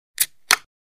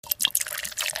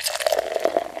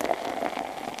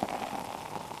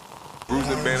Brews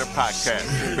and Banner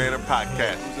Podcast. Banner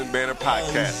Podcast. Brews and Banner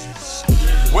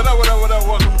Podcast. What up, what up, what up?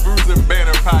 Welcome to Brews and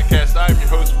Banner Podcast. I'm your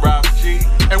host, Rob G.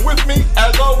 And with me,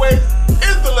 as always,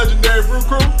 is the Legendary Brew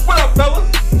Crew. What up, fellas?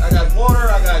 I got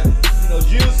water, I got,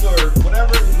 juice or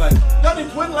whatever. He's like, y'all need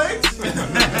twin legs?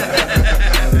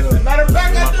 Matter of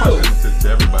fact, I do. My question to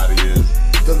everybody is,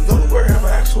 does Delaware have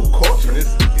an actual culture?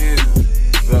 This is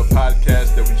the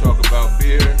podcast that we talk about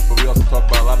beer, but we also talk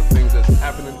about a lot of things that's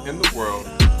happening in the world,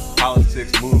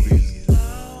 politics, movies,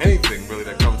 anything really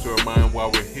that comes to our mind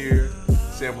while we're here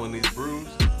sampling these brews.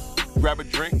 Grab a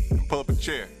drink and pull up a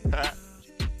chair.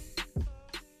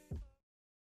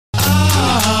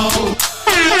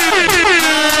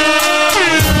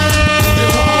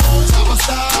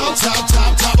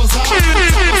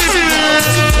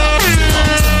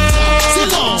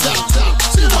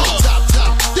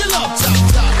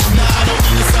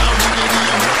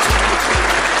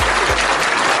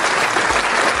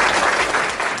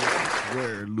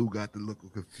 Lou got the look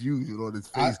of confusion on his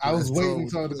face. I was waiting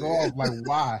until it to go off. Like,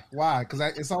 why? Because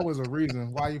it's always a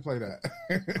reason why you play that.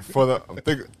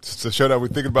 To show that we're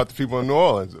thinking about the people in New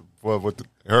Orleans with the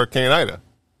Hurricane Ida.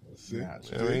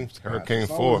 Hurricane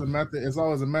 4. It's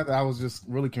always a method. I was just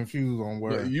really confused on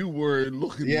where you were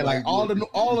looking. Yeah, like all the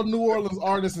New Orleans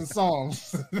artists and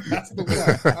songs. That's the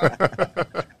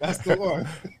one. That's the one.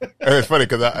 It's funny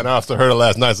because I also heard it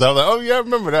last night. So I was like, oh yeah, I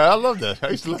remember that. I love that.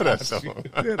 I used to love that song.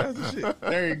 Yeah, that's the shit.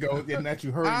 There you go. And that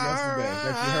you heard it yesterday. That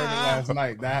you heard it last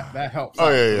night. That helps.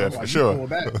 Oh yeah, for sure.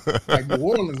 That. Like New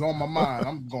Orleans on my mind.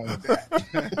 I'm going with that.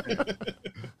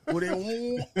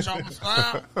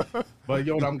 But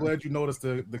yo, I'm glad you noticed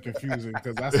the confusion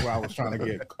because that's what I was trying to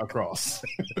get across.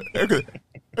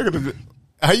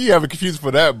 How you have a confused for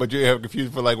that, but you have a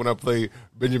confused for like when I played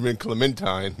Benjamin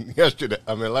Clementine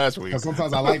last week. Because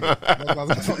sometimes I like it.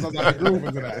 Sometimes I can groove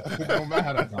into that. It don't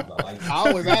matter. I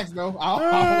always ask though.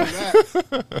 I always ask.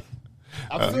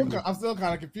 I'm still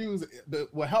kind of confused.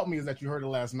 What helped me is that you heard it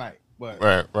last night. But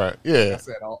right, yeah. Like I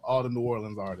said all the New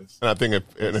Orleans artists. And I think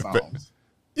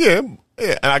yeah,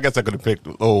 and I guess I could have picked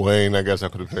Lil Wayne. I guess I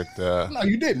could have picked. No,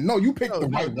 you didn't. No, you picked the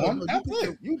right one. That's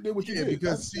it. You did what you did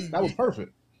because that was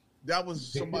perfect. That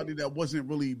was somebody that wasn't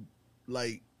really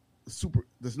like super.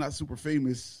 That's not super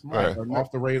famous. Right.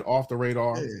 Off the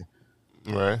radar. Yeah.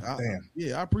 Right. Damn.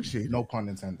 Yeah, I appreciate it. No pun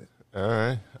intended. All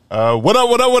right. What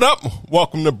up?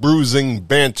 Welcome to Bruising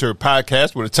Banter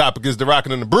Podcast, where the topic is the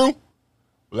rockin' and the brew.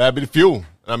 Well, that'd be the fuel.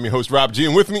 I'm your host, Rob G,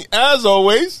 and with me, as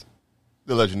always,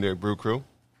 the Legendary Brew Crew.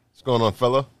 What's going on,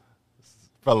 fellas?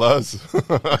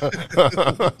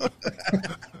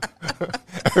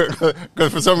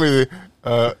 Because for some reason,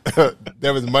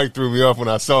 Devin's mic threw me off when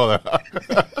I saw that.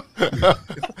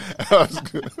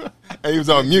 And he was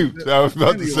on mute. So I was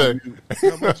about to say.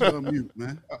 How about you on mute,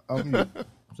 man? On mute.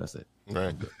 That's it.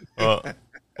 Right. Well,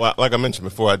 like I mentioned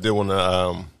before, I did want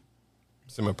to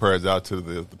send my prayers out to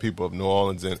the people of New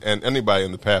Orleans and anybody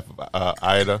in the path of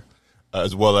Ida,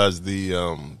 as well as the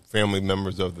family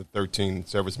members of the 13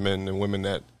 servicemen and women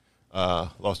that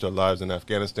lost their lives in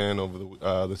Afghanistan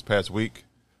over this past week.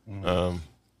 Mm-hmm.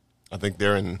 I think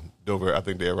they're in Dover. I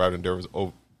think they arrived in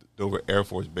Dover Air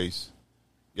Force Base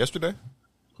yesterday.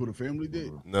 Who the family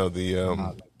did? No,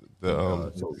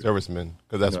 the servicemen,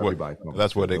 because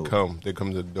that's where they come. They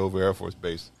come to Dover Air Force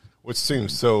Base, which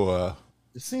seems so.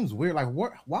 It seems weird. Like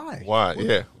what? Why? Why?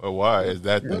 Yeah. Well, why is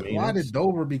that? Why did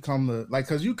Dover become the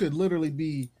Because you could literally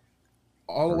be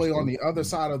all the way on the other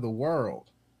side of the world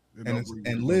and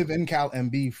live in and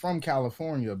be from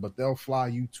California, but they'll fly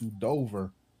you to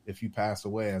Dover if you pass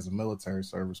away as a military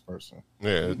service person.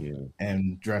 Yeah.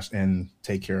 And dress and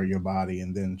take care of your body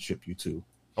and then ship you to.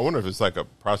 I wonder if it's like a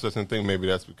processing thing. Maybe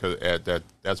that's because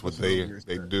that's what they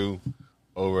do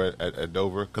over at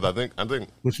Dover. Because I think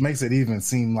which makes it even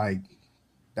seem like.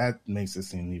 That makes it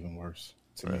seem even worse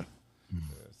to me. Yeah.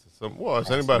 So, if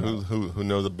anybody who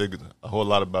knows a whole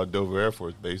lot about Dover Air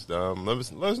Force Base, let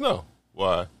us know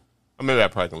why. Maybe I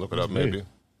probably can look it up. Maybe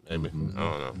mm-hmm. I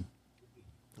don't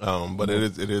know. But it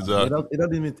is.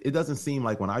 It doesn't seem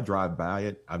like when I drive by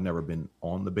it. I've never been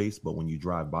on the base, but when you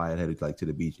drive by it, headed like to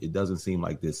the beach, it doesn't seem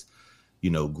like this,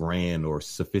 grand or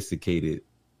sophisticated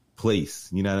place.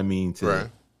 You know what I mean? Right.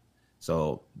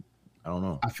 So I don't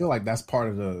know. I feel like that's part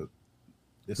of the.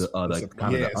 It's supposed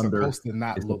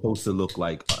to look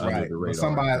like under the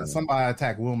radar. Somebody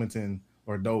attack Wilmington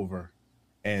or Dover,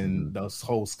 and the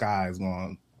whole sky is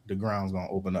the ground's gonna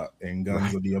open up and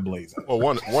guns will be ablazing. Well,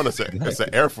 one it's an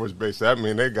Air Force base. So that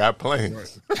means they got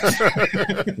planes.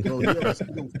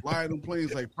 Flying them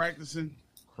planes like practicing,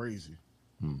 crazy.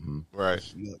 Mm-hmm.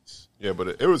 Right. Yeah,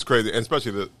 but it was crazy, and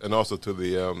especially and also to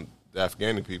the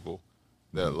Afghani people.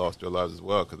 that lost their lives as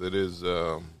well, because it is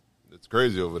it's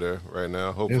crazy over there right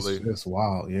now. Hopefully, it's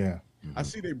wild. Yeah, I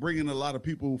see they bringing a lot of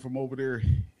people from over there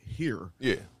here.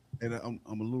 Yeah, and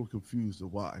I'm a little confused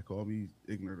of why. Call me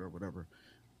ignorant or whatever.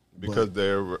 Because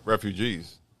they're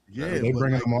refugees. Yeah, they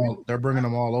bringing them all. They're bringing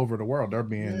them all over the world. They're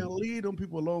being leave them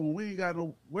people alone. We ain't got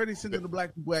no where they sending the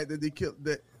black people at that they killed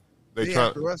that they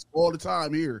after us all the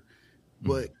time here.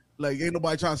 But like, ain't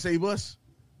nobody trying to save us.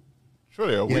 Sure,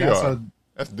 they are. Yeah, We are.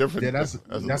 That's different. Yeah,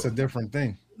 that's a different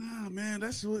thing. Nah, man,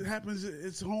 that's what happens.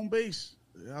 It's home base.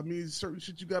 I mean, certain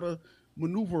shit you gotta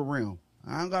maneuver around.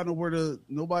 I ain't got nowhere to.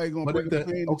 Nobody gonna bring a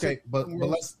plane. Okay, but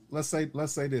let's say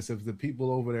this: if the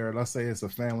people over there, let's say it's a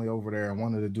family over there, and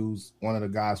one of the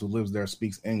guys who lives there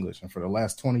speaks English, and for the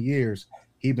last 20 years,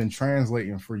 he been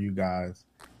translating for you guys,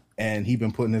 and he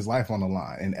been putting his life on the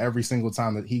line. And every single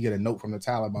time that he get a note from the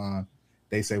Taliban,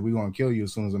 they say we're gonna kill you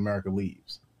as soon as America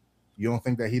leaves. You don't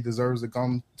think that he deserves to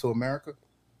come to America?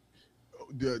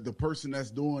 The person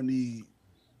that's doing the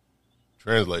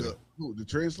translator, the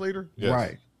translator, yes.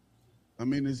 Right? I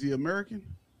mean, is he American?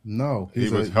 No, he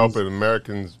was helping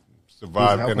Americans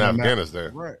survive in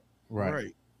Afghanistan. Right.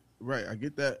 I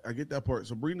get that part.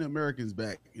 So bring the Americans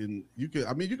back, and you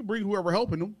can bring whoever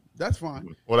helping them. That's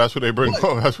fine. Well, that's what they bring.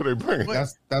 That's what they bring.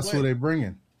 That's who they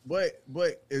bringing.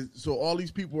 So all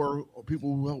these people are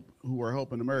people who are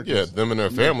helping Americans. Yeah, them and their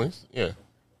families. Yeah.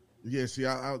 Yeah. See,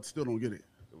 I still don't get it.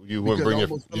 You wouldn't bring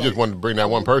just wanted to bring that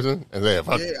one person and then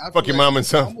fuck your mom and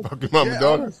son, fuck your mom and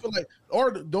daughter. Or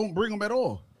don't bring them at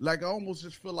all. Like I almost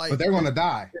just feel like, but they're going to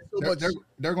die.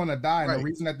 They're going to die, and the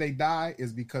reason that they die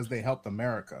is because they helped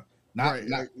America.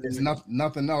 It's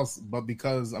nothing else, but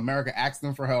because America asked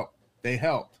them for help, they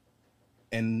helped,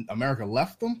 and America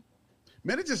left them.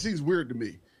 Man, it just seems weird to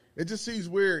me. It just seems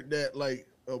weird that like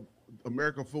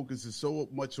America focuses so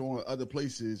much on other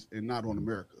places and not on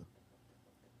America.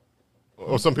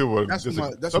 Well, some people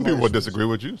would disagree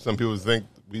with you. Some people think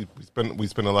we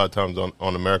spend a lot of time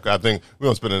on America. I think we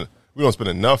don't spend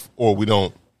enough, or we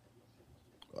don't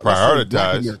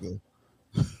prioritize.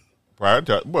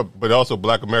 But also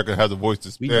Black America has a voice to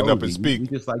stand up and speak. We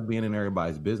just like being in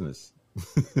everybody's business.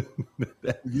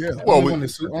 Yeah. Well, only when it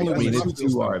suits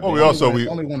us. We also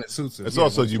only when it suits us. It's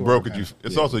also you broke it.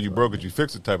 It's also you broke it. You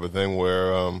fix it type of thing.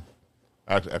 Where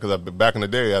because back in the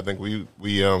day, I think we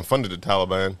funded the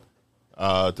Taliban.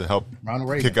 To help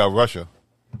kick out Russia.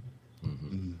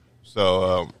 Mm-hmm.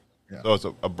 So it's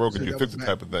a broken you fix it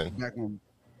type of thing. Back when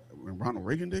Ronald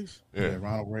Reagan days? Yeah,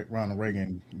 Ronald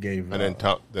Reagan gave... And then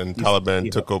Taliban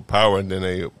took over power, and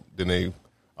then they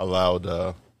allowed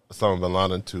Osama bin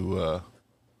Laden to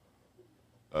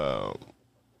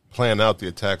plan out the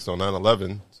attacks on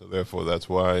 9/11. So therefore, that's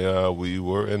why we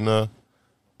were in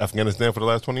Afghanistan for the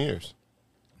last 20 years.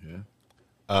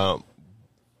 Yeah.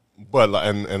 But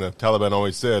and the Taliban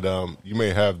always said, you may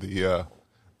have the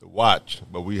watch,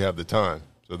 but we have the time.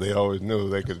 So they always knew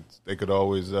they could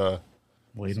always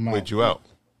wait you out,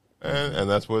 and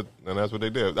that's what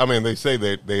they did. I mean, they say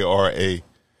they are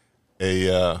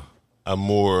a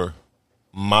more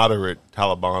moderate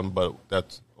Taliban, but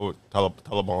that's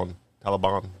Taliban.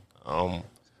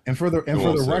 And for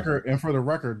the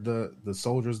record, the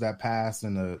soldiers that passed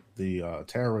and the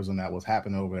terrorism that was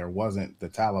happening over there wasn't the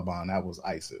Taliban. That was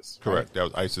ISIS. Correct. Right? That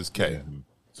was ISIS-K. Yeah.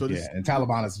 So and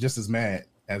Taliban is just as mad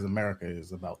as America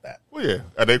is about that. Well, yeah,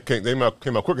 and they came out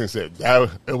quick and said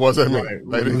it wasn't me. Right.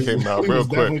 Like, they came out real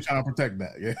quick. Definitely trying to protect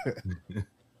that. Yeah.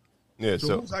 Yeah.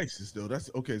 So who's ISIS though? That's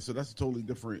okay. So that's a totally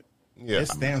different. Yeah. It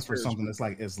stands for something that's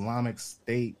like Islamic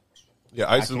State. Yeah,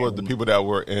 ISIS was the people that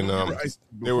were in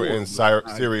they were in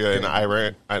Syria and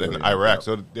Iran and Iraq.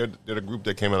 So they're the group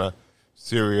that came out of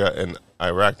Syria and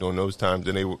Iraq during those times,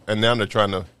 and now they're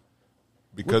trying to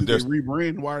because they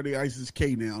rebrand. Why are they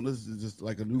ISIS-K now? This is just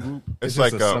like a new group. It's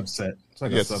like a subset. It's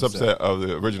like a subset of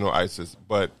the original ISIS,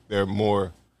 but they're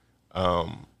more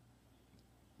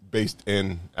based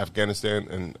in Afghanistan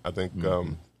and I think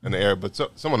in the area. But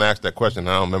someone asked that question.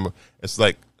 I don't remember. It's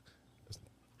like.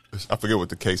 I forget what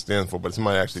the K stands for, but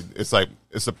somebody actually, it's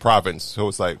a province. So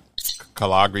it's like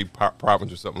Kalagri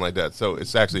province or something like that. So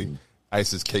it's actually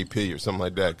ISIS KP or something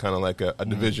like that, kind of like a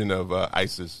division of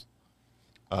ISIS.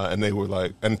 And they were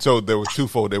like, and so they were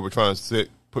twofold. They were trying to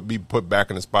be put back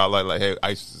in the spotlight, like, hey,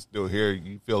 ISIS is still here.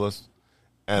 You feel us?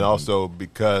 And also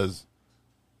because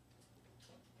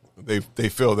they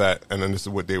feel that, and then this is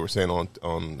what they were saying on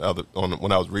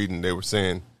when I was reading, they were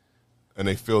saying, and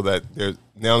they feel that there's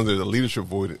a leadership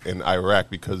void in Iraq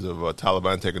because of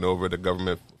Taliban taking over, the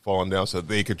government falling down, so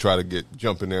they could try to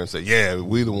jump in there and say, yeah,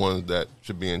 we the ones that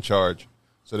should be in charge.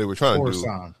 So they were trying to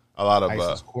do a lot of...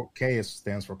 K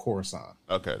stands for Khorasan.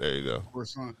 Okay, there you go.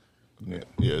 Khorasan.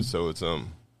 Yeah. So it's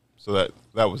so that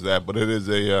was that. But it is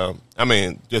a. I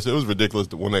mean, just it was ridiculous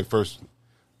that when they first,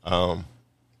 when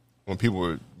people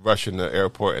were rushing the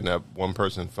airport and that one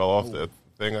person fell off the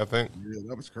thing. I think. Yeah,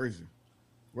 that was crazy.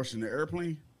 Rushing the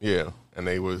airplane. Yeah, and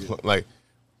they was like,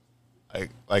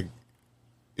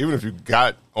 even if you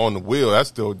got on the wheel, that's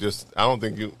still just. I don't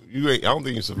think you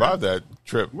survived that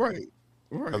trip. Right.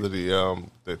 Because of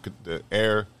the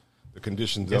air, the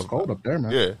conditions. It's cold up there,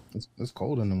 man. Yeah, it's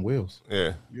cold in them wheels.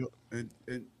 Yeah. And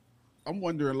I'm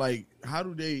wondering, like, how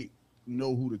do they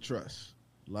know who to trust?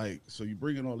 Like, so you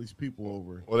bringing all these people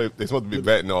over. Well, they're supposed to be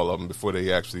vetting all of them before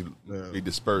they actually be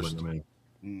dispersed.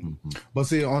 But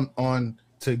see, on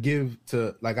to give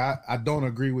to, like, I don't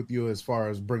agree with you as far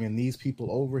as bringing these people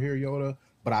over here, Yoda,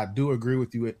 but I do agree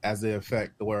with you as the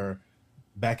effect where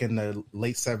back in the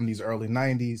late 70s, early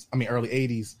 80s,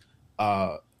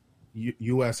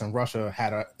 U.S. and Russia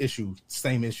had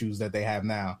same issues that they have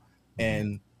now.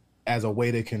 And as a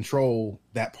way to control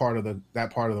that part of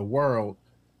the world,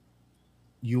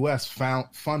 U.S.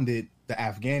 funded the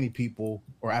Afghani people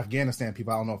or Afghanistan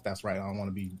people. I don't know if that's right. I don't want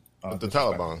to be the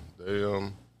Taliban.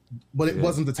 But it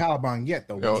wasn't the Taliban yet,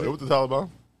 though. It was the Taliban.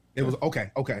 It was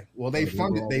okay. Well, they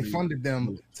funded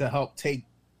them to help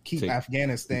keep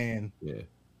Afghanistan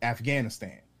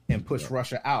and push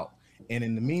Russia out. And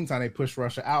in the meantime, they pushed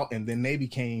Russia out, and then they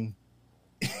became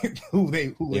who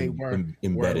they were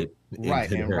embedded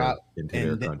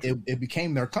it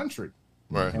became their country.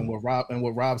 Right. And what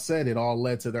Rob said, it all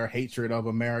led to their hatred of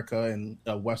America and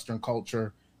Western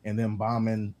culture, and then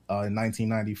bombing in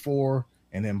 1994,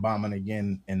 and then bombing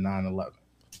again in 9/11.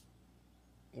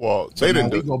 Well, they didn't.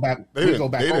 They didn't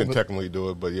over. technically do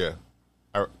it, but yeah,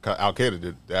 Al Qaeda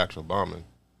did the actual bombing.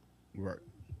 Right.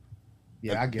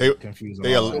 Yeah, I get confused.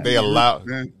 They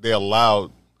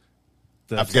allowed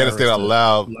Afghanistan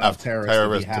allowed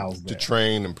terrorists to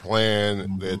train and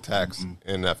plan the attacks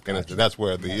in Afghanistan. That's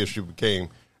where the issue became.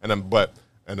 And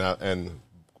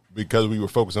because we were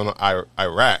focused on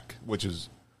Iraq, which is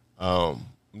not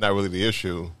really the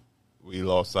issue, we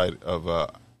lost sight of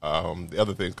the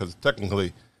other things. Because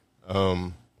technically,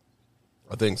 I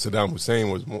think Saddam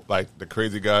Hussein was like the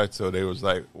crazy guy. So they was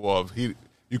like, well, if you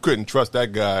couldn't trust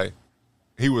that guy.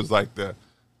 He was like the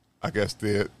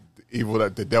evil,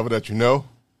 the devil that you know,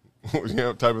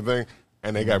 type of thing.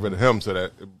 And they got rid of him, so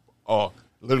that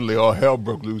literally all hell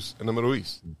broke loose in the Middle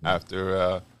East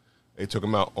after they took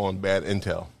him out on bad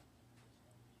intel.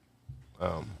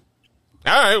 All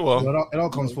right, well, it all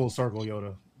comes full circle,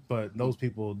 Yoda. But those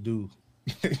people do.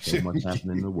 So much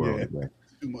happening in the world. Yeah.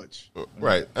 Too much.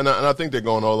 Right, and I think they're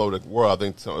going all over the world. I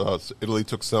think Italy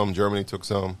took some, Germany took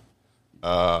some.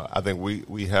 I think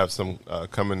we have some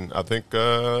coming. I think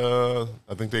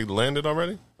they landed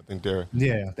already. I think they're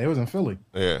they was in Philly.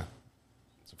 Yeah,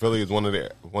 so Philly is one of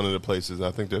the places. I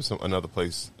think there's another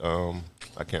place. I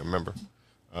can't remember,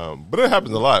 but it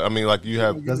happens a lot. I mean, like you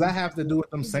have. Does that have to do with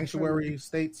them sanctuary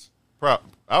states? I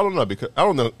don't know because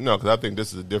I think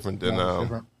this is different than.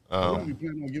 Different. Are we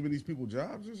planning on giving these people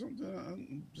jobs or something?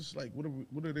 I'm just like, what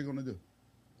are they going to do?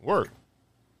 Work.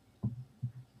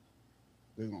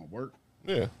 They're going to work.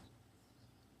 Yeah.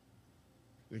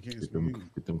 They can't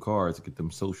get them cards, get them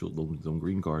social, them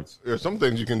green cards. There are some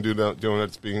things you can do doing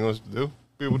that speak English to do.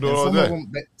 People do it all day.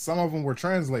 Some of them were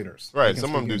translators. Right.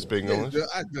 Some of them do speak English.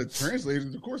 The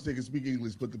translators, of course, they can speak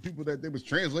English, but the people that they was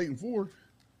translating for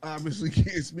obviously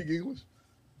can't speak English.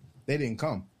 They didn't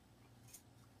come.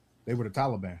 They were the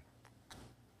Taliban.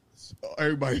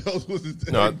 Everybody else was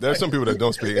the No, there's some people that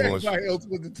don't speak English. Everybody else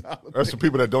was the Taliban. There's some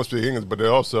people that don't speak English, but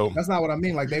they're also. That's not what I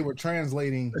mean. Like they were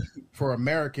translating for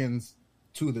Americans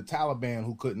to the Taliban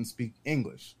who couldn't speak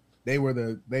English. They were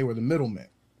the middlemen.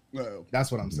 No.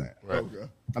 That's what I'm saying. Right. Okay.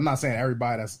 I'm not saying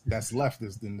everybody that's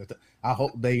leftist. I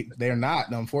hope they're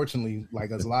not. Unfortunately, like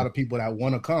there's a lot of people that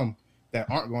want to come that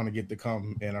aren't going to get to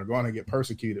come and are going to get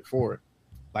persecuted for it.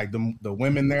 Like the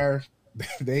women there,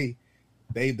 they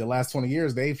the last 20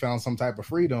 years they found some type of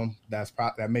freedom that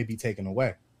may be taken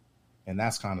away, and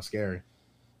that's kind of scary.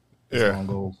 Yeah.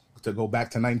 To go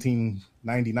back to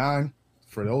 1999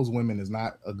 for those women is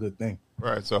not a good thing.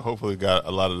 Right. So hopefully, got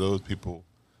a lot of those people,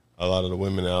 a lot of the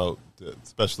women out,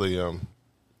 especially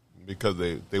because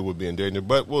they would be in danger.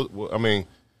 But I mean,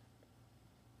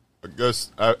 I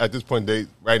guess at this point,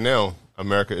 right now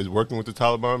America is working with the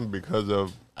Taliban because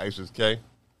of ISIS-K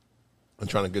and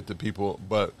trying to get the people,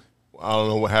 but. I don't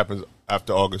know what happens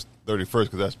after August 31st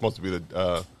because that's supposed to be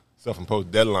the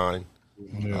self-imposed deadline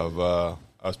of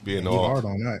us being all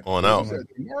on out.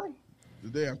 Tomorrow? The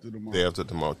day after tomorrow. Day after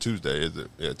tomorrow. Tuesday, is it?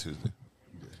 Yeah, Tuesday.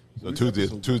 So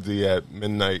Tuesday at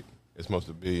midnight. It's supposed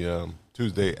to be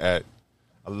Tuesday at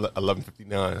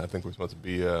 11:59. I think we're supposed to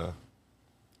be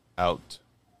out.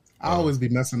 I always be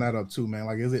messing that up too, man.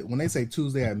 Like, is it when they say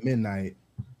Tuesday at midnight?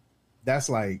 That's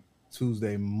like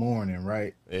Tuesday morning,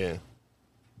 right? Yeah,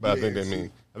 but I think they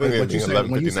mean. I think But they mean 11:59.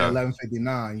 When you say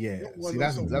 11:59, yeah. See,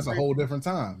 that's a whole different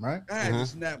time, right? I had to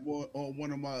snap on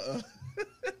one of my.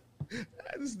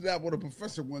 I just snapped on a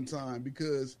professor one time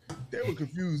because they were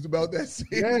confused about that.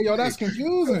 Yeah, yo, that's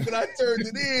confusing. When I turned it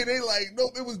in, they like,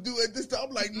 nope, it was due at this time.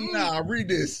 I'm like, nah, read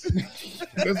this.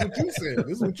 That's what you said.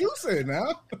 This is what you said.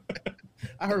 Now,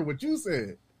 I heard what you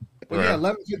said. But Right.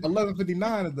 yeah,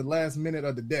 11:59 is the last minute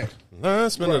of the day.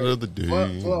 Last minute of the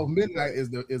day. 12 midnight is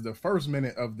the first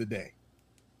minute of the day.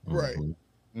 Right.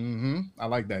 I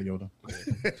like that, Yoda.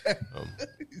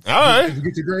 All right. Did you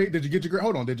get your grade? Did you get your grade?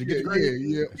 Hold on. Did you get your grade?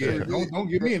 Yeah. Don't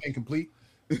give me an incomplete.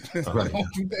 Right. Don't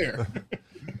you dare.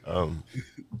 All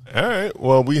right.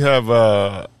 Well, we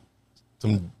have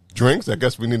some drinks. I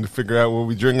guess we need to figure out what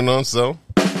we're drinking on. So,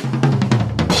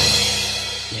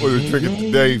 what are we drinking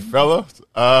today, fella?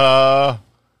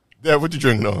 Yeah, what you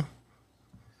drinking on?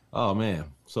 Oh man!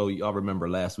 So y'all remember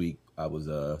last week I was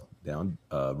down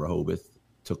Rehoboth,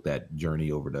 took that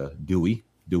journey over to Dewey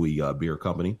Beer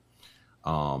Company.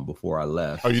 Before I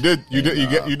left. Oh, you did. You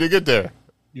did get there.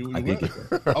 I did get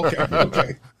there.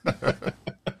 Okay.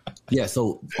 Yeah.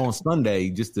 So on Sunday,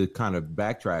 just to kind of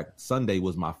backtrack, Sunday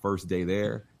was my first day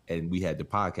there, and we had the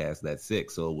podcast at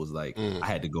 6. So it was like I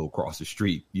had to go across the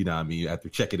street. You know what I mean? After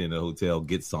checking in the hotel,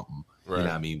 get something. Right. You know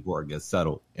what I mean? Before it gets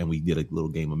settled, and we did a little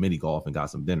game of mini golf and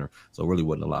got some dinner. So it really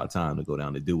wasn't a lot of time to go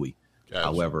down to Dewey. Gotcha.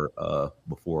 However,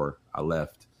 before I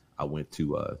left, I went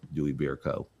to Dewey Beer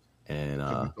Co. and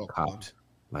copped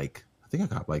I think I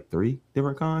got like 3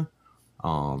 different kinds.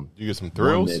 You get some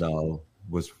thrills? One that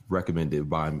was recommended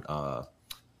by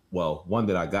one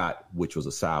that I got, which was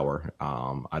a sour.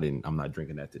 I'm not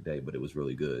drinking that today, but it was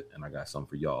really good, and I got some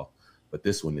for y'all. But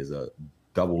this one is a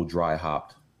double dry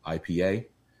hopped IPA.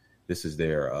 This is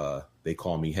their They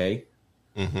Call Me Hey,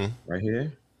 right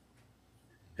here.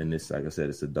 And this, like I said,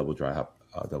 it's a double dry hop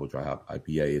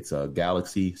IPA. It's a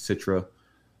Galaxy Citra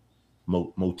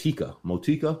Motica.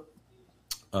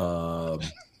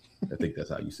 I think that's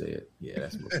how you say it. Yeah,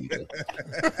 that's Motica.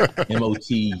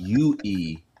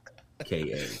 Motueka.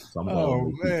 So I'm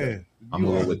going I'm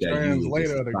going with that.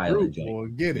 Translator of the group. Well,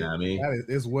 get it. You know what I mean? That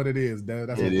is what it is.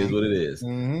 That's it is what it is.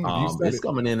 It's it.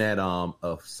 coming in at a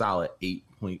solid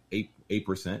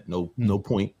 8.8%. No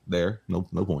point there. No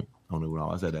point. I don't know when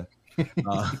I said that.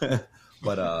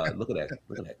 But look at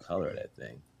that color of that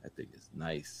thing. That thing is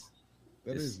nice.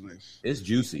 That is nice. It's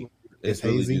juicy. It's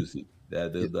really hazy. Juicy.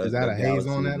 Is that a haze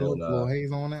on that? Little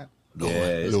haze on that? Yeah,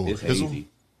 it's hazy.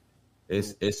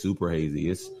 It's super hazy.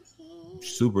 It's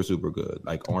super good.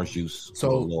 Like orange juice.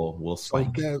 So we'll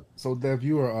spike. So Dev,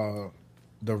 you are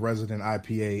the resident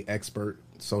IPA expert,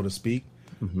 so to speak.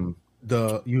 Mm-hmm.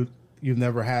 You've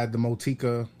never had the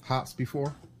Motica hops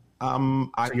before?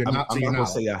 I'm not gonna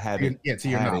say I haven't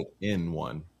had it in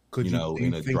one. Could you know,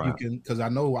 in a think dry. you can? Because I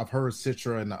know I've heard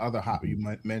Citra and the other hop you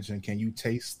mentioned. Can you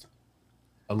taste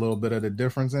a little bit of the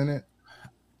difference in it,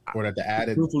 or that the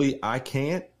added? Truthfully, I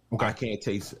can't. Okay. I can't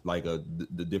taste like the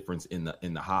difference in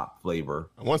the hop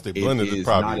flavor. And once they blend it's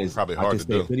probably hard to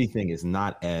do. If anything, it's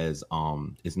not as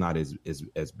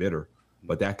bitter,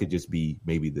 but that could just be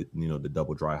maybe the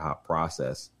double dry hop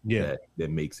process that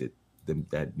makes it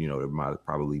that it might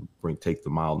probably take the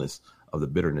mildness of the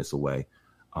bitterness away.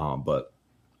 But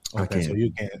okay, I can't. So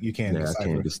you can't. I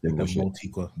can't distinguish it.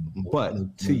 Motica.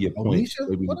 But to your point,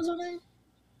 what is her name?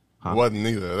 Huh? Wasn't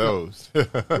neither of those.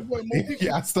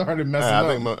 Yeah, I started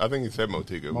messing up. I think he said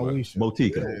Motica.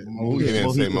 Motica. He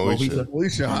didn't say Moesha.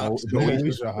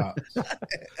 Moesha hops.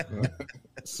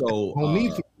 So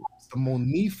the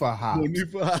Monifa hop.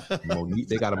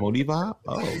 They got a Monifa hop?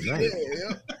 Oh, nice.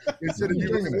 Yeah. Instead of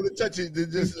you want to touch it, they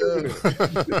just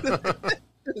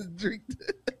drink.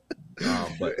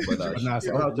 Shout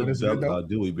out to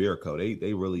Dewey Beer Co.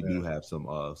 They really do have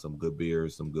some good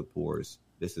beers, some good pours.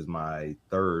 This is my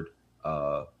third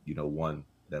one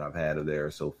that I've had of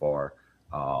theirs so far,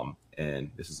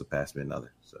 and this is a pass me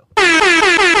another. So.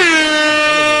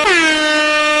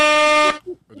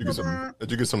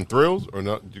 Did you get some thrills or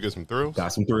not? Did you get some thrills?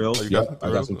 Got some thrills. Yep,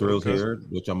 I got some thrills here,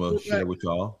 which I'm gonna share with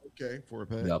y'all. Okay,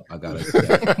 4-pack. Yep, I got a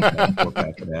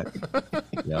 4-pack for that.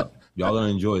 Yep, y'all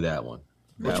gonna enjoy that one.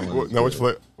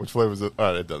 Which flavor is it? All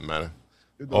right, it doesn't matter.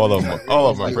 All of them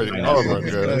are pretty. All of them are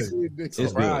good.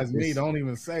 Surprise me! Don't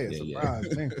even say it. Surprise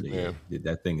me. Yeah.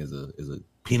 That thing is a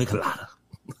pina colada.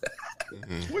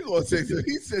 We're gonna say so.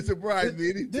 He said surprise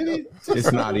me. Did he?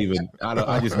 It's not even.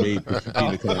 I just made the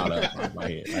pina colada out of my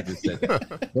head. I just said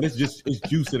that. But it's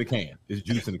juice in a can. It's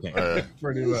juice in a can.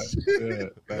 Pretty much. Yeah,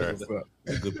 that's what's up.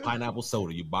 It's a good pineapple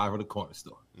soda you buy from the corner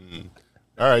store.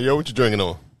 All right, yo, what you drinking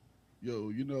on? Yo,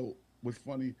 you know what's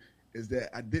funny is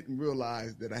that I didn't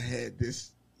realize that I had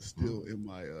this still in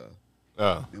my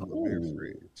beer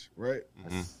fridge, right?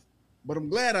 But I'm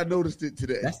glad I noticed it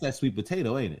today. That's that sweet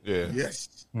potato, ain't it? Yeah.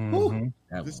 Yes.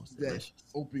 This is that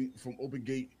from Open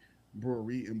Gate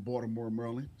Brewery in Baltimore,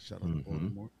 Maryland. Shout out to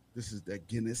Baltimore. This is that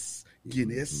Guinness.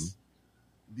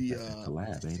 The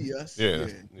collab, ain't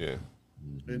it? Yeah.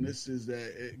 And this is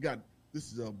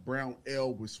this is a brown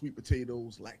ale with sweet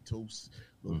potatoes, lactose,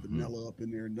 little vanilla up in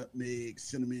there, nutmeg,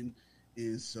 cinnamon,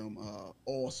 and some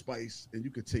allspice, and you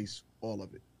could taste all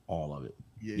of it. All of it.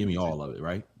 Yeah, give me all of it,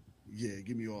 right? Yeah,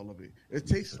 give me all of it. It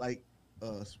tastes like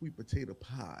sweet potato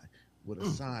pie with a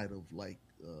side of like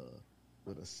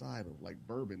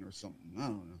bourbon or something. I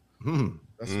don't know.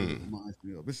 That's what it reminds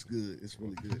me of. It's good. It's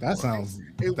really good. That's a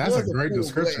great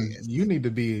description. Glass. You need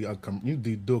to be you need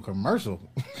to do a commercial.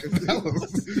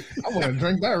 I want to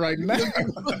drink that right now.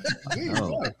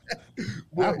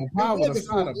 Apple pie with a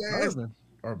side of bourbon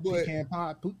or pecan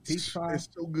pie, peach pie. It's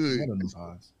so good. One of them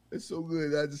pies. It's so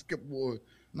good. I just kept on.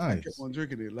 Nice. I kept on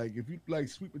drinking it. Like if you like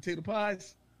sweet potato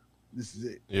pies, this is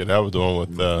it. Yeah, that was the one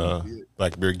with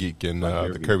Black Beer Geek and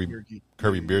the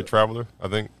Kirby Beer Traveler. I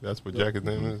think that's what Jackie's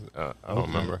name is. I don't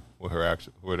remember what her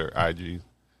IGs.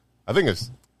 I think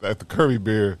it's at the Kirby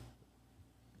Beer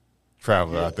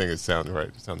Traveler. Yeah. I think it sounds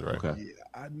right. Okay. Yeah,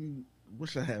 I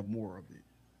wish I had more of it.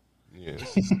 Yeah.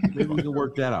 Maybe we can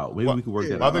work that out. Maybe we can work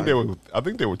that I out.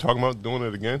 think they were talking about doing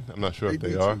it again. I'm not sure if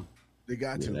they are. They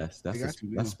got to.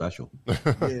 That's special. Yeah,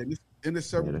 and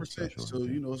it's 7%, so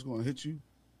you know it's going to hit you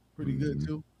pretty good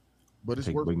too. But it's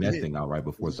worth bring that thing out right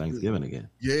before Thanksgiving again.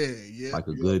 Yeah. Like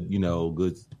a good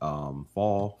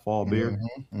fall beer.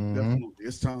 Definitely,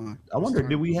 it's time. I wonder,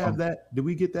 did we have that? Did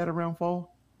we get that around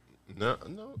fall? No.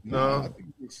 I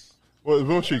think Well,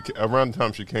 when around the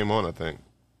time she came on, I think.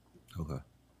 Okay.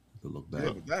 To look back.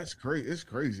 yeah, but that's crazy. It's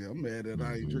crazy. I'm mad that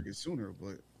I ain't drink it sooner,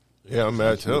 but Yeah, I'm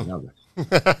mad too. Did you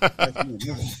say the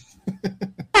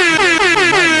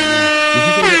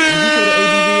ABV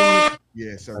on it?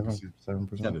 yeah, 7%.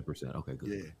 7%. 7%. Okay, good.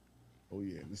 Yeah. Oh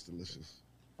yeah, it's delicious.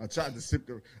 I tried to sip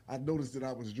I noticed that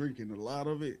I was drinking a lot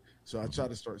of it, so I tried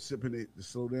to start sipping it to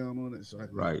slow down on it. So I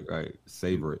could, Right.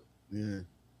 Savor it. Yeah.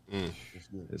 It's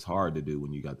good. It's hard to do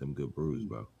when you got them good brews,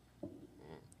 bro. All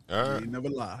right. You never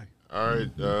lie. All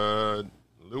right.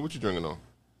 Lou, what you drinking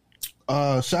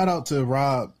on? Shout out to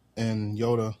Rob and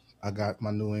Yoda. I got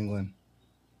my New England.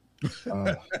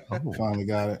 Finally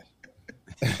got it.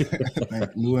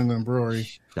 New England Brewery.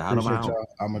 Shout 'em out. Y'all.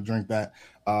 I'm gonna drink that.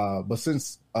 But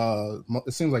since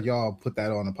it seems like y'all put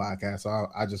that on the podcast, so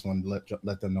I just wanted to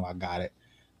let them know I got it.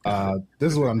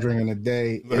 This is what I'm drinking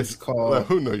today. It's called.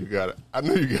 Who know you got it? I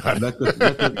know you got it. Let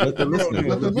the listeners.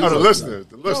 The listeners.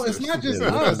 No, it's not just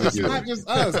us. It's not just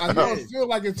us. I know it feel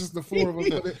like it's just the four of us,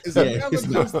 but it's never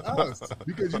just us.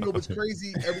 Because you know what's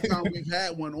crazy? Every time we've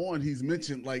had one on, he's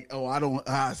mentioned like, "Oh,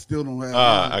 I still don't have."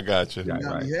 I got you.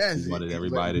 Right. He has He wanted it.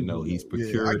 everybody to know he's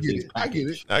procured his I get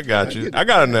package. it. I got you. I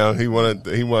got it now. He wanted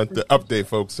to update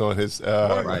folks on his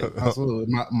Right.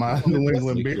 Absolutely, my New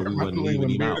England Make sure we wasn't New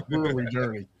leaving England him out. brewery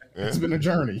journey. It's been a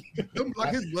journey. Them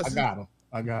like his I blessings. got him.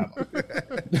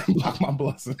 Block my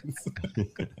blessings.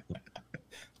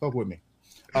 Fuck with me.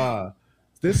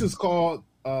 This is called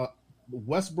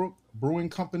Westbrook Brewing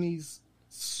Company's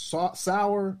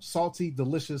Sour, Salty,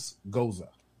 Delicious Goza.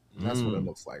 That's what it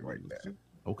looks like right there.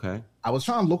 Okay. I was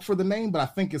trying to look for the name, but I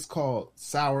think it's called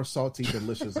Sour, Salty,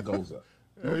 Delicious Goza.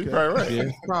 Yeah, you're probably right.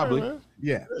 Yeah, probably.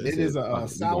 Yeah, it is a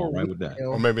sour right with that.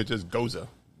 Or maybe it just Goza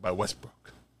by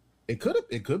Westbrook. It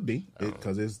could be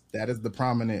because that is the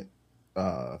prominent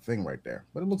thing right there.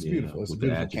 But it looks beautiful. It's with a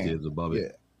beautiful the adjectives can. above it.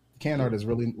 Yeah, can art is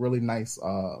really nice.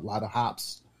 A lot of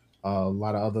hops, a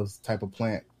lot of other type of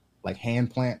plant, like hand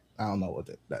plant. I don't know what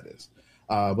that is.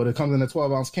 But it comes in a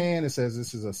 12-ounce can. It says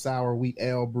this is a sour wheat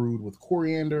ale brewed with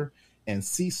coriander and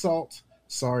sea salt.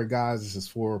 Sorry guys, this is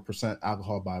 4%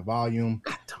 alcohol by volume.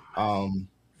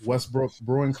 Westbrook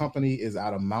Brewing Company is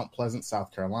out of Mount Pleasant,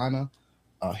 South Carolina.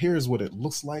 Here's what it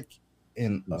looks like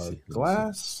in a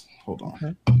glass. Hold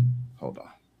on.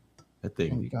 That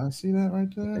thing, You guys see that right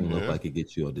there? thing look like it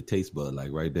gets you the taste bud,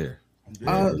 like right there.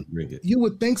 Drink it. You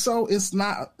would think so. It's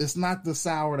not the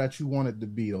sour that you want it to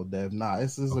be, though, Dev. Nah,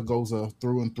 this is a Goza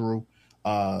through and through.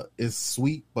 It's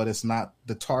sweet, but it's not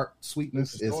the tart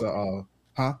sweetness. It's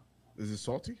Is it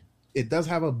salty? It does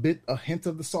have a hint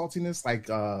of the saltiness, like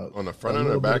On the front end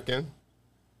or back end?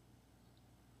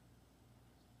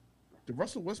 Did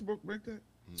Russell Westbrook make that?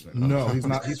 No, he's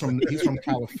not. He's from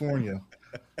California.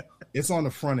 It's on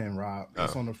the front end, Rob.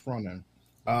 It's on the front end.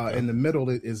 In the middle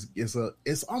it's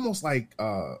almost like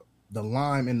the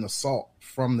lime and the salt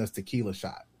from this tequila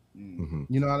shot. Mm-hmm.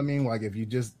 You know what I mean? Like if you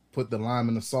just put the lime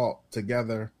and the salt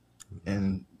together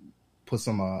and put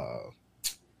some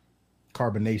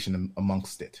carbonation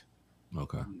amongst it.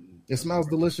 Okay. It smells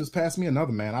delicious. Pass me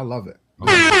another, man. I love it.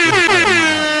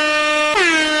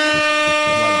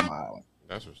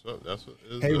 That's what's up. That's what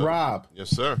it is. Hey, Rob. Yes,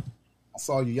 sir. I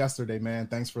saw you yesterday, man.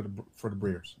 Thanks for the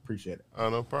beers. Appreciate it. Oh,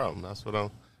 no problem. That's what I'm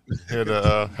here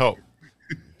to help.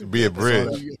 To be a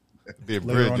bridge. Be a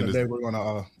bridge. Later on today, we're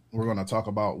gonna talk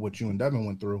about what you and Devin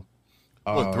went through.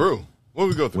 Went through. What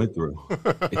we go through? Went through.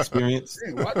 Experience.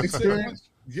 Experience.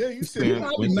 Yeah, you said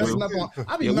Experience. I be messing up on.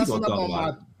 I be Yeah, we messing gonna up talk on my.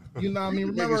 about You know what I mean?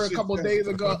 Remember a couple of days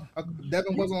ago,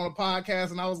 Devin was on a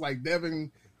podcast, and I was like, Devin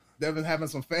having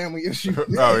some family issues.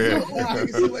 Oh, yeah.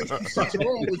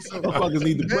 Motherfuckers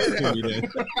need to break from you then.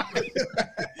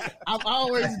 I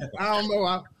don't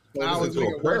know. I always into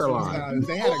a think prayer it line.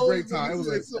 They had a great time. It was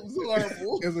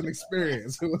an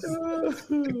experience. It was,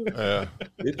 Yeah.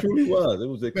 It truly was. It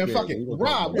was man, experience. fuck it.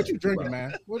 Rob, what you drinking,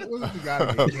 man? What you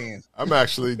got in your hands? I'm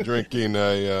actually drinking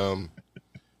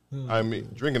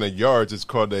drinking a Yards. It's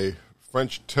called a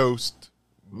French Toast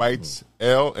Bites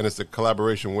Ale, and it's a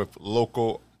collaboration with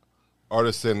Lokal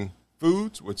Artisan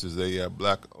Foods, which is a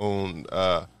black-owned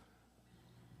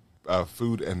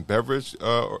food and beverage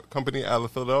company out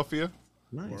of Philadelphia.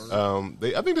 Nice.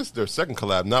 I think this is their second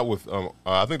collab. Not with.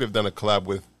 I think they've done a collab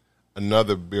with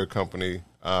another beer company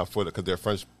because their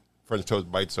French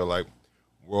Toast Bites are like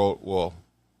world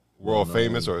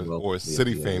famous or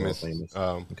city famous.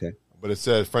 Okay. But it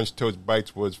says French Toast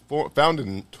Bites was founded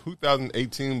in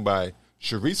 2018 by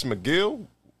Charisse McGill.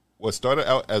 What started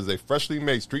out as a freshly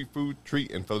made street food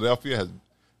treat in Philadelphia has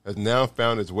now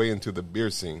found its way into the beer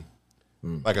scene.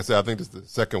 Like I said, I think this is the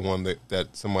second one that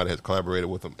somebody has collaborated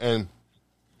with them. And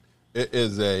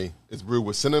it's brewed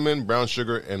with cinnamon, brown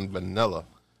sugar, and vanilla.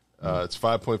 It's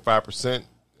 5.5%.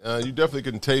 You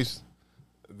definitely can taste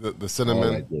the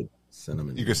cinnamon.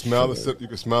 Cinnamon. You can smell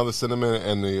the cinnamon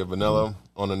and the vanilla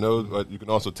on the nose, but you can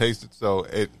also taste it. So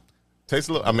it tastes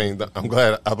a little. I mean, I'm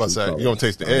glad. I was about to say you don't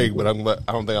taste the egg, but I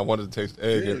don't think I wanted to taste the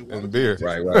egg in the beer.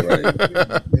 Right.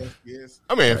 Yes.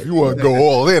 I mean, if you want to go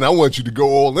all in, I want you to go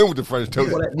all in with the French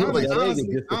toast.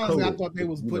 Honestly, I thought they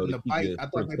was putting the bite. I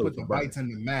thought they put the bites in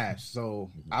the mash. So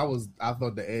I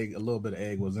thought the egg, a little bit of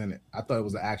egg was in it. I thought it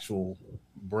was the actual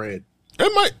bread. It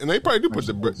might, and they probably do put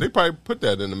they probably put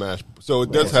that in the mash. So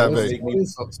it does have a. I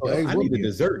need a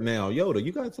dessert now, Yoda.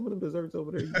 You got some of the desserts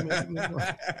over there?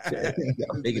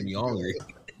 Y'all making me hungry.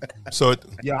 So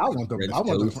yeah, I want the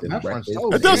French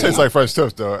toast. It does taste like French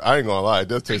toast, though. I ain't gonna lie, it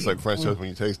does taste like French toast when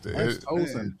you taste it. French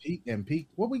toast and peak.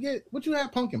 What we get? What you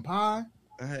have? Pumpkin pie,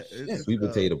 sweet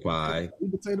potato pie.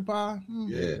 Sweet potato pie.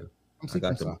 Yeah. I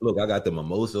got the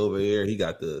mimosa over here. He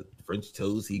got the French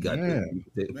toast. He got the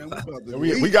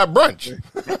we got brunch.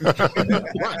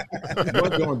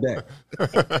 Brunch on deck.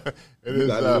 You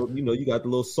got the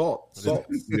little salt. Yeah,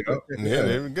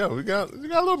 there we go. We got a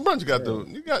little brunch. We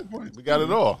got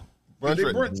it all.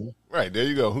 Brunch. Right, there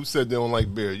you go. Who said they don't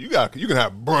like beer? You can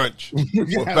have brunch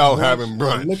without having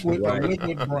brunch. Liquid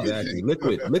brunch.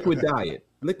 Exactly. Liquid diet.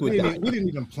 We didn't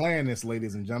even plan this,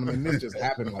 ladies and gentlemen. This just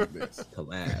happened like this.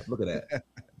 Collab. Look at that.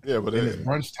 Yeah, but it's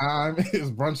brunch time. It's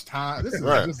brunch time. This is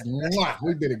just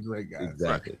we did it great, guys.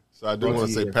 Exactly. Right. So I do want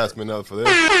to say, pass me another for this.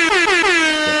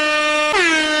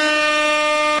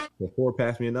 Before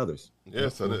pass me another's. Yeah,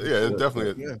 so it's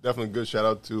definitely a good shout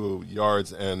out to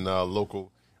Yards and Lokal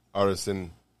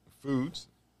Artisan Foods.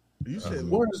 You said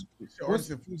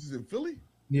Artisan Foods is in Philly?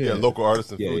 Yeah, Lokal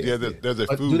Artisan Foods. Yeah, there's a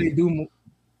food. Do they do?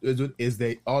 Is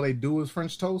they all they do is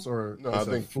French toast, or no? I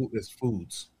think it's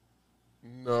foods.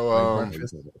 No,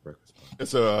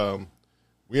 it's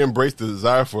we embrace the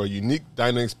desire for a unique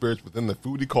dining experience within the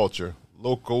foodie culture.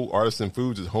 Lokal Artisan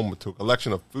Foods is home to a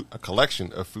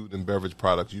collection of food and beverage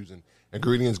products using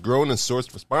ingredients grown and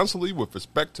sourced responsibly with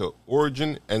respect to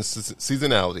origin and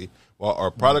seasonality. While our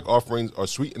product offerings are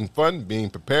sweet and fun, being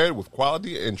prepared with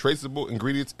quality and traceable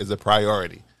ingredients is a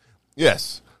priority.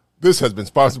 Yes. This has been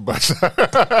sponsored by.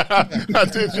 I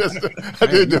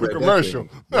did do a commercial.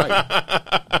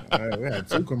 Right. We had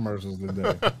 2 commercials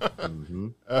today.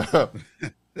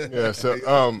 Yeah. So, you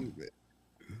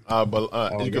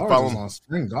can follow them on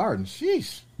Spring Garden.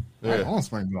 Sheesh. Yeah. On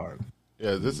Spring Garden.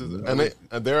 Yeah. This is, and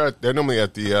they're normally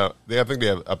at the.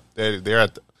 They're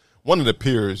at one of the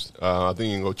piers. I think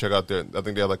you can go check out there. I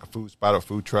think they have like a food spot or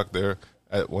food truck there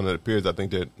at one of the piers. I think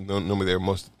they're normally there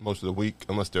most of the week,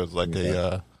 unless there's like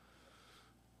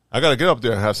I gotta get up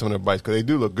there and have some of their bites because they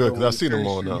do look good. Because I've seen them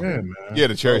on. Yeah,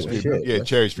 the Cherry Street. Yeah,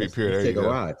 Cherry Street Pier. There Take you a go.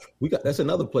 ride. We got that's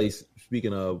another place.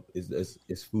 Speaking of,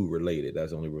 is food related.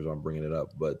 That's the only reason I'm bringing it up.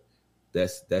 But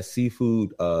that's that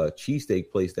seafood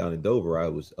cheesesteak place down in Dover. I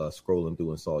was scrolling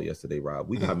through and saw yesterday, Rob.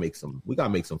 We gotta make some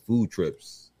food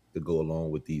trips to go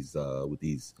along with these with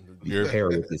these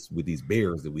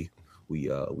beers that we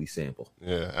sample.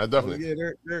 Yeah, I definitely.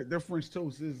 Their French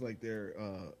toast is like their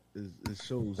it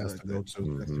shows That's like the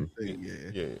go-to. That's the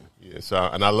thing. Yeah. So,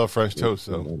 and I love French toast.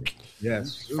 So,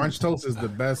 Yes, French toast is the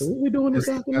best. What are we doing this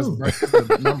afternoon? That's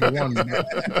the number one.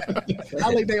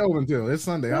 How late they open till? It's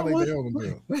Sunday. How late they open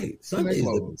till? Wait, Sundays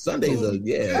are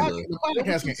The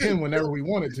podcast can end whenever we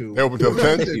want it to. they open till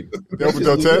 10. They open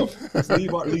till 10.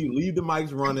 leave the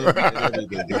mics running. And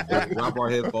everything. Just drop our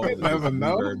headphones. And Never just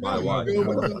know. leave everybody watching.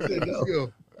 Let's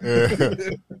go. Yeah.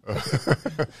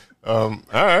 All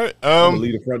right.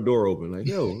 Leave the front door open. Like,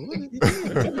 yo,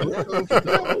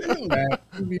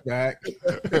 We'll be back. He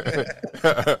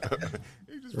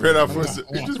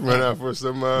just ran out for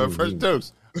some French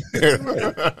toast.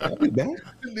 I'll be back.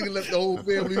 Nigga left the whole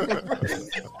family.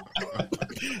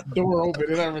 Door open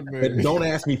and everything. But don't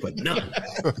ask me for nothing.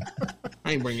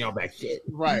 I ain't bring y'all back shit.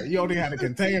 Right. You only had a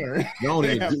container. Y'all don't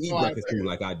They even have eat no breakfast idea. food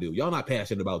like I do. Y'all not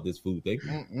passionate about this food thing.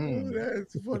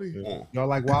 That's funny. Y'all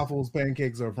like waffles,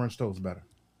 pancakes, or French toast better?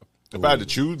 If I had to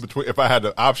choose between, if I had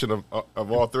the option of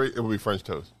all three, it would be French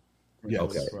toast. Yeah.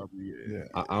 Okay. Probably, yeah.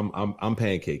 I'm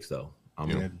pancakes though.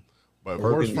 But The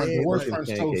worst,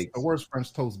 Pancakes. the worst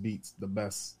French toast beats the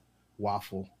best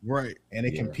waffle, Right. and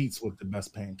it Yeah. competes with the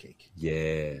best pancake.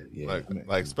 Yeah.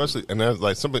 like especially, and that's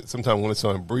like sometimes when it's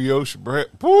on brioche bread.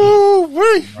 Woo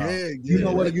wee! Yeah. You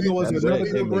know what's That's another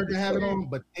right. good bread to have it on?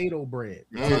 Potato bread.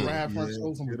 You ever have French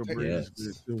toast and Potato potato bread Yeah. is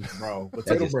good too. Bro, That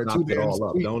potato just bread knocks too it damn all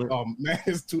up, sweet. don't it? Oh man,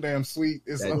 it's too damn sweet.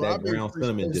 It's That I made brown French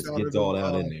cinnamon toast just out gets of all the,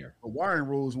 out in there. Hawaiian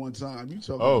rolls one time. You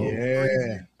talking? Oh. about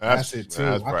Yeah, that's it too.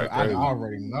 That's I crazy.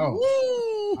 already know.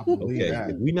 I believe Okay, that.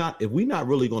 if we not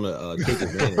really gonna take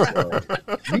advantage of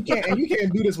You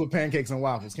can't do this with pancakes and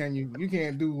waffles, can you? You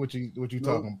can't do what you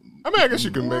talking. I mean, I guess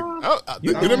you can make.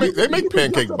 They make you can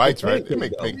pancake dress up a bites, right? They pancake,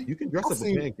 make though. pancake. You can dress up a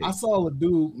pancake. I saw a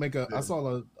dude make a. I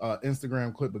saw a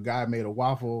Instagram clip. A guy made a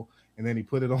waffle and then he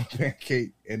put it on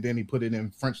pancake and then he put it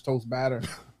in French toast batter.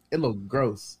 It looked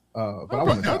gross, but I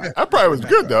want to try it. That probably was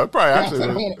good though. It probably actually.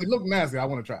 It looked nasty. I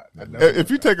want to try it.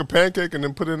 If you take a pancake and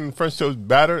then put it in French toast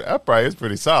batter, that probably is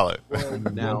pretty solid.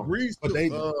 Now, Breeze But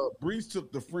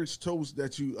took the French toast the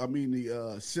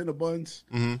Cinnabons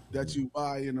that you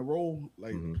buy in a roll,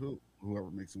 like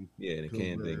whoever makes them. yeah, the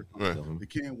can thing. Right. The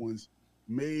canned ones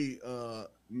made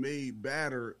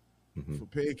batter for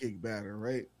pancake batter,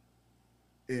 right?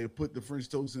 And put the French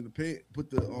toast in the pan, put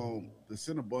the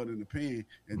Cinnabon in the pan,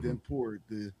 and then poured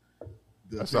the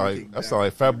That's pancake all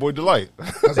like Fat Boy Delight.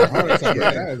 That's a heart attack.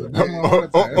 That is a damn heart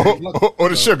attack. Or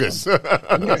the sugars.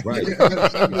 Right.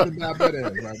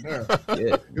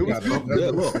 Yeah.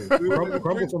 Yeah, look,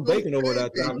 crumble some bacon over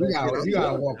that time. You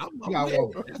gotta walk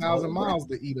 1,000 miles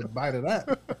to eat a bite of that.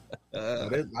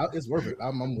 But it's worth it.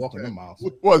 I'm walking them miles.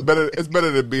 Well, it's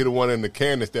better to be the one in the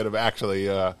can instead of actually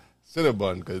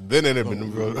Cinnabon, because then it'd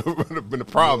have been a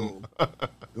problem.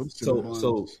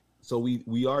 So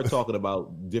we are talking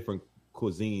about different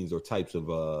cuisines or types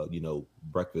of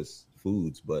breakfast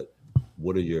foods, but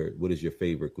what is your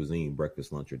favorite cuisine?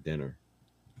 Breakfast, lunch, or dinner?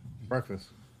 Breakfast.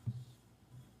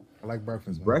 I like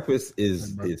breakfast. Man. Breakfast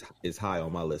is high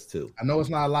on my list too. I know it's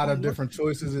not a lot of different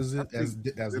choices as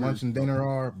lunch and dinner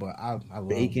are, but I love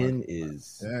Bacon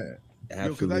breakfast. is Because I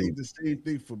absolutely. eat the same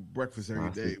thing for breakfast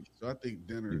every day, so I think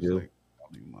dinner is do? like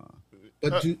probably mine.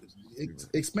 But you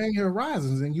expand your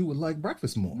horizons and you would like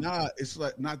breakfast more. Nah, it's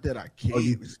like not that I can't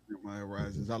expand my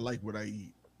horizons. I like what I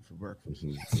eat for breakfast,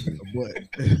 but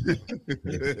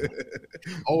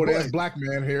Old ass black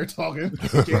man here talking.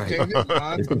 Can't change his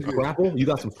mind. Is some scrapple? You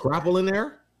got some scrapple in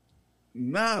there?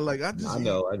 nah, like I just I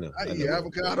know. I eat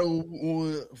avocado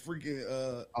on freaking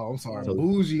Oh, I'm sorry,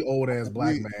 bougie old ass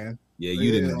black man. Yeah,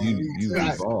 you didn't. You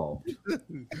evolved.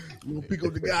 you pick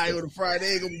up the guy on a fried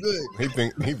egg. I'm good.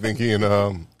 He think he in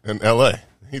L.A.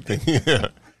 He think he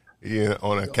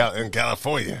in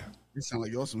California. It sound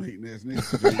like y'all some hating ass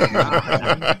niggas.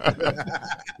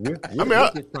 We're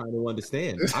just trying to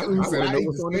understand. I want to know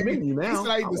what's on the menu now. He said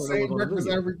I eat I the wanna know same what's on the breakfast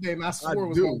menu. every day, and I swore it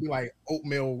was going to be like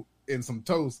oatmeal and some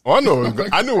toast. Oh, I knew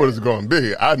what it was going to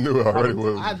be. I knew already what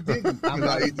it I was. didn't. I'm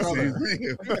not eat the same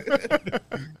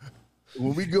thing.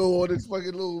 When we go on this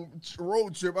fucking little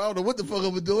road trip, I don't know what the fuck I'm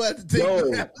gonna do. I have to take Yo,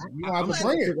 that. You I'm have to gonna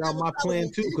bring it. figure out my plan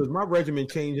too, because my regimen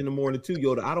changed in the morning too,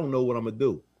 Yoda. I don't know what I'm gonna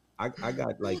do. I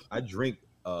got like I drink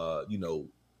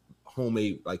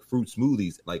homemade like fruit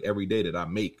smoothies like every day that I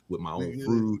make with my own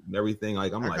fruit and everything.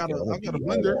 Like I got a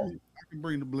blender. I can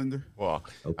bring the blender. Well,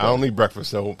 okay. I don't need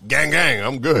breakfast, so gang,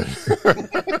 I'm good.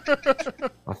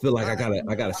 I feel like I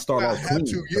gotta start out clean.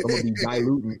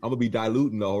 I'm gonna be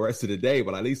diluting the whole rest of the day,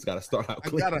 but at least gotta start out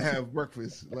clean. I gotta have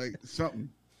breakfast, like something.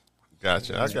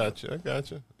 Gotcha. I got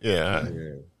you.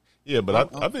 Yeah.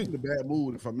 But I think in a bad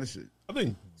mood if I miss it. I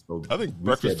think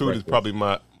breakfast food is probably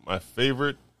my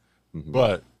favorite,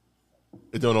 but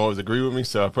it don't always agree with me,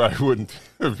 so I probably wouldn't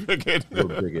pick it.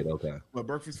 Okay. But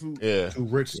breakfast food, too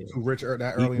rich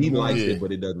that early. He likes it,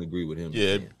 but it doesn't agree with him.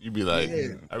 Yeah, you'd be like,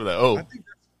 I'd be like, oh.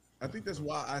 I think that's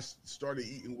why I started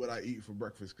eating what I eat for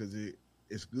breakfast, because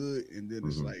it's good, and then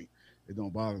it's like it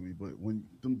don't bother me. But when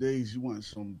them days you want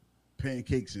some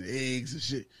pancakes and eggs and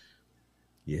shit.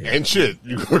 Yeah. And shit.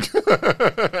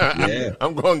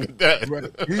 I'm going to get that. Right.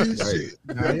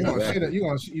 Nah,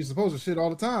 you're supposed to shit all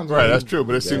the time. Right, that's true.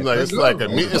 But it seems like it's like a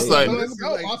meat. It's like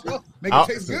make it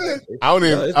taste good. I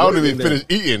don't even finish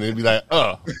eating and be like,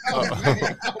 Man,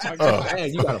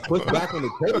 you got to push back on the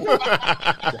table.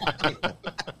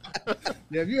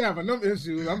 Yeah, if you having them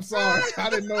issues, I'm sorry.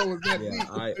 I didn't know it was that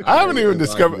deep. I haven't even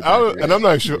discovered, and I'm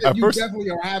not sure. At you first,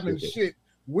 definitely are having shit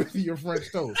with your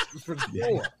French toast, for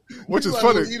sure. Which is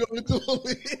funny,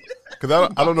 because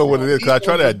I don't know what it is. Because I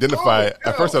try to identify it.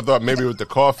 At first, I thought maybe it was the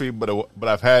coffee, but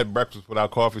I've had breakfast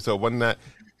without coffee, so it wasn't that.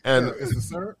 And it's the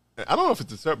syrup. I don't know if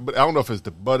it's the syrup, but I don't know if it's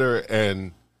the butter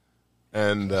and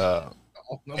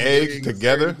eggs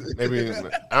together. Maybe I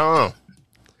don't know.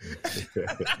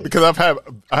 Because I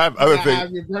have other things.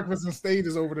 Have your breakfast in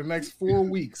stages over the next 4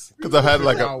 weeks. Because I've had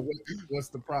what's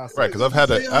the process? Right? Because I've had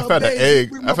an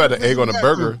egg on a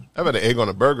burger. I've had an egg on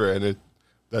a burger, and it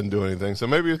doesn't do anything. So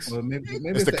maybe it's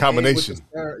the combination.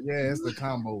 It's the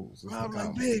combos. I'm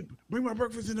like, babe, bring my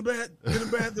breakfast in the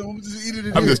bathroom. Just eat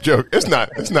it. I'm just joking. It's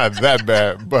not that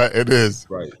bad, but it is.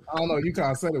 Right. I don't know. You kind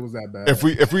of said it was that bad.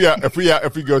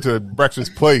 If we go to a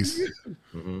breakfast place.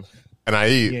 And I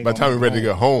eat. By the time we're ready to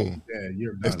go home,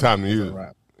 it's time to use it.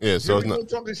 Right. Yeah, so it's not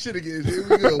talking shit again. Here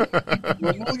we go.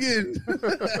 Again.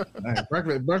 Man,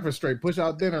 breakfast straight. Push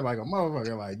out dinner like a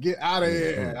motherfucker. Like, get out of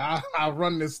here. I'll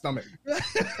run this stomach.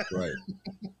 Right.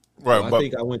 Right. I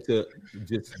think I went to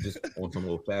just on some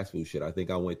old fast food shit. I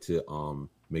think I went to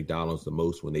McDonald's the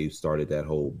most when they started that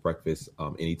whole breakfast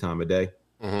any time of day.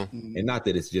 And not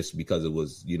that it's just because it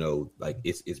was like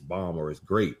it's bomb or it's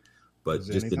great. But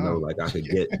just to know, like, I could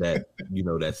get that,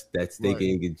 that steak,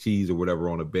 egg, and cheese or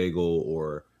whatever on a bagel,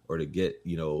 or to get,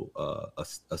 a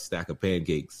stack of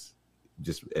pancakes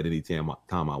just at any time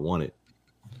I want it.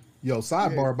 Yo,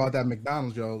 sidebar about that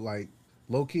McDonald's, like,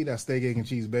 low key, that steak, egg, and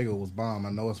cheese bagel was bomb.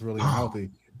 I know it's really unhealthy,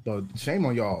 but shame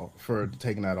on y'all for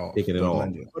taking that off. Taking it off.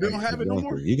 But they don't have it no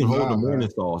more. You can hold the morning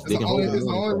sauce. It's the only reason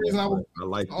I would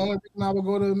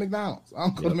go to McDonald's. I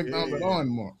don't go to McDonald's at all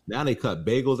anymore. Now they cut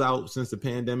bagels out since the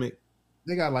pandemic.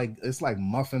 They got it's like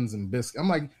muffins and biscuits. I'm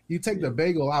like, you take the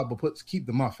bagel out, but keep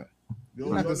the muffin.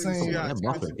 You're not the same. That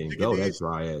muffin can go. That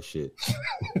dry ass shit.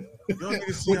 With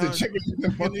the chicken,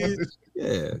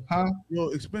 yeah. Huh?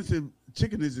 Expensive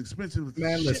chicken is expensive.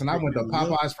 Man, listen, I went to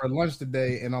Popeyes for lunch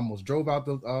today and almost drove out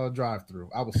the drive-through.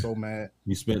 I was so mad.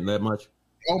 You spent that much?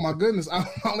 Oh my goodness! I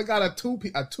only got a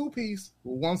two piece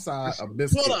with one side of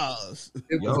biscuit.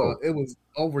 It was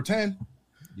over 10.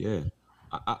 Yeah.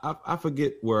 I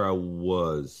forget where I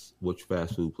was, which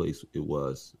fast food place it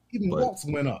was. Even Waltz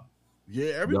went up. Yeah,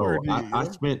 everywhere. I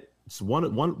spent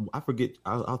one. I forget.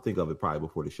 I'll think of it probably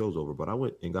before the show's over. But I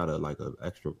went and got a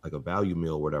value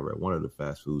meal or whatever at one of the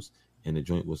fast foods, and the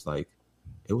joint was like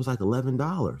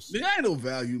 $11. There ain't no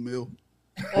value meal.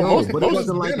 No, but it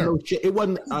wasn't like no shit. It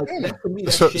wasn't. That for me,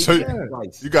 so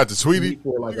you got the sweetie.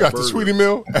 You got the sweetie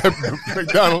meal at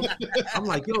McDonald's. I'm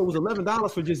like, yo, it was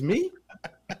 $11 for just me.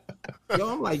 Yo,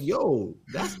 I'm like, yo,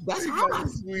 that's high.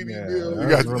 Sweetie meal.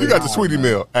 You got the sweetie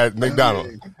meal at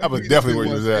McDonald's. I was definitely where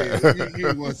you was at. You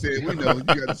ain't gonna say it. We know you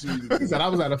got the sweetie meal. He said I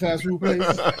was at a fast food place.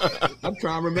 I'm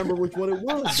trying to remember which one it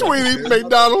was. Sweetie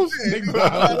McDonald's.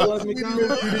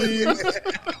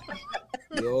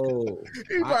 Yo,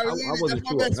 I wasn't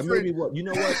sure. Maybe you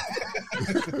know what?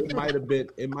 It might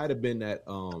have been that.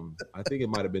 I think it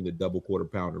might have been the double quarter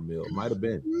pounder meal. It might have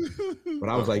been, but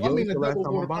I was like, yo, the last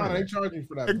time I'm buying. They charge you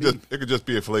for that. It could just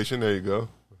be inflation. There you go.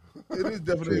 It is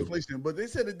definitely inflation, but they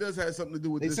said it does have something to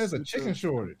do with. It says a chicken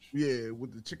shortage. Yeah,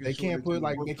 with the chicken. They can't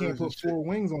put four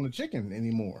wings on the chicken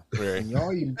anymore. Right. And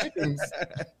y'all eating chickens.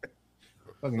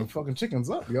 Fucking chickens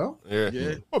up, yo.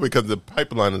 Yeah. Well, because the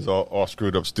pipeline is all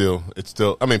screwed up still. It's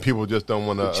still, people just don't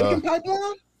want to. Chicken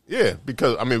pipeline? Yeah,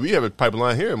 because, we have a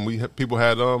pipeline here, and people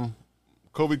had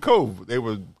COVID Cove. They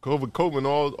were COVID Cove in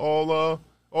all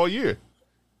all year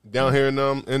down here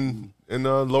in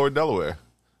Lower Delaware.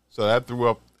 So that threw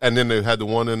up, and then they had the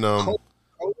one in Cove?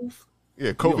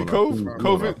 Covey Cove.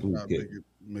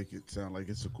 Make it sound like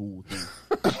it's a cool thing.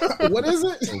 What is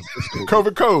it?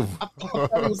 Covey Cove. I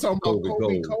thought he was talking about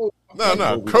Kobe Cove.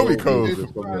 No, Covey Cove.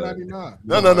 $5.99.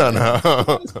 No.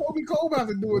 What does Kobe Cove have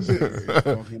to do with this?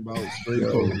 Talking about straight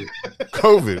COVID.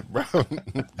 COVID, bro.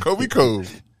 Covey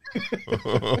Cove.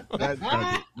 That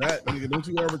nigga, don't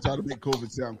you ever try to make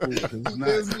COVID sound cool?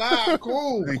 It's not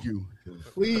cool. Thank you.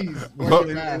 Please wear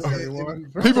your mask, everyone.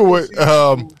 People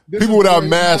without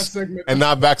masks and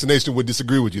not vaccination would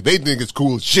disagree with you. They think it's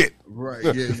cool as shit. Right?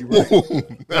 Yeah, you're right.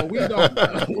 No, we don't.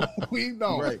 We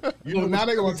don't. Right. Now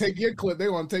they're gonna take your clip.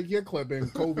 They're gonna take your clip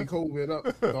and Kobe COVID up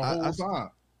the whole time.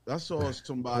 I saw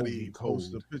somebody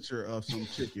post a picture of some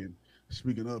chicken.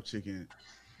 Speaking of chicken,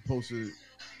 posted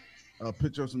a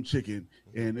picture of some chicken,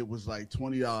 and it was like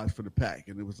 $20 for the pack,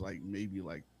 and it was like maybe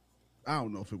like, I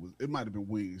don't know if it might have been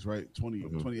wings, right?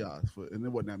 $20 for, and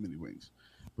there wasn't that many wings,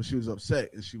 but she was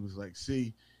upset, and she was like,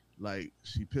 see, like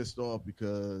she pissed off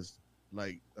because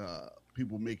like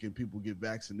people making people get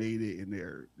vaccinated, and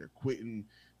they're quitting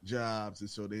jobs, and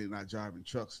so they're not driving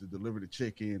trucks to deliver the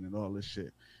chicken and all this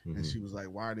shit. And she was like,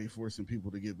 why are they forcing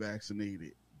people to get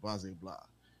vaccinated? Blah blah blah.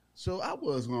 So I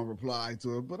was going to reply to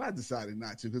her, but I decided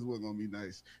not to because it wasn't going to be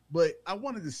nice. But I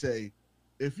wanted to say,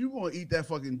 if you're going to eat that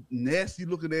fucking nasty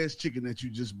looking ass chicken that you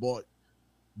just bought,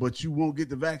 but you won't get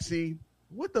the vaccine,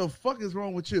 what the fuck is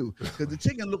wrong with you? Because the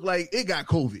chicken looked like it got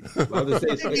COVID. I was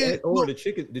gonna say,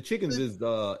 the chickens is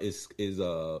what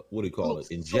do you call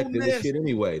it? Injected this shit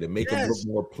anyway to make them look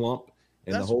more plump.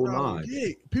 And the whole nine.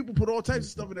 People put all types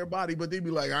of stuff in their body, but they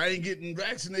be like, I ain't getting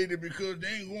vaccinated because they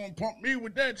ain't going to pump me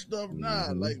with that stuff.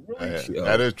 Nah, like, really?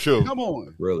 That is true. Come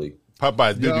on. Really?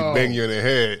 Popeyes did be bang you in the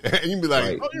head. And you be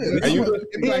like,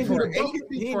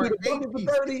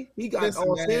 he got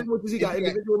all sandwiches, he got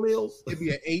individual meals. It'd be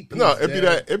an 8-piece. No,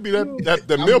 it'd be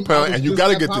that meal plan, and you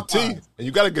gotta get the tea. And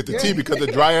you gotta get the tea because the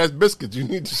dry ass biscuits. You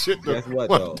need to shit them. Guess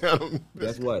what though?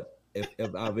 Guess what?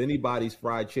 If of anybody's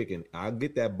fried chicken, I'll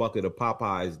get that bucket of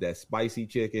Popeyes, that spicy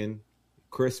chicken,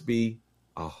 crispy.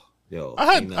 Oh, yo,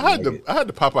 I had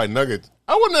the Popeye nuggets.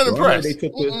 I wasn't that impressed.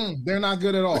 They're not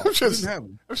good at all. I'm just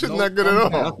not good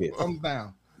at all. Thumbs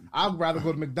down. I'd rather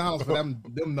go to McDonald's for them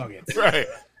nuggets. Right.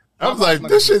 I was like,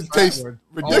 this shit tastes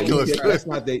ridiculous. That's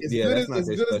not they. As good as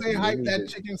they hype that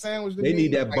chicken sandwich, they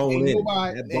need that bone in.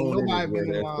 That bone in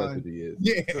been in line.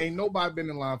 Yeah, ain't nobody been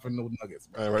in line for no nuggets.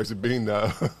 Rice and bean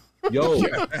now. Yo,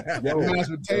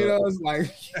 mashed potatoes,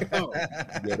 like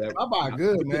Popeye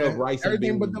good, man. Rice and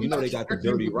beans. You know they got the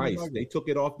dirty rice. They took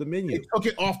it off the menu. They took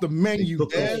it off the menu.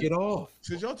 Took that shit off.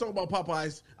 Since y'all talking about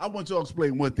Popeyes, I want y'all to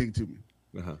explain one thing to me.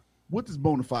 What does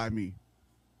bona fide mean?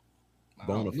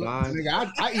 Bona fide.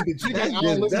 I eat the chicken.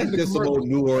 That's just some old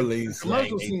New Orleans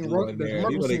slang. You know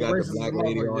they got the black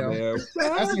lady on there.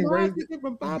 I seen No,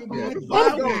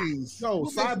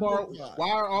 sidebar.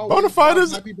 Why are all bona fide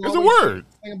is a word?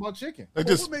 Saying about chicken. What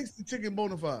makes the chicken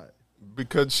bona fide?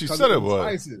 Because she said it was.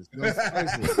 Spices.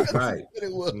 Right.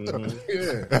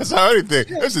 Yeah. That's how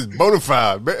anything. This is bona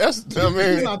fide. That's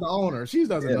She's not the owner. She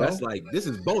doesn't know. That's like, this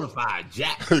is bona fide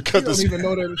Jack. She don't even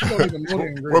know that. She don't even know the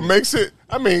ingredients. What makes it?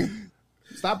 I mean,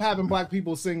 stop having black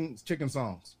people sing chicken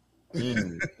songs.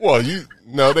 Well,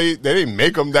 they didn't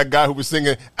make him. That guy who was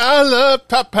singing "I love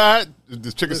Popeye,"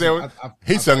 the chicken sandwich.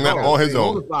 He sung that on his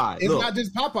own. It's not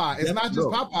just Popeye. It's not just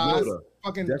Popeyes.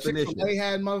 Fucking Chick-fil-A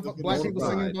had motherfucking black people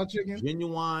singing about chicken.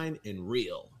 Genuine and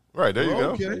real. Right, there you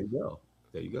go. Okay.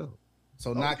 There you go.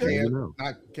 So not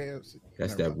KFC.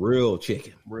 That's that real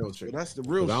chicken. Real chicken. That's the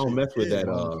real. I don't mess with that.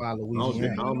 I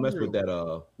don't mess with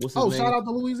that. What's his name? Shout out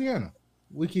to Louisiana.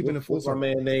 We keeping it full. What's our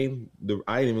man name?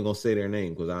 I ain't even gonna say their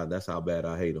name because that's how bad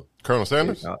I hate them. Colonel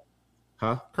Sanders.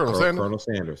 Colonel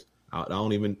Sanders. I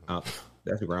don't even.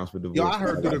 That's the grounds for divorce. Yo, I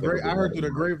heard through the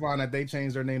grapevine that they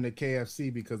changed their name to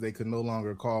KFC because they could no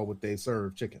longer call what they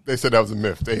serve chicken. They said that was a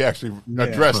myth. They actually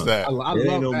addressed that. I love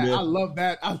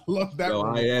that.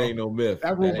 No, that ain't no myth.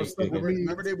 That rumor stuck with me.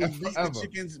 Remember they was beating the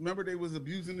chickens. Remember they was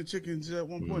abusing the chickens at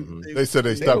one point. Mm-hmm. They said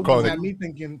they stopped calling it.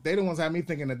 They the ones had me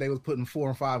thinking that they was putting 4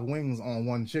 or 5 wings on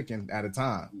one chicken at a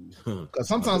time. Because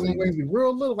sometimes the wings be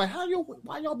real little. Like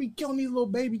why y'all be killing these little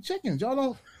baby chickens? Y'all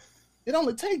don't. It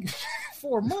only takes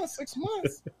 4 months, 6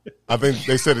 months. I think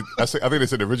they said it. I think they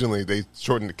said originally they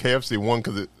shortened the KFC one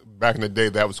because back in the day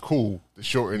that was cool to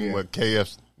shorten what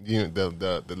KFC.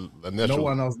 The initial. No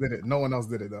one else did it. No one else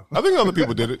did it though. I think other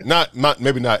people did it.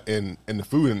 Maybe not in the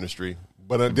food industry,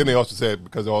 but then they also said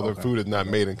because all their food is not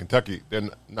made in Kentucky, they're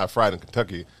not fried in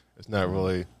Kentucky. It's not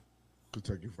really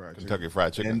Kentucky Fried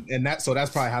Chicken. And that's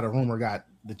probably how the rumor got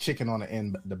the chicken on the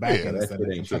end, the back end.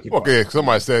 That ain't chicken. Okay,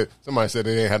 somebody said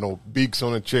they ain't had no beaks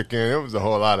on the chicken. It was a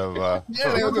whole lot of.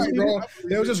 They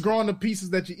were just growing the pieces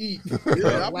that you eat.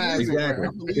 Exactly.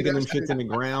 Sticking them shits in the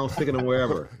ground, sticking them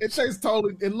wherever. It tastes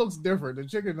totally. It looks different. The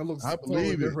chicken looks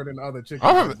totally different than other chicken.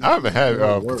 I haven't had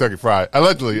Kentucky Fried.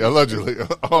 Allegedly. All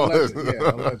this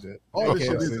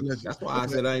shit is That's why I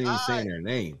said I ain't even saying their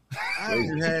name. I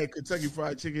ain't had Kentucky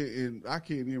Fried Chicken, and I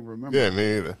can't even remember. Yeah,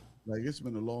 me either. Like it's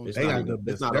been a long time. They got good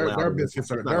biscuits. Their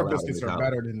biscuits are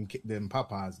better than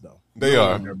Popeyes though. They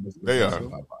are.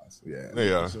 Popeyes. Yeah,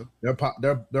 they are.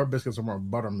 Their biscuits are more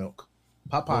buttermilk.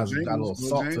 Popeyes got a little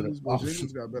salt to them.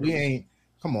 We ain't.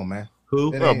 Come on, man.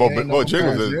 Who?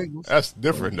 Bojangles that's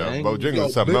different though. Bojangles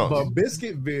is something else. But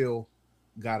Biscuitville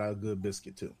got a good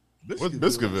biscuit too. What's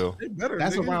Biscuitville?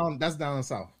 That's around. That's down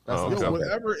south. That's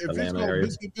whatever. If it's called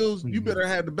Biscuitville, you better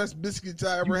have the best biscuits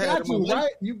I ever had.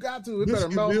 Right? You got to. It better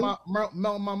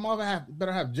melt my mouth.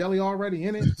 Better have jelly already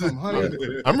in it. Some honey.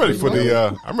 I'm ready for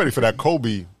that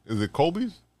Colby. Is it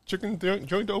Colby's chicken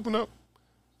joint to open up?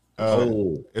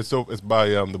 It's by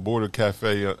the Border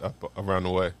Cafe up around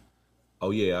the way. Oh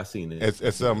yeah, I seen it.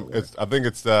 It's I think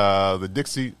it's the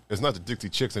Dixie. It's not the Dixie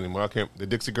Chicks anymore. The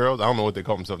Dixie Girls. I don't know what they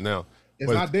call themselves now.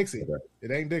 It's not Dixie.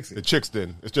 It ain't Dixie. The Chicks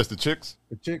then. It's just the Chicks?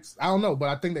 The Chicks. I don't know, but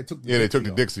I think they took the they took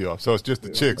the Dixie off. So it's just the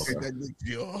Chicks.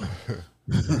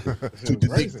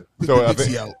 So I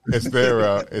think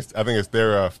it's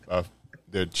their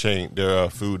chain, their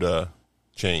food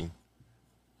chain.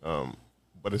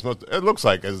 But it looks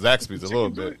like it's Zaxby's a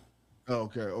little bit.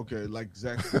 Okay, like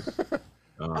Zaxby's.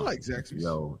 I like Zaxby's.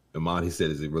 Yo, Imani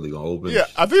said, "Is it really gonna open?" Yeah,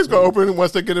 I think it's gonna open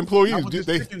once they get employees.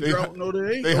 They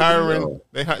hiring.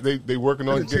 They working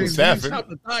on getting staffing.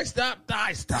 Die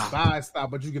stop.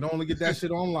 But you can only get that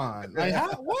shit online. Like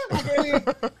what?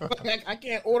 I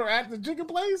can't order at the chicken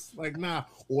place. Like nah,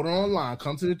 order online.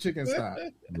 Come to the chicken stop.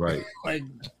 Right. Like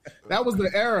that was the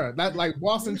era. That like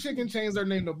Boston Chicken changed their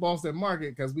name to Boston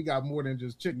Market because we got more than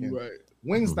just chicken. Right.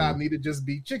 Wingstop needed to just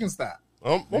be Chicken Stop.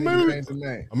 Well, maybe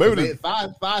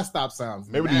five stop sounds.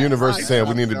 Maybe the universe is saying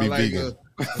we need to be vegan.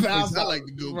 I like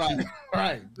to go right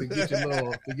to get your little,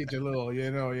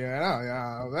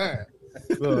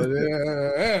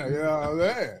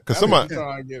 that. Because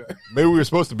maybe we were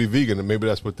supposed to be vegan, and maybe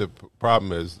that's what the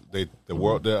problem is. The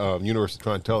universe is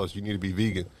trying to tell us you need to be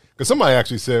vegan. Because somebody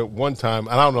actually said one time,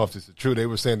 and I don't know if this is true. They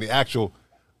were saying the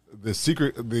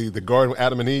secret, the garden of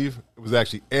Adam and Eve, it was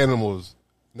actually animals.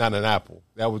 Not an apple.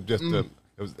 That was just it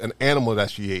was an animal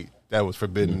that she ate that was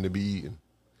forbidden to be eaten.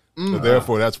 So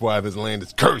therefore, that's why this land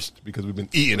is cursed because we've been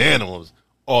eating animals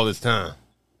all this time.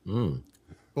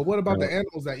 But what about the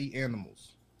animals that eat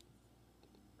animals?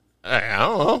 I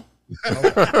don't know.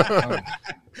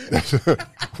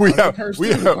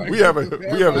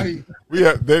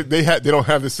 They don't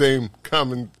have the same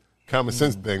common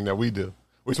sense thing that we do.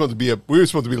 We're supposed to be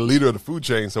the leader of the food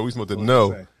chain, so we're supposed to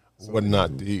know what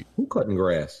not to eat. Who cutting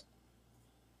grass?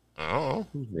 I don't know.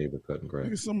 Whose neighbor cutting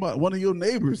grass? One of your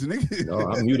neighbors. No,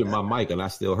 I muted my mic and I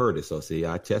still heard it. So see,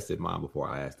 I tested mine before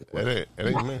I asked the question. It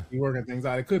ain't me. You working things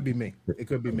out. It could be me.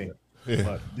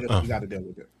 Yeah. But we got to deal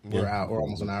with it. We're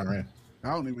almost an hour in. I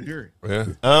don't even hear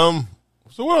it. Yeah.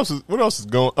 So what else is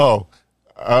going? Oh,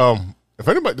 did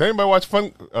anybody watch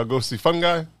go see Fun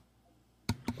Guy?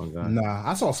 Nah,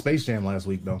 I saw Space Jam last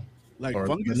week though. Like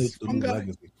Fungus? Fun Guy?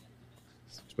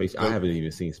 I haven't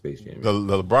even seen Space Jam. The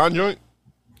LeBron joint?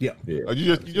 Yeah. Oh,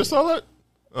 you just saw that?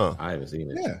 I haven't seen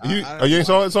it. Yeah. You ain't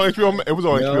saw it? It's on HBO. It was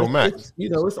on HBO Max.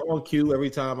 It's on cue every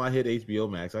time I hit HBO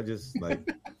Max. I just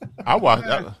I watched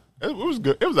that. It was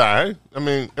good. It was all right. I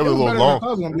mean, it was a little long.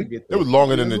 It was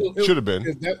longer than it should have been.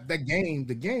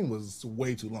 The game was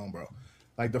way too long, bro.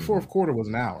 Like the fourth quarter was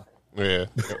an hour. Yeah.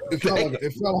 It felt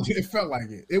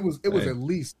like it. It was at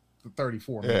least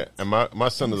 34 minutes. Yeah, and my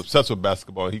son is obsessed with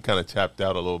basketball. He kind of tapped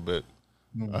out a little bit.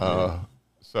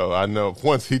 So I know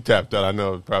once he tapped out, I know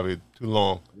it was probably too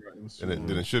long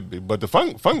than it should be. But the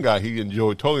fun guy, he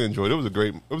totally enjoyed. It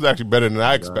was actually better than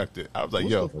I expected. I was like,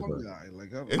 yo,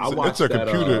 it's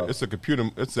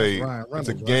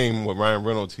a game with Ryan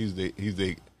Reynolds. He's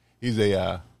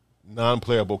a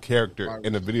non-playable character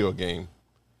in a video game.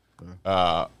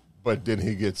 But then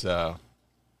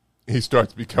he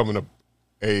starts becoming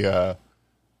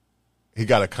he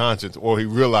got a conscience, or he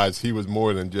realized he was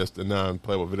more than just a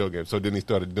non-playable video game. So then he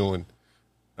started doing.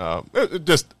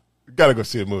 Just gotta go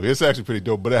see the movie. It's actually pretty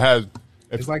dope, but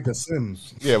it's like The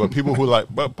Sims. Yeah, but people who like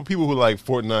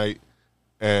Fortnite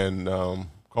and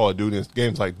Call of Duty and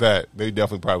games like that, they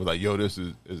definitely probably like, yo, this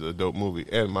is a dope movie.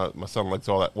 And my son likes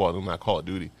all that. Well, not Call of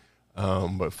Duty,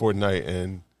 but Fortnite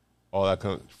and all that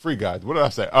kind of Free Guys. What did I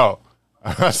say? Oh,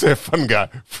 I said fun guy,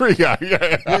 free guy.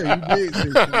 Yeah, Yeah, you did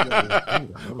say fun guy.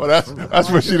 well,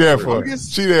 that's what she there for.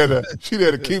 She there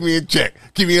to keep me in check,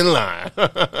 keep me in line.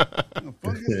 Like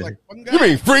fun guy. You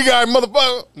mean free guy,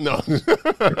 motherfucker? No,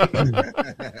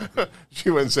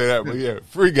 she wouldn't say that, but yeah,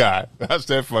 free guy. That's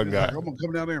that fun guy. Like, I'm gonna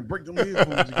come down there and break them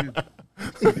headphones again.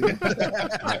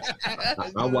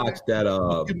 I watched that.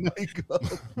 I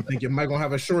think you might gonna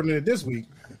have a short in it this week.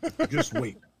 Just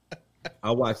wait.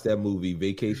 I watched that movie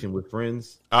Vacation with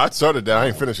Friends. I started that. I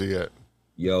ain't finished it yet.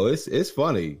 Yo, it's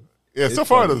funny. Yeah, It's so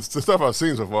far funny. the stuff I've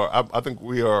seen so far, I think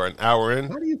we are an hour in.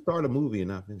 How do you start a movie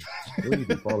and not finish? Really,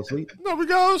 you fall asleep? No, we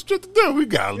got all this shit to do. We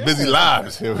got busy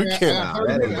lives here. We can't. I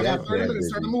got 30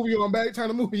 minutes. Turn the movie on back. Turn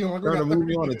the movie on. Turn the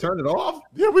movie on and turn it off.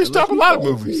 Yeah, we stop a lot of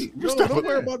movies. We No, stop don't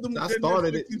worry about them. I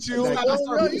started it. Chill. Like, Don't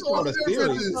worry, you start a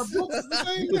series. You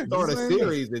can start a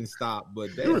series and stop,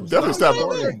 but You would definitely stop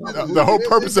it. The whole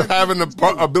purpose of having the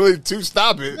ability to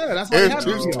stop it Yeah, that's why we is have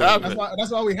to these. stop it.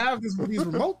 That's why we have these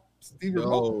remote. These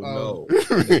remote. No.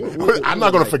 I'm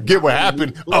not going to forget what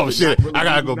happened. Oh, shit. I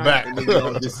got to go back. You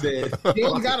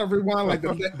only got to rewind like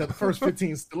the first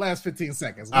 15, the last 15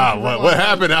 seconds. What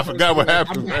happened? I forgot what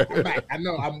happened. I'm back. I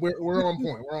know. We're on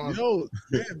point. We're on. Yo,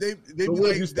 they be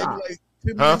where'd you like stop?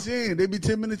 10 minutes in. They be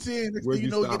 10 minutes in. Next Where'd thing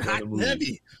you you know, it stop get hot on the and movie?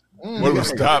 heavy. Where do we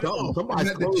stop?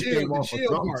 Somebody's clothes came off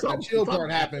The chill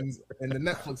part happens, and the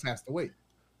Netflix has to wait.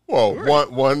 Well,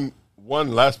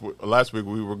 one last week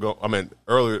we were going. I mean,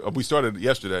 earlier we started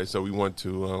yesterday, so we went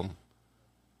to.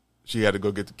 She had to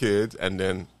go get the kids, and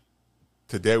then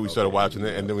today we started watching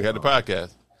it, and then we had the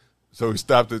podcast. So we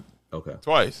stopped it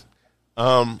twice.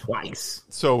 Twice.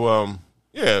 So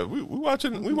yeah, we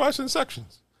watching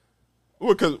sections.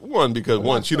 Because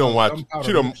she don't watch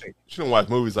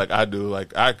movies like I do.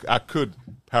 Like I could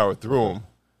power through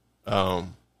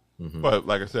them, but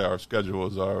like I said, our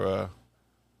schedules are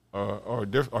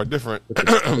different.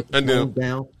 and then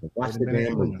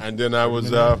I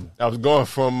was going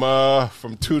from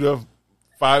 2 to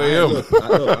 5 a.m.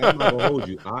 I'm not gonna hold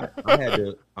you. I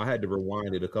had to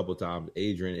rewind it a couple times.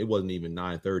 Adrian, it wasn't even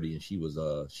 9:30, and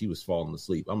she was falling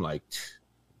asleep. I'm like,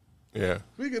 yeah.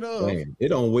 Speaking of, man, it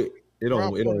don't wait. It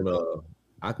don't.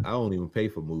 I don't even pay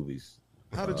for movies.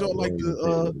 how did y'all like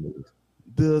the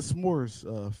s'mores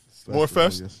S'more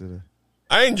Fest yesterday?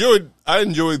 I enjoyed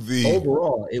the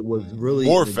Overall, it was really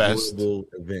S'more an Fest enjoyable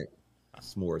event.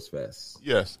 S'mores Fest.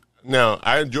 Yes. Now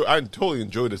I totally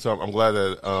enjoyed it. So I'm glad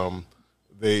that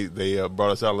they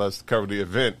brought us out. Let's cover the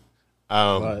event.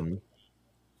 No,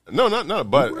 not.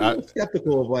 But We're a little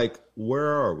skeptical of like, where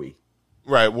are we?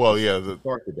 Right. Well, yeah.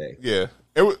 Start today. Yeah.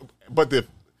 But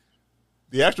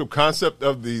the actual concept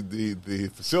of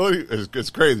the facility is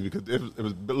crazy because it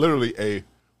was literally a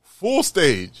full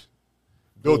stage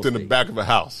built in the back of a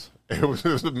house. It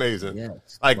was amazing.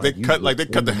 Yes. Like they cut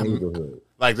the neighborhood.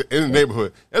 like in the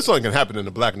neighborhood. That's only can happen in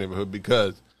the black neighborhood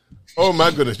because, oh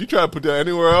my goodness, you try to put that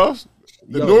anywhere else,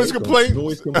 noise complaints all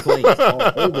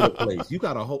over the place. You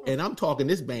got a whole, and I'm talking.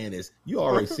 This band is you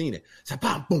already seen it. It's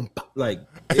boom, like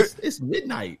it's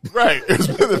midnight. Right. It's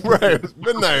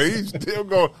midnight. He's still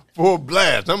going full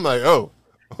blast. I'm like, oh.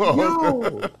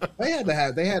 Yo, they had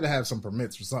to have some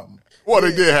permits or something. Well,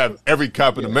 they did have every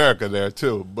cop in America there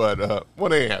too, but they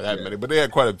didn't have that many, but they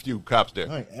had quite a few cops there.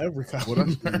 Like every cop.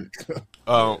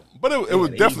 But it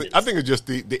was definitely. I think it's just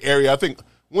the area. I think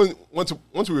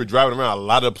once we were driving around, a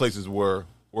lot of places were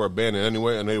abandoned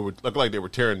anyway, and they looked like they were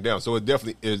tearing down. So it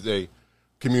definitely is a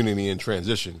community in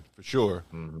transition for sure.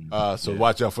 So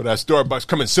watch out for that Starbucks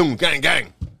coming soon,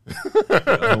 gang.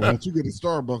 Once you get a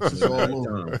Starbucks, it's all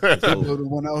over. The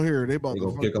one out here, they about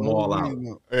to kick them all out.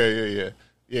 Yeah.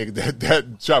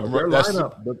 That shop.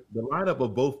 The lineup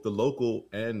of both the local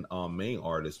and main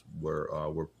artists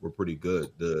were pretty good.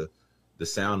 The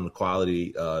sound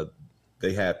quality.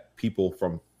 They had people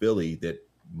from Philly that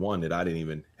I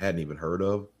hadn't even heard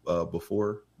of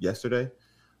before yesterday.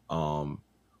 What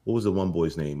was the one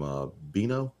boy's name?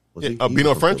 Bino.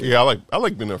 Bino French. Philly? Yeah, I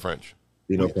like Bino French.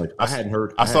 I hadn't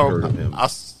heard. I saw heard of him. I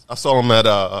saw him at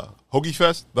Hoagie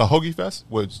Fest. The Hoagie Fest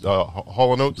with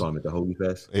Hall & Oates. Saw him at the Hoagie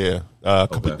Fest. Yeah,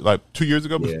 like 2 years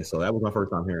ago. Yeah, so that was my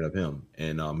first time hearing of him,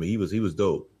 and he was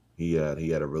dope. He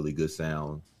had a really good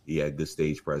sound. He had good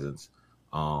stage presence.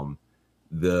 There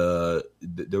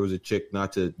was a chick,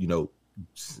 not to go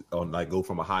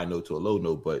from a high note to a low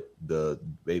note, but the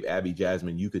babe Abby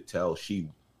Jasmine, you could tell she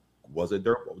was a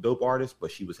dope artist,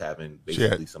 but she was having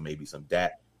basically some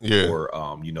DAT. Yeah. Or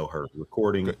her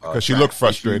recording because she looked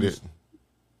frustrated. Issues.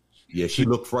 Yeah, she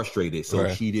looked frustrated, so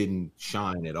right. She didn't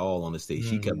shine at all on the stage.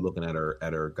 She kept looking at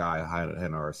her guy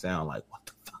and her sound like, what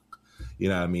the fuck? You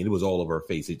know what I mean? It was all over her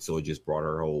face, so it just brought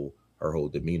her her whole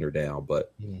demeanor down.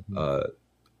 But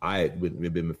I had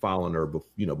been following her,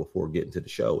 before getting to the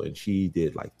show, and she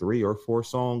did like 3 or 4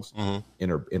 songs in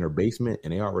her basement,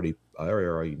 and they already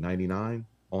 99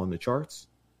 on the charts,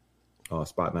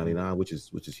 spot 99, which is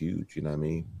huge. You know what I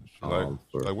mean? What you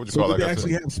So call did like they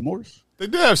actually have s'mores? They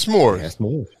did have s'mores. Yeah,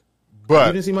 s'mores. But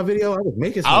you didn't see my video? I was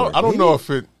making s'mores. I don't know if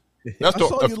it. I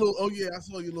saw your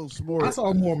little s'mores. I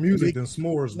saw more music than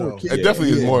s'mores, though. It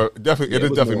definitely is more. Definitely, it is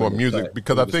definitely more music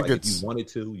because I think it's. If you wanted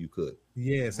to, you could.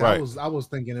 Yes, Right. I was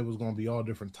thinking it was going to be all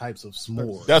different types of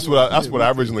s'mores. That's what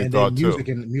I originally and thought then music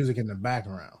too. music in the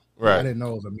background. Right. I didn't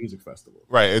know it was a music festival.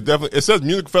 Right. It says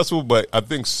music festival, but I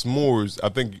think s'mores. I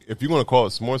think if you're going to call it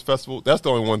s'mores festival, that's the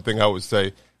only one thing I would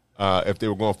say. If they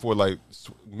were going for like,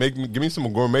 give me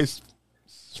some gourmet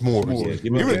s'mores.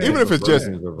 Yeah, even if it's just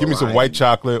give me some white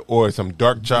chocolate or some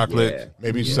dark chocolate,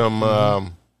 maybe some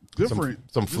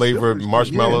some flavored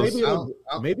marshmallows.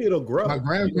 Maybe it'll grow. My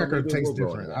graham cracker tastes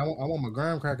different. I want my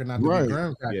graham cracker not to be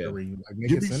graham crackery. Like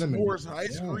make it cinnamon. S'mores,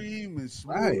 ice cream, and s'mores.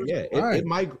 Right.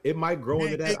 Yeah, it might grow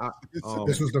into that.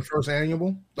 This was the first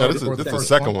annual. No, this is the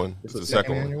second one. This is the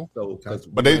second one. annual.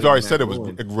 But they've already said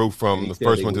it grew from the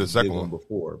first one to the second one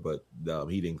before, but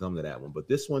he didn't come to that one. But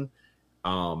this one,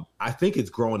 I think it's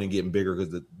growing and getting bigger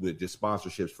because with the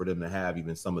sponsorships for them to have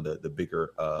even some of the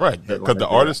bigger right, because the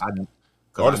artists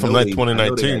from like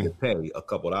 2019 they had to pay a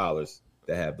couple dollars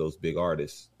to have those big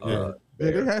artists.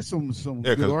 They had some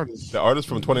good artists. The artists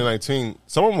from 2019,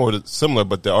 some of them were similar,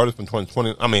 but the artists from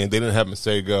 2020, I mean, they didn't have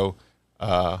Masego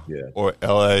or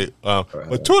LA,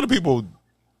 but 2 of the people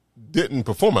didn't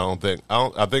perform. I don't think.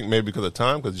 I think maybe because of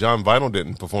time, because John Vinyl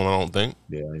didn't perform. I don't think.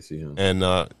 Yeah, I see him.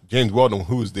 And James Weldon,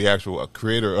 who's the actual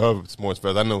creator of S'mores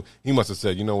Fest, I know he must have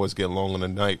said, you know what's getting long in the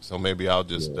night, so maybe I'll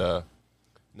just not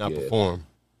perform.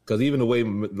 Because even the way,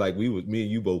 like me and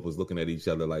you both was looking at each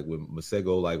other, like when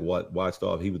Masego watched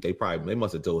off, they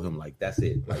must have told him like that's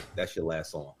it, like that's your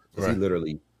last song. Because he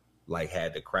literally like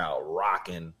had the crowd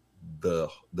rocking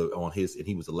on his, and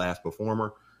he was the last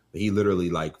performer. But he literally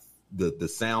like the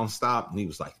sound stopped, and he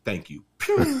was like, "Thank you."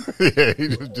 Yeah, he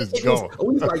was just going. He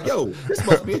was like, "Yo, this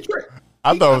must be a trick."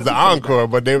 I thought it was the encore,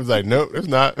 but they was like, "Nope, it's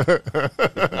not." It's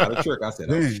not a trick. I said,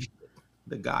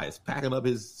 "The guy is packing up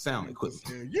his sound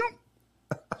equipment."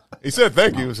 He said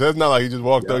thank you, so it's not like he just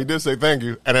walked up. He did say thank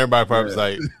you, and everybody probably was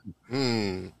like,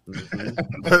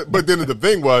 But then the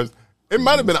thing was, it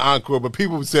might have been an encore, but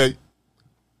people said,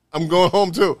 "I'm going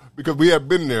home too," because we have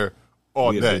been there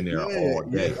all day.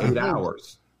 8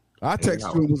 hours. I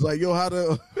texted him, was like, "Yo, how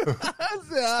the?" I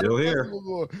said, "How Still the here." festival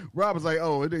going?" Rob was like,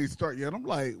 "Oh, it didn't start yet." I'm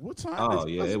like, "What time?" Oh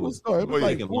yeah, it was like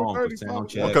taking long for sound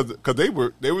check. Because they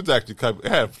was actually it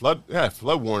had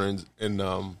flood warnings in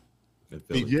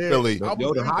Philly.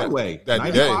 The highway that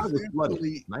 95 day. was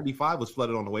flooded. 95 was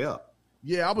flooded on the way up.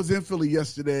 Yeah, I was in Philly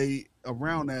yesterday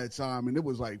around that time, and it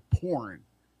was like pouring.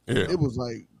 Yeah. It was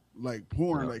like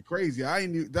pouring like crazy. I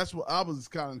knew that's what I was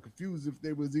kind of confused if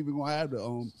they was even gonna have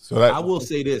the So that, I will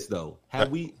say this though,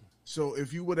 So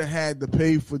if you would have had to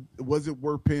pay for, was it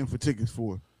worth paying for tickets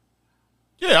for?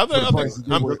 Yeah, I think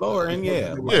I'm the lower end.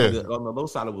 Yeah. On the low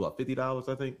side, it was about $50.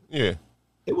 I think. Yeah,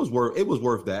 it was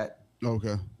worth that.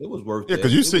 Okay, it was worth. Yeah,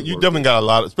 because you definitely got a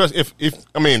lot, especially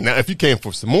if you came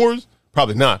for s'mores,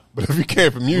 probably not. But if you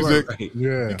came for music,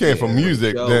 you came for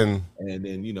music, then and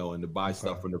to buy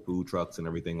stuff from the food trucks and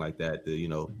everything like that.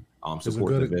 To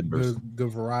support the vendors.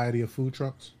 Good variety of food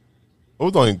trucks. It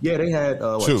was only they had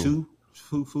two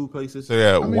food places. So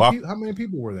yeah, how many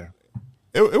people were there?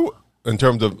 It in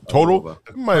terms of total,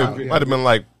 it might have been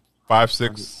like 5,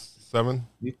 6, 7.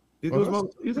 You think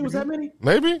it was that many?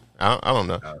 Maybe I don't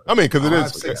know. I mean, because it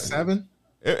is 5, 6, 7.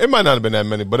 It might not have been that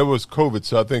many, but it was COVID,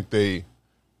 so I think they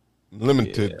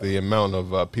limited the amount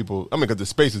of people. I mean, because the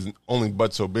space is only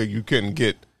but so big, you couldn't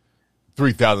get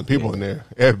 3,000 people in there.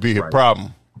 It'd be a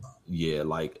problem. Yeah,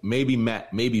 like maybe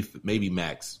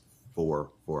max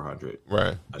 400.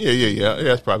 Right. Yeah.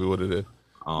 That's probably what it is.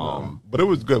 But it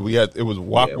was good. It was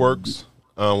Walkworks.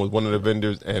 Was one of the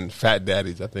vendors, and Fat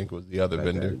Daddy's, I think, was the other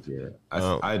vendor. Daddies,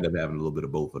 I ended up having a little bit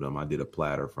of both of them. I did a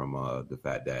platter from the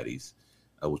Fat Daddy's,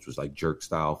 which was like jerk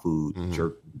style food,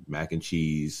 jerk mac and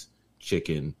cheese,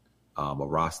 chicken, a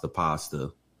rasta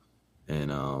pasta,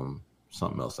 and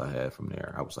something else I had from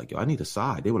there. I was like, yo, I need a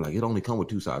side. They were like, it only come with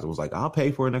 2 sides. I was like, I'll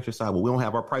pay for an extra side, but we don't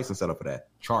have our pricing set up for that.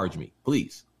 Charge me,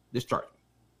 please. Just charge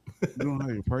me. You don't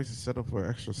have your prices set up for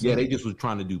extra side? Yeah, they just was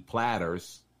trying to do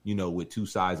platters, with 2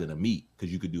 sides and a meat,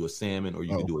 because you could do a salmon or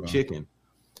you could do a chicken.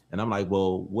 And I'm like,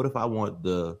 well, what if I want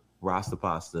the rasta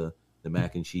pasta, the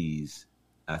mac and cheese?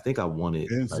 I think I wanted,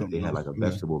 they had like a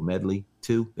vegetable medley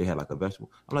too. They had like a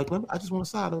vegetable. I'm like, I just want a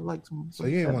side of like some. So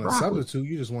you didn't want a substitute,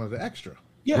 you just wanted the extra.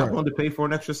 Yeah, I wanted to pay for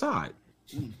an extra side.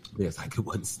 It's like, it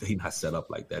wasn't, they not set up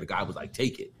like that. The guy was like,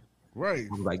 take it. Right.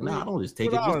 I was like, nah, I don't just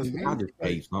take it. I'll just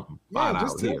pay something.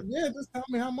 $5 here. Just tell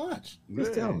me how much.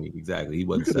 Just tell me. Exactly. He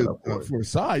wasn't set up for it. For a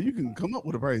side, you can come up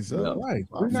with a price. Right.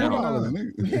 Now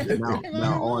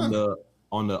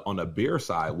on the beer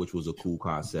side, which was a cool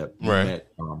concept, we met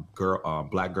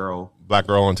Black Girl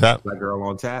on Tap. Black Girl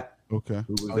on Tap. Okay.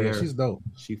 Who was there. Yeah, she's dope.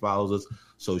 She follows us.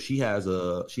 So she has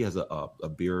a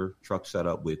beer truck set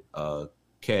up with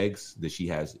kegs that she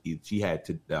had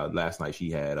last night. She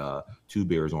had 2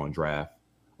 beers on draft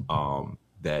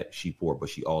that she poured, but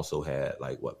she also had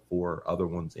 4 other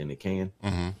ones in the can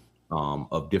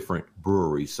of different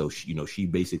breweries. So she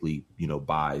basically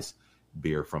buys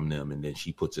beer from them and then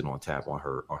she puts it on tap on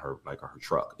her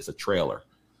truck. It's a trailer.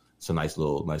 It's a nice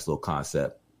little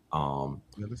concept.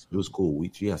 It was cool.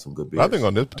 She had some good beers. I think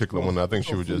on this particular one, I think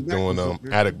she was just doing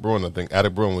Attic Brewing. I think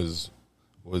Attic Brewing was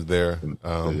there. Doing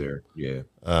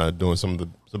some of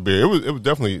the beer. It was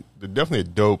definitely a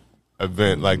dope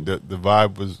event. Like the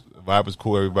vibe was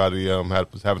cool. Everybody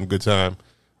was having a good time.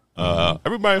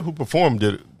 Everybody who performed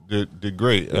did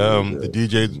great. The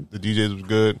DJs was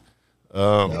good.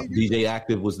 DJ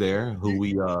Active was there, who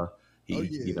we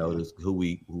who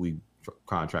we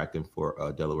contracting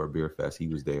for Delaware Beer Fest. He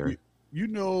was there. You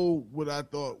know what I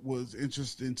thought was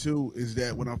interesting too is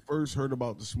that when I first heard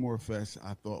about the S'more Fest,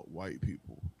 I thought white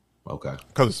people. Okay,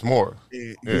 because it's s'more.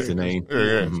 It's the name.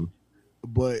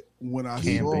 But when I saw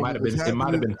it might have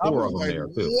been 4 of them there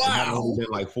too. Wow. It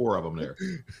might have only been 4 of them there.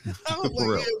 I was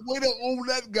like, way to own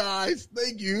that, guys.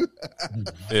 Thank you.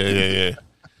 Yeah.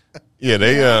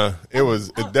 Yeah, it's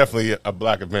definitely a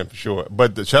black event for sure.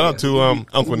 But shout out to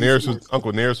Uncle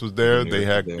Nearest was there. They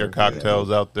had their cocktails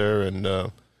out there, and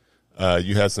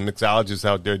you had some mixologists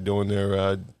out there doing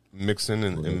their mixing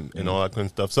and all that kind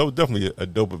of stuff. So definitely a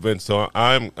dope event. So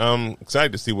I'm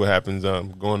excited to see what happens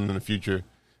going in the future.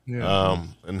 Yeah.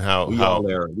 And how we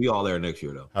all there next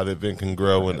year though. How the event can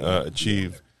grow and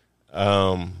achieve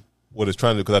what it's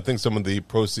trying to do, because I think some of the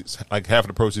proceeds, like half of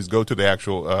the proceeds, go to the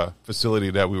actual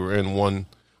facility that we were in, One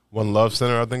Love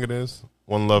Center, I think it is,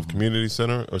 One Love Community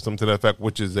Center, or something to that effect,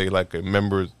 which is a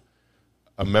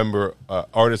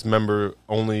artist member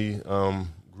only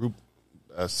group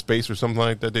space or something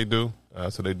like that they do.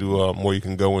 So they do where you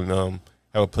can go and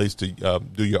have a place to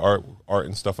do your art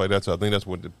and stuff like that. So I think that's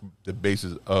what the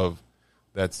basis of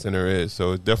that center is.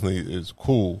 So it definitely is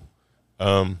cool.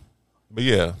 But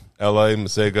yeah, L.A.,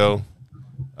 Masego,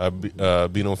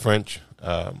 Bino French,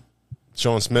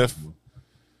 Sean Smith,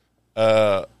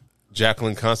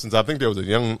 Jacqueline Constance. I think there was a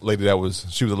young lady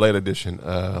she was a late addition.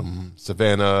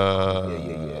 Savannah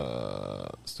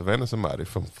somebody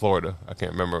from Florida. I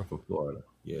can't remember. From Florida.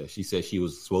 Yeah, she said she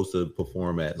was supposed to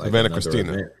perform at Savannah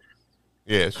Christina. Event.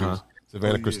 Yeah, she was.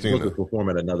 Savannah Christina. Supposed to perform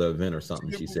at another event or something.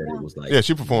 She said it was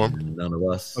she performed. None of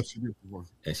us. Oh, she did perform.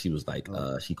 And she was like,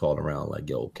 she called around like,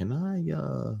 yo, can I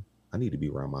need to be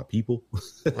around my people.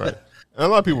 Right. And a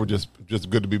lot of people were just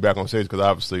good to be back on stage because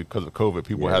obviously because of COVID,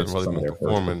 people haven't really been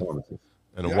performing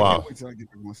in a while. I can't wait till I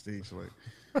get back on stage. So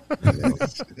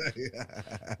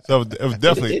it was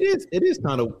definitely it is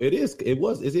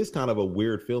kind of a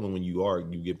weird feeling when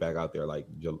you get back out there. Like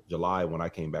July when I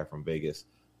came back from Vegas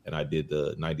and I did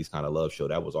the 90s Kind of Love show.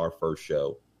 That was our first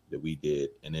show that we did,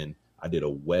 and then I did a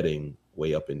wedding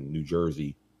way up in New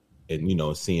Jersey,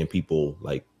 and seeing people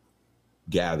like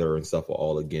gather and stuff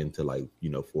all again to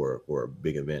for a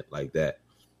big event like that.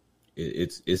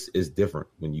 It's different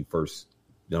when you first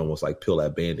almost like peel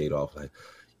that Band-Aid off, like,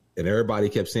 and everybody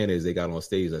kept saying it as they got on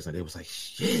stage last night. It was like,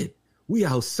 shit, we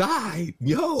outside,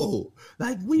 yo,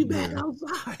 like we back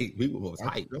outside. People was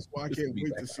hyped. That's why I can't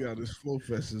wait to see how this Flow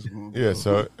Fest is going. Yeah,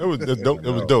 so it was dope.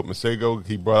 It was dope. Masego,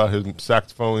 he brought out his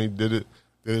saxophone. He did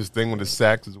his thing with his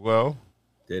sax as well.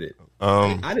 Did it.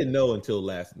 I didn't know until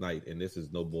last night, and this is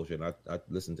no bullshit. I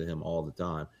listened to him all the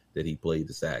time that he played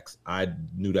the sax. I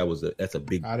knew that's a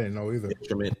big. I didn't know either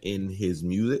instrument in his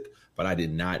music, but I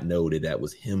did not know that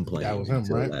was him playing. That was him,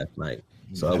 until last night.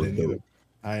 So I was dope.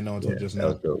 I didn't know until just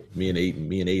now. Me and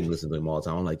Aiden listened to him all the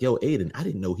time. I'm like, yo, Aiden, I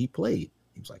didn't know he played.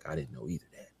 He was like, I didn't know either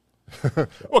that.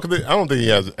 Well, cause I don't think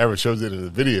he ever shows it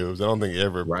in the videos. I don't think he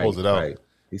ever pulls it out. Right.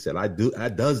 He said, I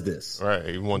does this. Right.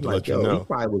 He wanted to let you know. He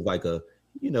probably was like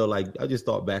I just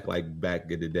thought back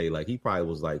in the day, like he probably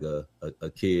was like a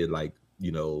kid, like,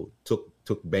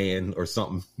 took band or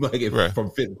something like from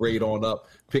 5th grade on up,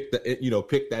 picked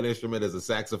that instrument as a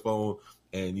saxophone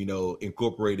and,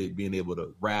 incorporated being able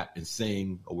to rap and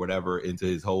sing or whatever into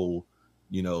his whole,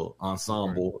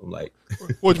 ensemble. Like,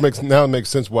 which makes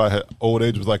sense why Old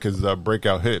Age was like his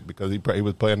breakout hit, because he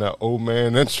was playing that old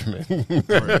man instrument.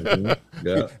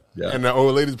 Yeah. Yeah. And the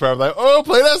old lady's probably like, "Oh,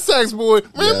 play that sax, boy."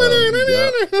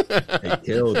 They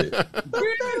killed it.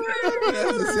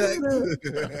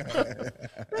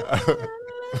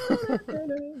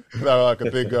 Now I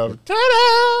can think of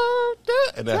ta-da,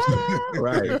 and that's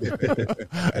Right.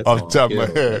 off the top of my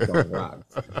head.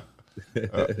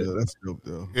 That's dope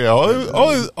though. Yeah,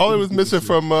 all it was missing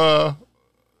from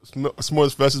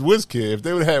S'mores Fest is WizKid. If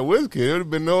they would have had WizKid, it would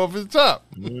have been no off his top.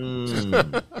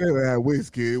 If they would have had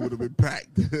whiskey, it would have been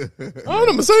packed. I don't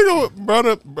know. Masego brought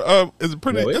up is it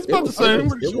pretty? It's about the same. It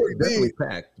was definitely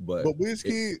packed, but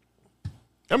whiskey.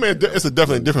 I mean, it's a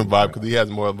definitely different vibe because he has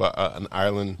more of an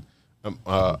island, a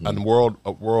world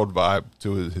vibe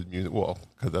to his music. Well,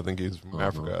 because I think he's from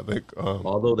Africa. I think.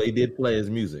 Although they did play his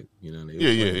music, you know.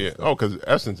 Yeah. Oh, because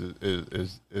Essence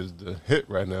is the hit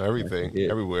right now. Everything,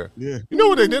 everywhere. Yeah. You know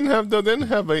what they didn't have though? They didn't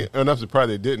have and I'm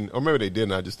surprised they didn't, or maybe they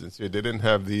didn't. I just didn't see it. They didn't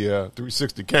have the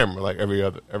 360 camera like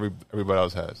everybody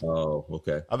else has. Oh,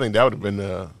 okay. I think that would have been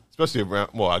especially around.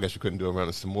 Well, I guess you couldn't do it around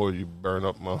the s'mores. You burn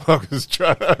up motherfuckers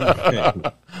trying.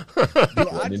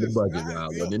 I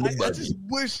just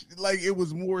wish like it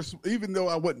was more. Even though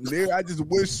I wasn't there, I just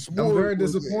wish s'mores. I'm very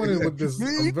disappointed with this.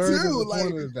 Me very too. Like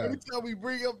with that. every time we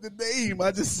bring up the name,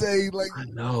 I just say like, I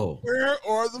know. where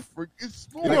are the freaking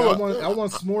s'mores? You know what? I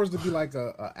want s'mores to be like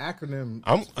a acronym.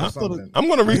 Something. I'm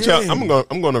gonna reach out. I'm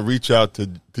gonna reach out to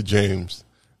James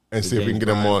and see if we can get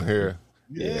him on here.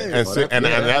 Yeah, and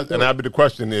that'd be the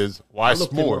question is why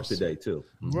s'mores today too?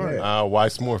 Right. Why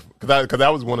s'mores? Because that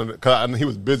was one of the. Cause he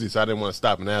was busy, so I didn't want to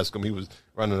stop and ask him. He was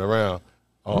running around.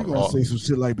 You're gonna say some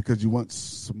shit like because you want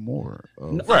some more.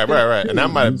 Right. And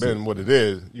that might have been what it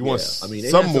is. You want they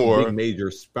some had more big major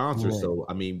sponsors, so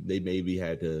I mean, they maybe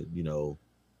had to,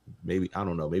 maybe I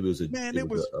don't know, maybe it was a. Man,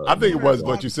 I think it was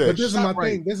what you said. But this is my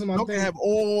thing. This is my Don't thing. have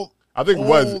all. I think it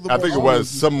was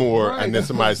some more, Right, and then that's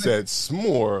somebody what I'm saying. said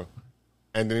s'more,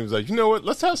 and then he was like, you know what?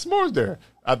 Let's have s'mores there.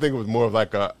 I think it was more of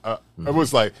like it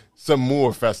was like some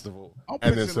more festival,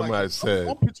 and then somebody said,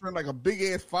 I'm picturing like a big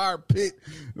ass fire pit,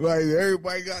 like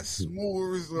everybody got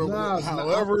s'mores or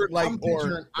however, like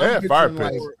fire pits.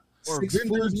 Like or six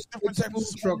vendors, different food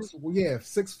types of trucks. Well, yeah,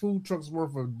 6 food trucks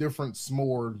worth of different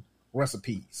s'more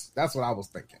recipes. That's what I was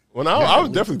thinking. Well, I was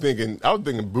definitely thinking. I was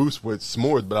thinking Boost with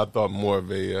s'mores, but I thought more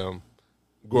of a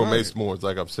gourmet s'mores.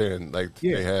 Like I'm saying, like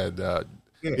they had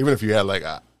even if you had like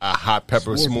a hot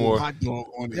pepper s'more, hot dog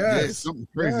on it. Yes. Yeah, something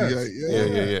crazy.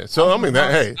 Yes. Yeah. So I mean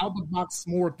that out the box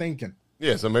s'more thinking.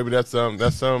 Yeah. So maybe that's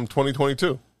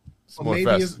 2022.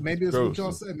 Maybe it's what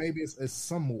y'all said. Maybe it's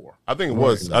some more. I think it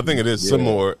was. I think it is some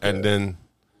more, and then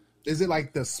is it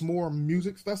like the s'more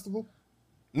music festival?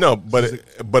 No, but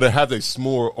it has a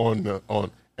s'more on it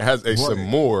has a some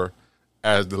more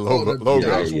as the logo. It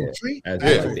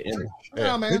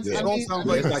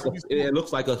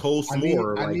looks like a whole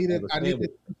s'more.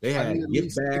 They had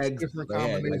gift bags,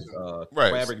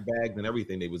 fabric bags, and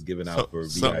everything they was giving out for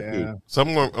VIP. So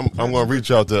I'm going to reach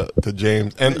out to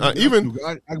James, and even we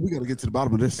got to get to the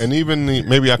bottom of this. And even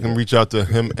maybe I can reach out to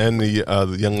him and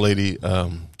the young lady. I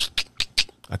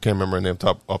can't remember her name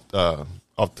off the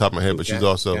top of my head, but she's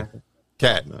also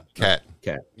Cat.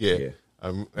 Yeah.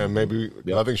 And maybe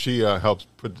I think she helps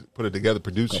put it together,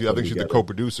 produce. I think she's the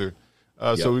co-producer.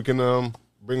 So we can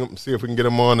bring them, see if we can get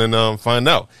them on and find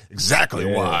out exactly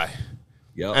why.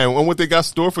 Yep. And what they got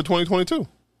stored for 2022.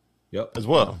 Yep. As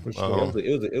well. For sure.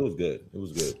 It was good. It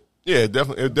was good. Yeah, it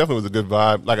definitely was a good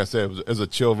vibe. Like I said, it was a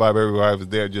chill vibe. Everybody was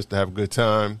there just to have a good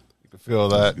time. You could feel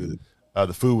that.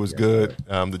 The food was good.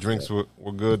 The drinks were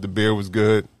good. The beer was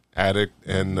good. Addict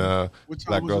and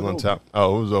Black Girl on Top.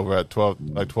 Oh, it was over at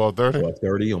 12:30.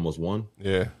 12:30, almost 1.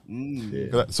 Yeah.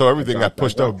 So everything got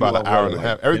pushed up about an hour and a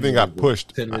half. Everything got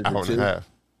pushed an hour and a half.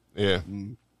 Yeah.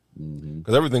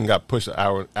 Because everything got pushed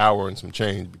an hour and some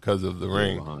change because of the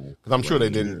rain. Because I'm sure they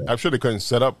didn't. I'm sure they couldn't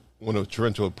set up when it was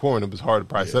torrential pouring. It was hard to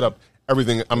probably set up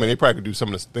everything. I mean, they probably could do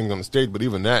some of the things on the stage, but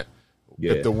even that,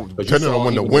 depending on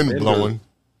when the wind blowing,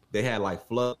 they had like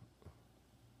flood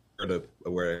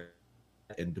where.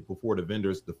 And before the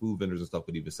food vendors and stuff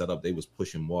could even set up, they was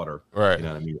pushing water. Right. You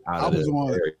know what I mean?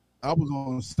 I was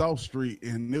on South Street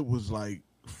and it was like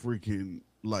freaking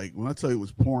like when I tell you it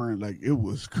was pouring, like it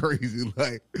was crazy,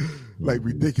 like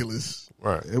ridiculous.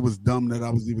 Right. It was dumb that I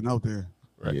was even out there.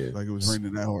 Right. Yeah. Like it was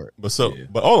raining that hard. But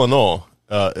all in all,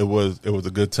 it was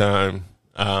a good time.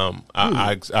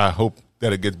 I hope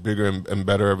that it gets bigger and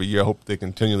better every year. I hope they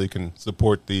continually can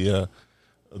support the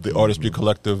Artistry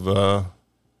Collective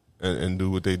and do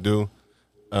what they do.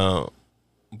 But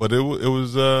it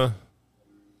was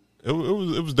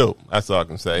dope. That's all I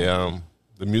can say.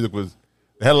 The music was.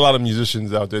 They had a lot of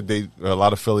musicians out there. A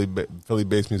lot of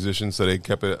Philly-based musicians, so they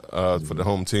kept it for the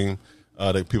home team.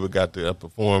 that people got to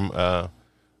perform.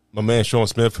 My man Sean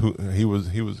Smith, he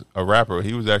was a rapper.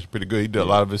 He was actually pretty good. He did a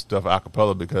lot of his stuff a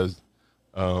cappella because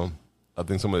I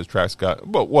think some of his tracks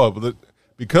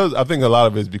because I think a lot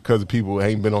of it is because people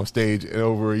ain't been on stage in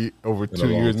over 2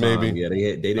 years maybe. Yeah,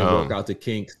 they didn't work out the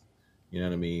kinks. You know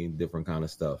what I mean? Different kind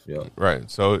of stuff. Yeah. Right.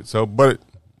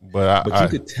 But you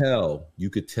could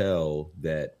tell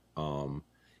that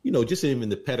just even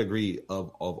the pedigree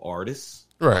of artists,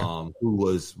 right? Who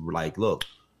was like, look,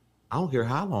 I don't care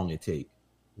how long it take.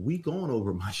 We going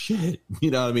over my shit. You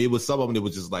know what I mean? It was some of them that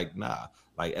was just like, nah.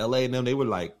 Like LA and them, they were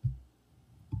like,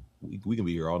 we can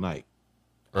be here all night.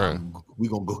 Right. We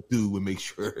gonna go through and make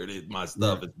sure that my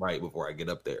stuff is right before I get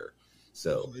up there.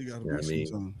 So you know what I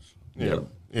mean? Yeah.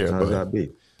 That's how it gotta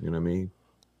be. You know what I mean?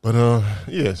 But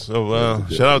so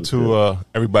shout out to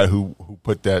everybody who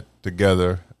put that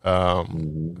together,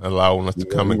 allowing us to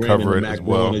come and cover it as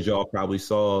well. As y'all probably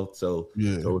saw, so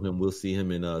told him we'll see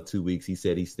him in 2 weeks. He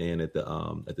said he's staying at the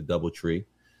DoubleTree,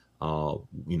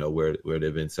 where the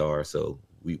events are. So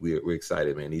we're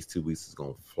excited, man. These 2 weeks is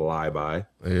gonna fly by.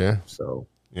 Yeah. So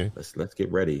let's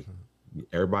get ready.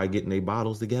 Everybody getting their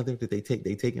bottles together that they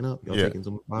taking up. Y'all taking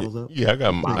some bottles up? Yeah, I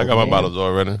got my bottles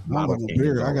already. I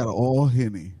got an all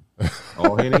Henny.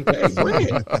 All Henny. Hey, bring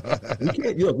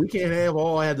it. We can't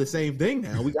have the same thing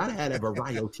now. We gotta have that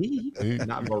variety,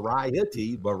 not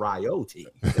variety, variety.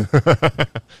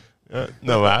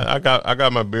 No, I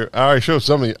got my beer. I already showed you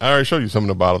some of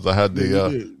the bottles. I had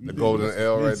the golden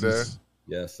ale right there.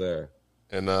 Yes, sir.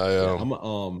 And I'm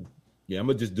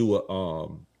gonna just do a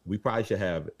we probably should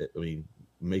have. I mean,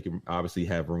 obviously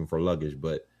have room for luggage,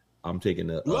 but I'm taking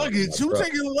the luggage. Who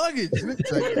taking the luggage?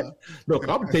 Look,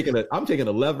 I'm taking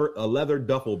a leather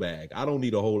duffel bag. I don't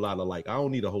need a whole lot of I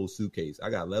don't need a whole suitcase.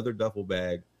 I got a leather duffel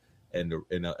bag and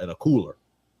a cooler.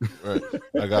 Right.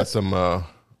 I got some. So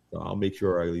I'll make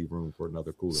sure I leave room for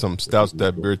another cooler. Some stouts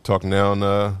that Beer Talk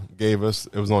Now gave us.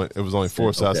 It was only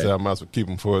 4, so I said I might as well keep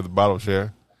them for the bottle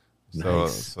share. So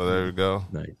there we go.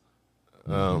 Nice.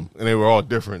 And they were all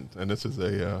different. And this is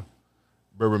a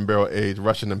bourbon barrel aged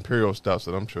Russian Imperial stout.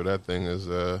 So I'm sure that thing is.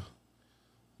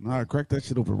 Nah, crack that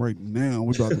shit open right now.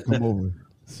 We're about to come over.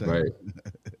 Right.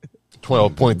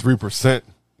 12.3%.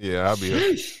 Yeah, I'll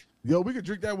be. Yo, we can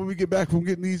drink that when we get back from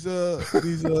getting these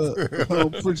French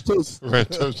toast. French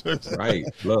toast. Right.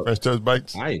 Look, French toast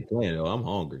bites. I ain't playing though. I'm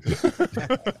hungry.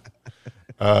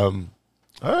 All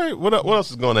right. What else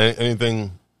is going on?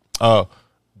 Anything?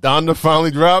 Donda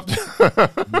finally dropped.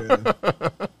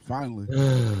 Finally.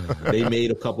 They made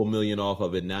a couple million off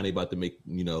of it. Now they about to make,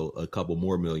 a couple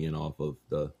more million off of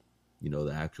the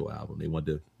actual album. They want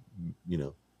to,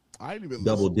 I ain't even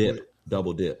double dip.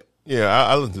 Yeah,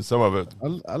 I listened to some of it.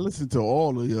 I listened to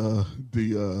all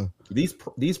the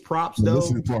these props though.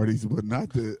 Listening parties, but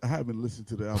I haven't listened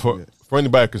to the album yet. For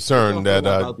anybody concerned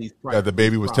that the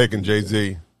baby was taking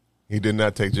Jay-Z, he did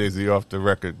not take Jay-Z off the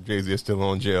record. Jay-Z is still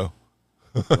on jail.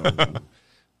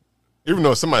 Even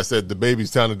though somebody said the baby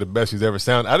sounded the best he's ever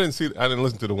sounded, I didn't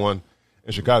listen to the one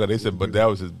in Chicago. They said, but that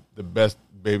was the best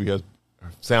baby has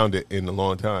sounded in a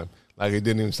long time. Like it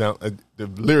didn't even sound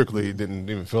lyrically, it didn't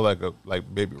even feel like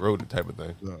Baby wrote it type of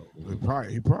thing. No,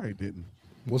 he probably didn't.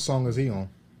 What song is he on?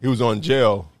 He was on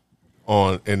jail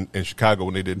in Chicago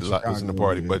when they did the listening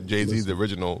party, but Jay-Z's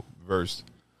original verse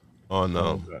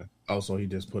on. So he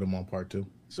just put him on part 2.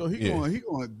 So he gonna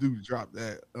drop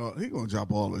that. He gonna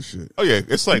drop all this shit. Oh yeah,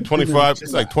 it's like 25.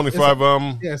 It's like 25.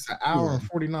 It's an hour and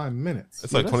 49 minutes.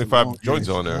 It's like 25 joints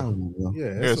on there.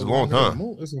 It's a long time.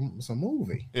 It's a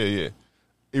movie. Yeah.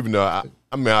 Even though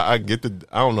I get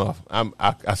I don't know.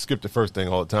 I skip the first thing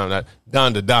all the time. That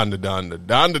Donda.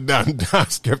 I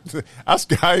skipped.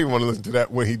 I even want to listen to that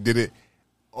when he did it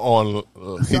on.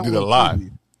 He did it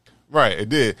live. Right, it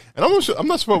did, and I'm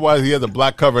not sure why he has a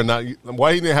black cover and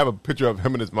why he didn't have a picture of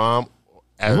him and his mom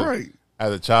as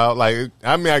a child. Like,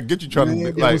 I get you trying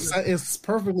to it's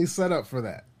perfectly set up for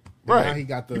that. Right, now he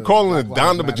got the you calling it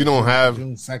Donda, but you don't have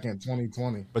June 2nd,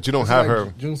 2020. But you don't have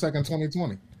her June 2nd,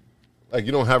 2020. Like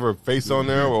you don't have her face on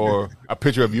there or a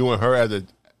picture of you and her as a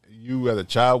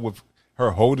child with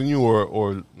her holding you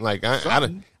or like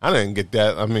I didn't get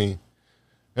that. I mean.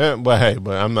 Yeah, but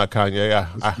I'm not Kanye.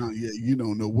 Kanye. You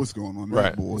don't know what's going on,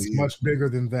 right? Boy. It's much bigger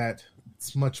than that.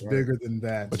 It's much bigger than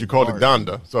that. But you called it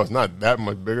Donda, so it's not that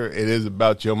much bigger. It is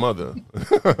about your mother.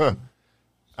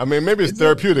 I mean, maybe it's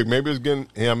therapeutic. Maybe it's getting.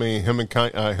 Him and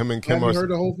Kim. Have you heard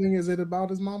the whole thing? Is it about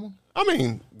his mama?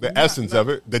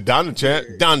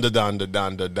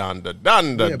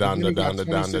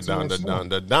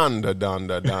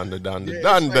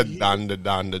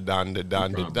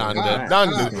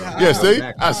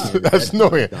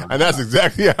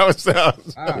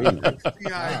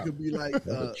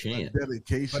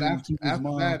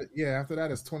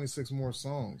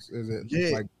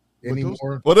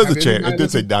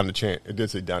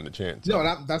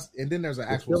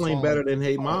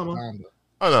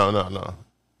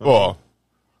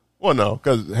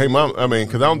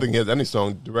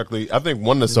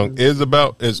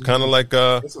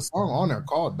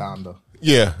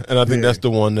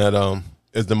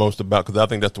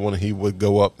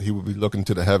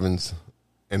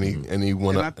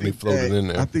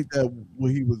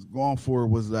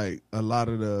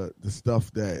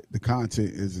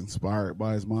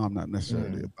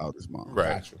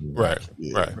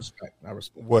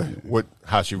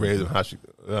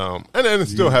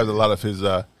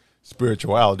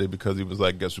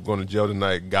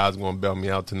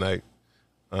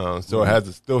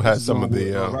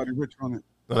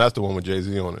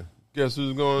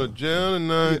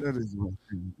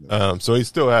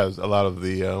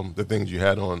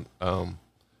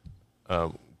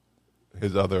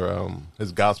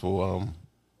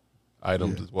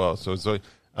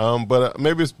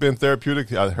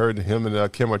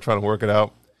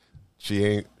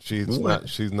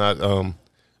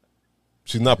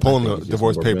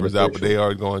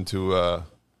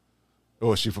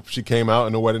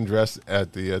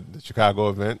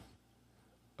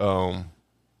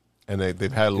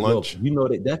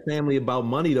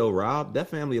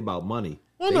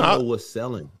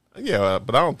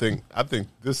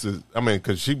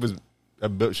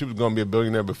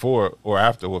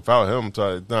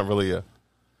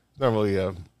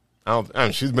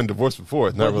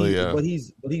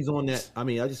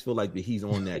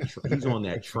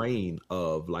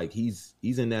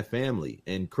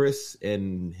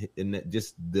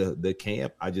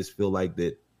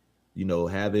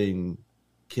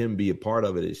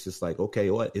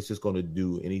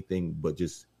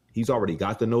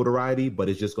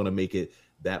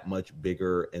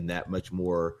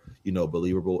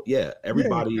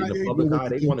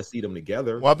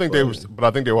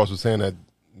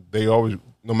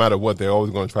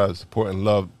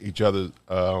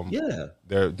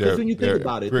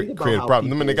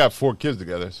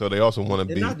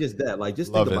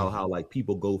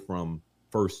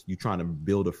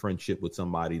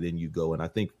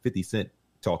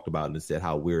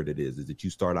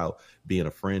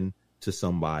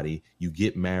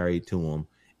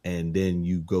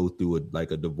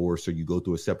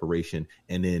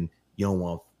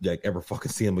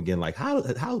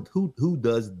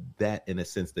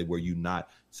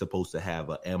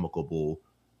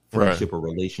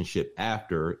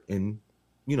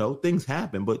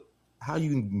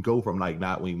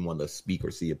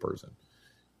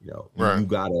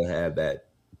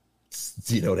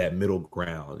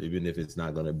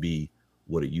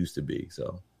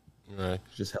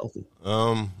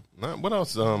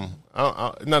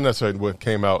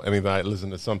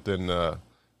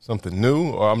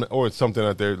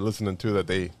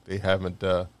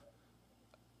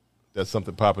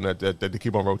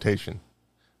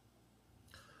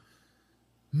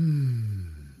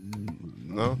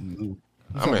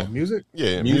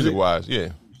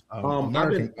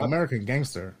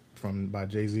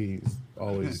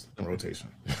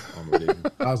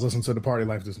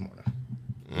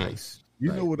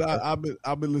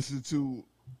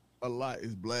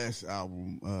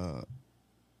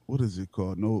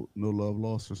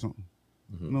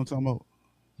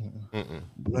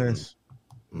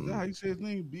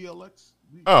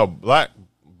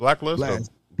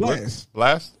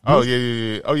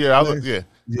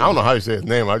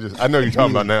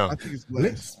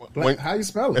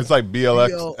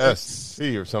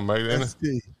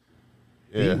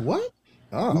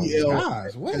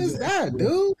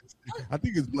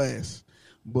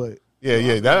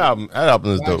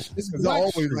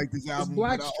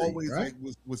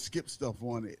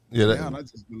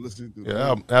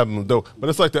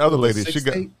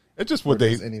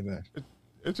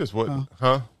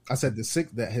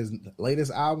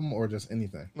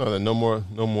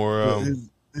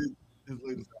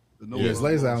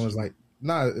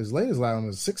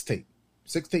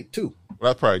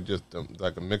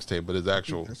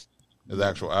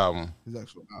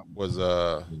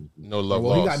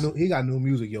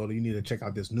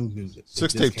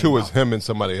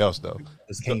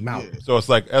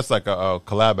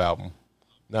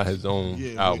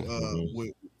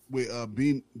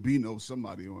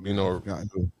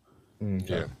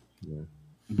 Yeah.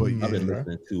 But yeah, I've been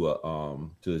listening to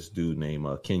this dude named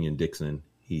Kenyon Dixon.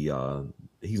 He's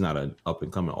not an up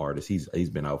and coming artist. He's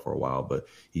been out for a while, but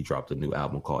he dropped a new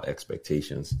album called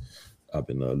Expectations. I've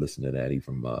been listening to that. He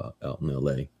from out in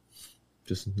LA.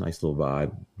 Just a nice little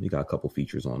vibe. He got a couple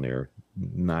features on there.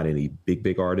 Not any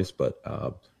big artists, but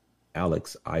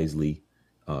Alex Isley.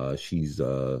 She's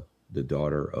the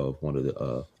daughter of one of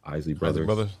the Isley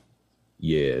brothers.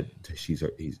 Yeah, she's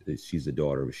the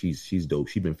daughter. She's dope.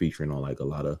 She's been featuring on like a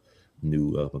lot of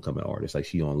new up and coming artists. Like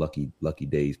she on Lucky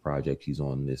Days project. She's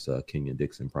on this Kenyon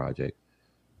Dixon project.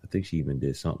 I think she even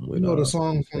did something with. You know the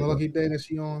song from the Lucky Day that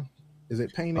she on? Is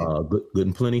it Painted? Good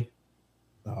and Plenty.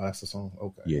 Oh, that's the song.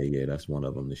 Okay. Yeah, that's one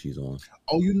of them that she's on.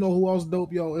 Oh, you know who else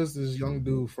dope, yo? Is this young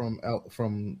dude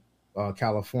from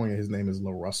California? His name is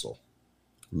Lil Russell.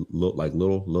 Like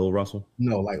Lil Russell?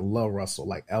 No, like Lil Russell,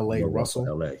 like L.A. Russell.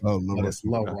 L.A. Oh, but it's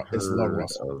Lil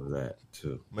Russell. Of that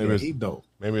too. Maybe he dope.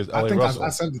 Maybe it's L.A. Russell. I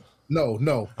sent it.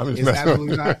 No, I'm just it's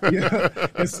absolutely not. Yeah,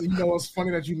 it's, you know, it's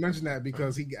funny that you mentioned that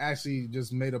because he actually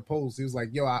just made a post. He was like,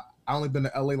 "Yo, I only been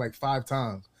to L.A. like 5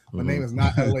 times. My name is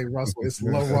not L.A. Russell. It's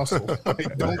Lil Russell.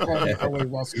 Like, don't call me L.A.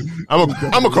 Russell. I'm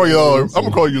gonna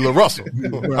call you Lil Russell.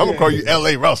 I'm gonna call you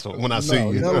L.A. Russell when I see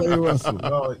you. L.A. Russell.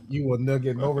 No, you will never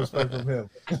get no respect from him.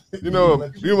 You know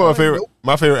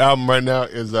my favorite album right now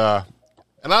is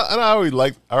and I already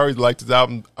liked this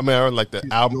album. I mean, I already like the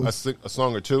album, a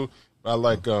song or two. But I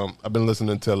like I've been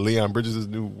listening to Leon Bridges'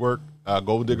 new work,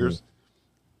 Gold Diggers.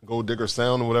 Gold Digger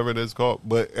Sound or whatever it is called.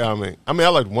 But I mean I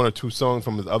like 1 or 2 songs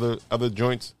from his other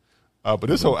joints. But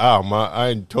this whole album,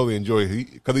 I totally enjoy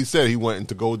it. Because he said he went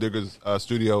into Gold Digger's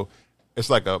studio. It's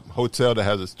like a hotel that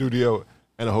has a studio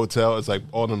and a hotel. It's like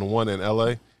all in the one in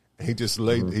L.A. And he just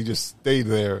he just stayed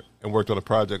there and worked on the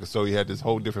project. So he had this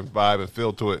whole different vibe and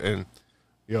feel to it. And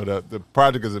you know the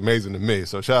project is amazing to me.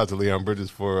 So shout out to Leon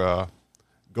Bridges for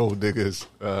Gold Diggers.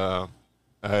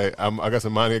 I guess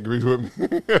Imani agrees with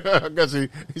me. I guess he's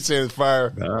saying it's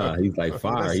fire. He's like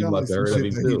fire. He must have heard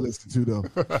of him too.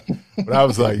 But I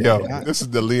was like, yo, this is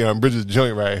the Leon Bridges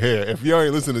joint right here. If you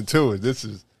ain't listening to it, this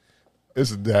is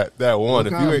that one.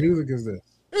 What kind of music is this?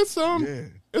 It's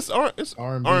it's R&B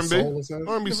soul.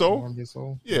 R&B soul. R&B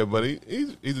soul. Yeah, but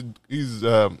he's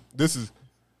this is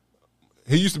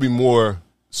he used to be more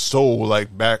soul like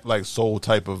soul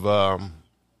type of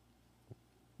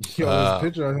Yo, this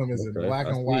picture of him is in black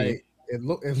and white. It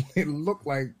looked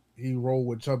like he rolled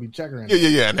with Chubby Checker.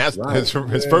 Yeah, and that's right. his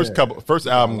first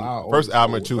album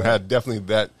or two had definitely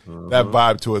that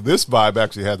vibe to it. This vibe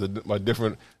actually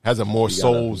has a more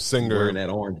soul singer wearing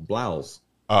that orange blouse.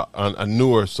 A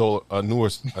newer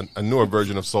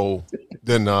version of soul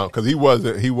than because he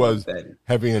was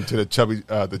heavy into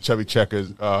the Chubby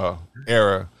Checkers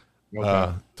era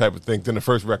type of thing than the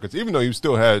first records. Even though he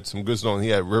still had some good songs, he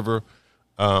had River.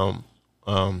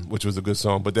 Which was a good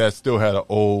song, but that still had an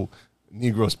old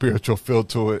Negro spiritual feel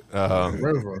to it.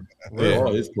 River. Yeah.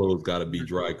 All his clothes got to be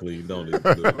dry clean, don't it?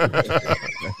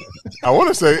 I want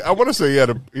to say he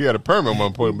had a perm at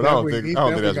one point, but I don't think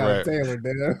that's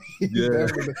right.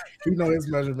 He know his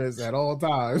measurements at all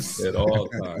times. At all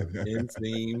times,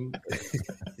 inseam,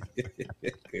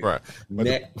 right?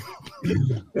 Neck,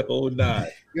 whole nine.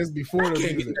 Just before the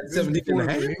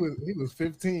he was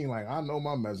 15. Like I know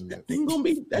my measurements. That thing gonna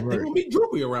be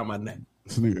droopy around my neck.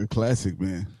 It's a classic,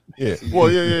 man. Yeah.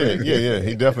 Well, yeah.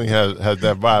 He definitely has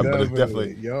that vibe, but it's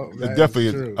definitely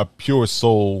is a pure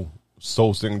soul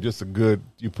singer. Just a good.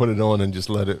 You put it on and just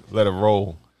let it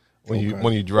roll when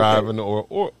you driving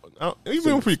or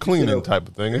even if you're cleaning type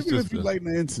of thing. It's even just if you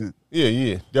lighting the incense.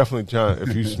 Yeah. Definitely trying.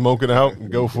 If you smoke it out,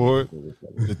 go for it.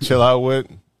 To chill out with.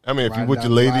 I mean, if you're with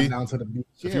your lady, it's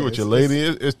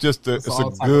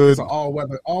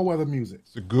all weather music.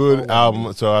 It's a good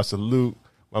album. So I salute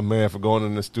my man for going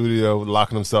in the studio,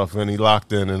 locking himself in. He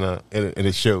locked in, and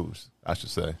it shows, I should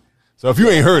say. So if you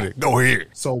ain't heard it, go hear it.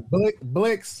 So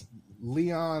Blix,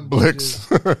 Leon Blix,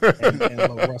 and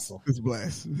Lil Russell. It's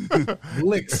Blast.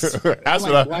 Blix. That's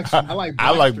I like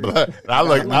Black.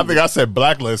 I think I said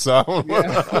Blacklist. So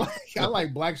I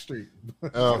like Blackstreet. I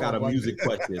got a music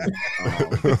question.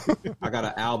 I got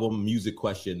an album music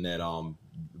question that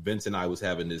Vince and I was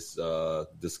having this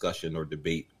discussion or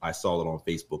debate. I saw it on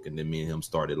Facebook, and then me and him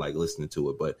started like listening to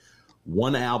it. But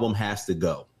one album has to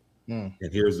go, and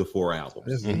here's the 4 albums.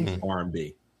 This is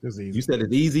R&B. This is easy. You said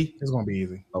it's easy. It's gonna be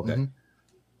easy. Okay. Mm-hmm.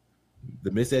 The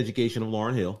Miseducation of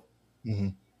Lauryn Hill. Mm-hmm.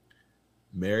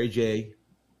 Mary J.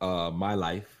 My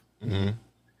Life. Mm-hmm.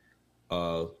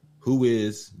 Who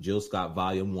is Jill Scott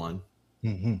Volume 1?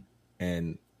 Mm-hmm.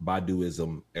 And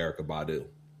Baduism, Erykah Badu.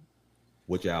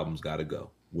 Which album's got to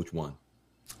go? Which one?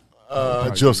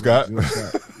 Jill Scott.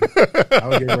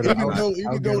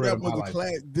 Even though that was a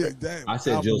class, I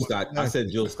said Jill Scott. I said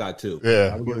Jill Scott too.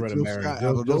 Yeah, I would get rid of Mary. I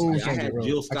had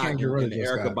Jill Scott and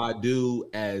Erykah Badu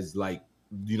as like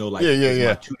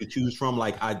yeah. two to choose from.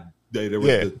 Like there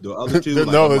was the other two. They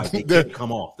can't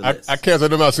come off the list. I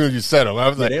canceled them out as soon as you said them. I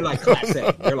was like, they're like class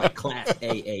A. They're like class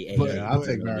A. I'll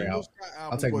take Mary out.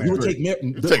 I'll take Mary. You would take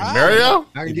Mary? Take Mary out?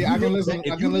 I can listen.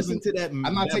 If you listen to that,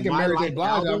 I'm not taking Mary J.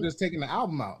 Blige. I'm just taking the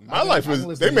album out. My life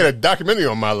was. They made a documentary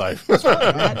on my life. That's fine.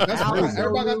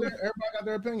 Everybody got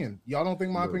their opinion. Y'all don't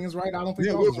think my opinion's right. I don't think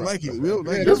y'all's right. We'll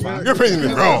like it. Your opinion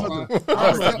is wrong.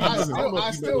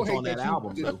 I still hate that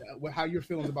album. How your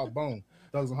feelings about Bone.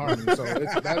 Thugs and Harmony. So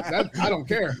that I don't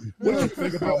care what you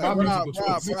think about my musical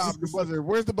choices. Rob, the buzzer.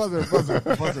 Where's the buzzer?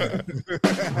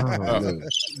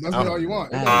 That's all you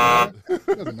want.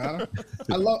 Doesn't matter.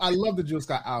 I love the Jill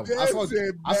Scott album. I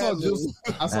saw Jill.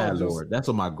 Lord. That's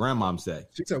what my grandmom said.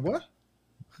 She said what?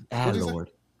 Lord.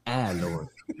 Lord.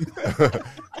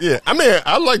 Yeah, I mean,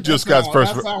 I like Jill Scott's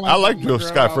first. I like Jill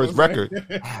Scott's first record.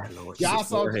 Yeah, I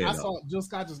saw Jill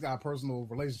Scott just got a personal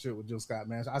relationship with Jill Scott,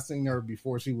 man. I seen her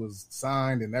before she was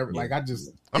signed and everything. Like I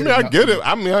get it.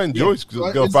 I mean, I enjoy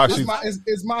Jill Fox.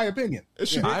 It's my opinion. I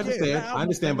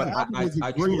understand, but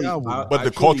I truly. But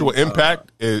the cultural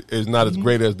impact is not as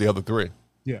great as the other three.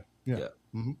 Yeah.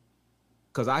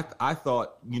 Because I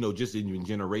thought, just in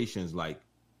generations, like,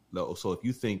 so if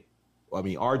you think. I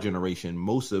mean, our generation,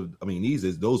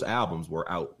 those albums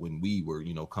were out when we were,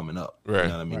 coming up. Right. You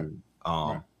know what I mean?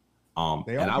 Right.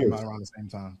 They all came out around the same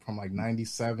time, from like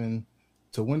 97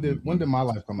 to when did My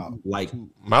Life come out? Like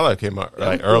My Life came out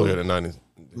like earlier than 90s.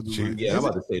 Yeah, I'm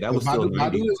about to say that was still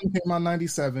 90. Baduizm came out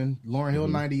 97, Lauryn Hill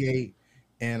 98,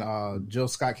 and Jill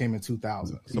Scott came in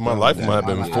 2000. So My Life might have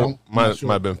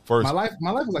been first. My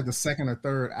Life was like the second or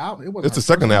third album. It's the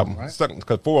second album, right?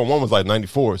 Because 411 was like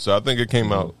 94, so I think it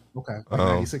came out. Okay, like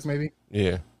 96 maybe.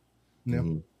 Yeah.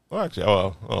 Mm-hmm. Well, actually,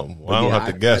 I don't have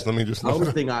to guess. Let me just.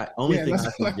 Only thing I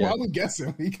suggest. I was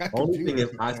guessing. Only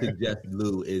thing I suggest,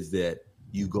 Lou, is that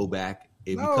you go back.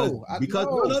 No.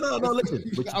 Listen.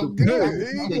 I'm good.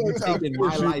 You're taking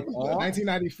My Life off.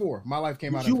 1994. My Life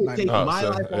came out. You would take My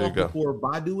Life off go. before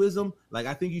Baduizm. Like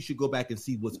I think you should go back and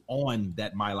see what's on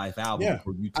that My Life album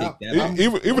before you take that.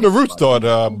 Even the Roots thought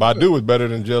Badu was better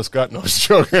than Jill Scott. No, I was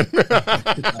joking.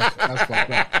 That's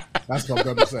fucked up. That's fucked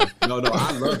up to say. No,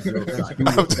 I love Jill Scott.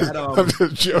 I'm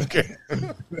just joking.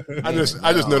 I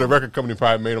just know the record company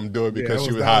probably made them do it because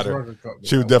she was hotter.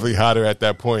 She was definitely hotter at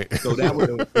that point. So that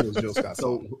was Jill Scott.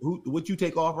 So would you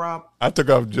take off, Rob? I took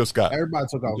off Jill Scott. Everybody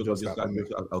took off Jill Scott.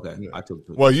 Okay, yeah. I took.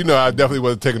 Well, I definitely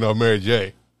wasn't taking off Mary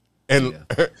J. And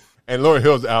Lauryn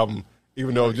Hill's album,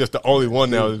 even though it was just the only one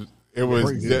now, it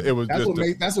was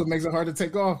that's what makes it hard to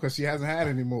take off because she hasn't had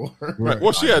any more. Right.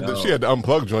 Well, she had the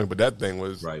unplugged joint, but that thing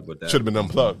was should have been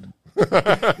unplugged. Get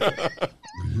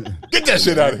that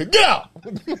shit out of here! Get out!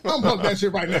 Unplug that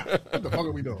shit right now. What the fuck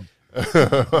are we doing?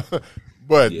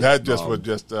 But that just was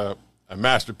just a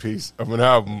masterpiece of an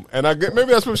album, and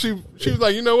maybe that's what she was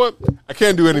like. You know what? I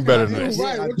can't do any better than this.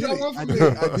 Right? I did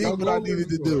what I needed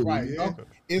to do. Right? Yeah.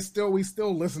 We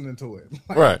still listening to it.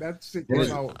 Like, right? That shit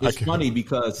came out. It's funny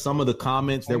because some of the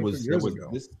comments there was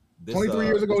 23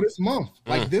 years ago this month,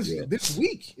 like this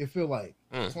week. It feel like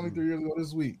 23 years ago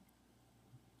this week.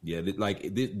 Yeah,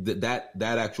 that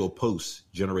actual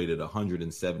post generated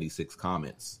 176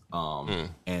 comments. But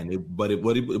it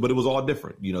was all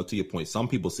different. To your point, some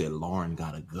people said Lauren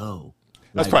gotta go.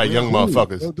 That's probably young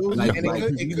motherfuckers. It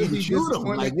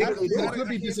could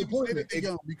be disappointing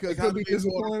because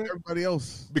everybody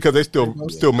else because they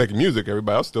still making music.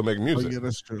 Everybody else still making music. Oh, yeah,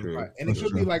 that's true. Right. And it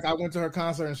could be like I went to her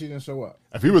concert and she didn't show up.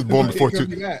 If he was born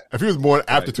if he was born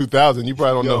after 2000, you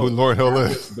probably don't know who Lauryn Hill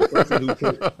is.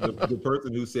 The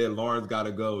person who said Lauren's got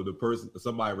to go,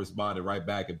 somebody responded right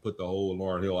back and put the whole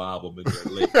Lauryn Hill album in their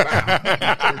link.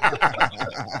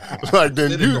 Like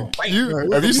then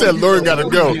if you said Lauren got to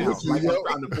go. Go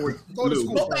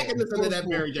back and listen to that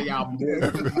Mary J album.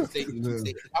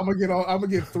 I'm gonna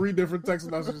get 3 different text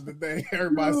messages today.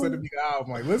 Everybody sending me the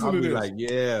album. Like, listen to this. Like,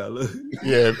 yeah.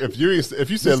 If you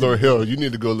said Lauryn Hill, you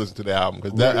need to go listen to the album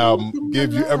because that album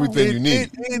gives you everything you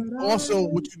need. And also,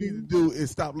 what you need to do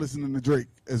is stop listening to Drake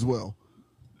as well.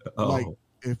 Like,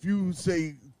 if you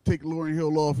say take Lauryn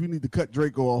Hill off, you need to cut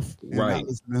Drake off and not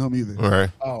listen to him either.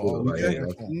 Right.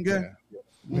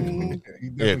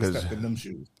 Because them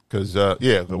shoes. Because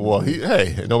nobody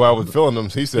was feeling them.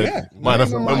 He said, "Mind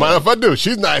if I do?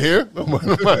 She's not here." She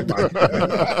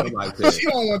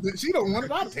don't want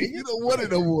it. I'll take it. You don't want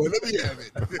it no more. Let me have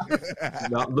it.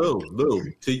 Now, Lou.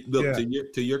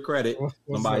 To your credit,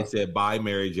 somebody said bye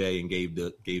Mary J and gave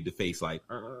the face like.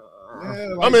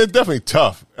 Yeah, I mean, it's definitely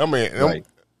tough. I mean, Right.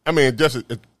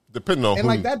 it depending on and who.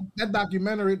 like that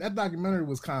documentary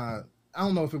was kind of, I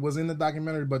don't know if it was in the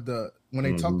documentary, but when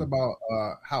they talked about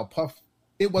how Puff,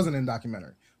 it wasn't in the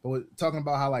documentary, but talking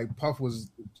about how like Puff was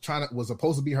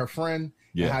supposed to be her friend,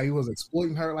 and how he was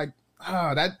exploiting her, like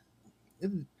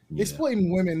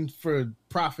exploiting women for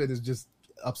profit is just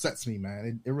upsets me,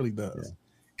 man. It really does,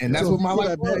 and that's what my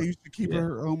life was. You used to keep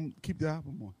her keep the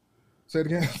album on. Say it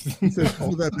again. He said,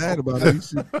 "Feel that bad about it. You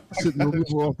should remove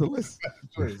her off the list."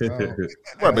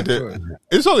 Right, but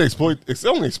it's only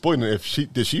exploiting if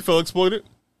she feel exploited.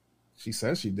 She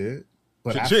says she did,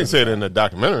 but she didn't say it in the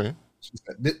documentary. She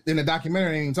said, in the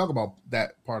documentary, they didn't talk about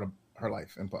that part of her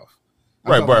life in Puff.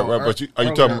 Right. But are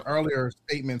you talking earlier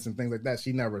statements and things like that?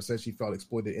 She never said she felt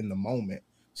exploited in the moment.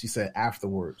 She said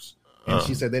afterwards, and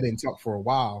she said they didn't talk for a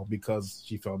while because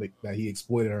she felt that he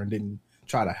exploited her and didn't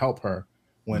try to help her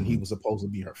when he was supposed to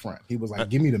be her friend. He was like,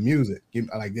 "Give me the music.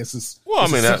 This is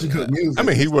such good music." I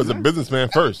mean, he was a businessman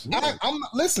first.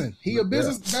 Listen, he a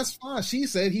business. That's fine. She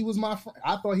said he was my friend.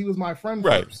 I thought he was my friend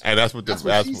right, first. and that's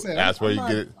she said. That's where you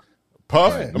get it.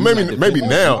 Puff, Yeah. maybe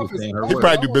now he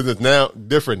probably do business now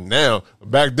different now.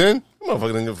 Back then, motherfucker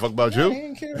didn't give a fuck about you. He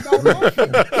didn't care about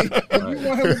nothing. If you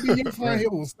want him to be your friend, he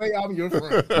will stay out of your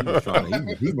friend.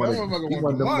 He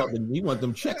want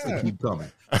them checks to keep coming.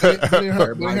 In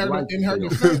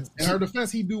her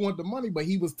defense, he do want the money, but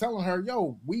he was telling her,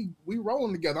 "Yo, we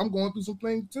rolling together. I'm going through some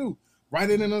things too.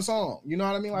 Write it in a song." You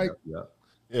know what I mean? Like,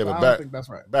 yeah, but I don't think that's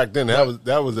right. Back then, that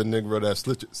was a nigga that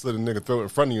slit a nigga throat in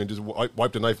front of you and just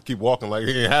wipe the knife and keep walking like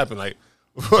it ain't happened. Like,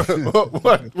 what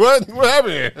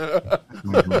happened here?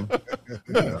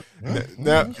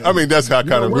 Now, I mean, that's how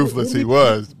kind of ruthless he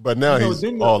was. But now he's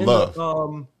all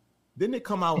love. Didn't it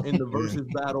come out in the versus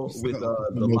battle with the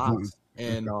Locks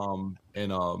and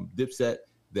Dipset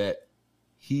that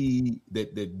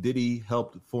Diddy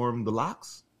helped form the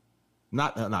Locks?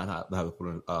 Not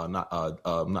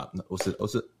what's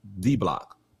it? D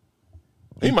Block.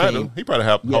 He might have. He probably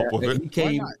helped with it. He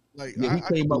came up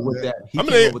with that. He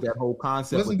came up with that whole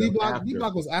concept. Wasn't D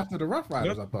Block was after the Rough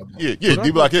Riders? I thought. Yeah,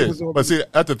 D Block is. But see,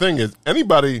 the thing is,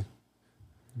 anybody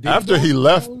after he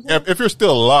left, if you're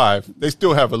still alive, they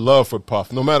still have a love for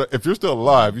Puff. No matter if you're still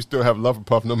alive, you still have love for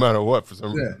Puff, no matter what. For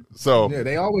some reason, so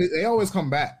they always come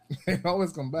back. They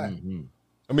always come back. Mm-hmm.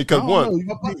 I mean, because one,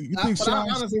 you think Sean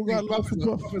honestly got love for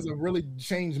Puff is a really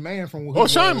changed man from. Well,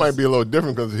 Sean might be a little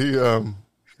different because he. I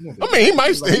mean, he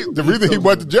might. The reason he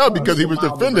went to jail because he was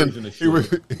defending. He was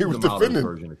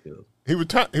defending. He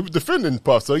was defending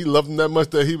Puff, so he loved him that much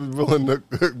that he was willing to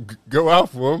go out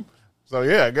for him. So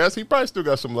yeah, I guess he probably still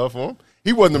got some love for him.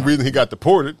 He wasn't the reason he got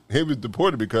deported. He was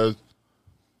deported because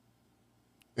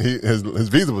his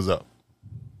visa was up.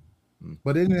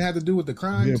 But it didn't have to do with the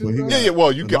crime too. Yeah.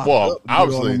 Well, you get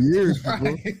obviously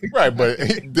right, but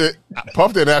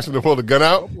Puff didn't ask him to pull the gun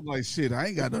out. Like shit, I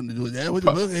ain't got nothing to do with that. What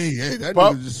the fuck? Hey, that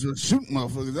nigga just shooting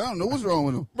motherfuckers. I don't know what's wrong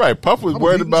with him. Right, Puff was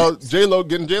worried about J-Lo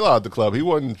getting J-Lo out the club. He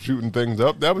wasn't shooting things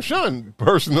up. That was Sean's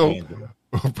personal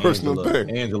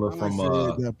thing. Angela from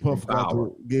that Puff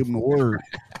gave him the word.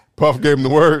 Puff gave him the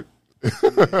word.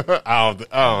 I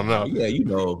don't know. Yeah, you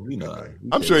know.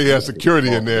 I'm sure he has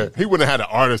security in there. He wouldn't have had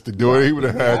an artist to do it. He would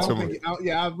have had someone.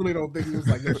 I really don't think he was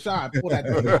like, "Yo, Sean, pull that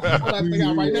thing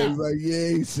out right now." He's like, yeah,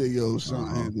 he said, "Yo,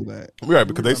 Sean, handle that." Right,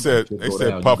 because they said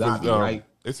Puff was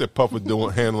they said Puff was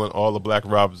handling all of Black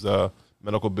Rob's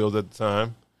medical bills at the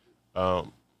time.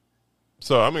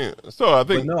 So I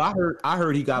think. But no, I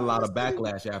heard he got a lot of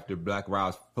backlash after Black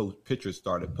Rob's pictures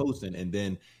started posting, and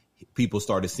then people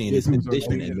started seeing his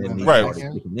condition, and then he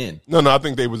started kicking in. No, I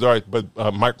think they was all right. But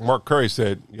Mark Curry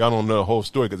said, y'all don't know the whole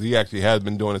story because he actually has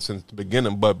been doing it since the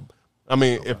beginning. But, I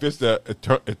mean, if it's a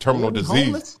terminal disease.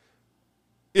 Homeless?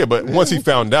 Yeah, but once he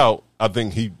found out, I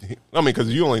think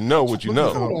because you only know what you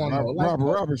know.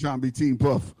 Robert trying to be Team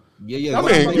Puff. Yeah. I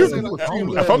mean,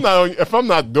 if I'm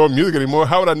not doing music anymore,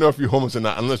 how would I know if you're homeless or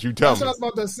not? Unless you tell me. That's what I was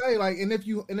about to say. Like, and if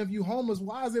you homeless,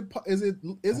 why is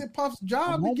it Puff's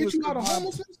job to get you out of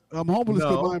homelessness? I'm homeless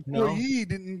because my employee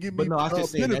didn't give me. But no, I was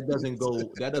just saying that doesn't go.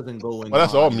 In well,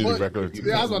 that's all music records.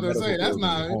 Yeah, I was about to say that's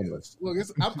not. Look,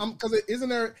 because isn't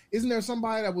there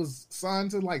somebody that was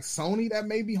signed to like Sony that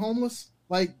may be homeless?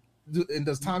 Like, and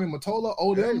does Tommy Mottola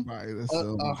owe them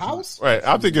a house? Right.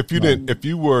 I think if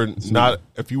you were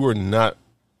not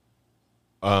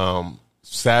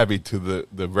savvy to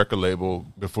the record label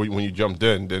when you jumped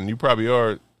in, then you probably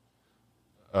are.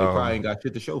 They probably ain't got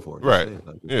shit to show for it. Right. You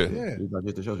got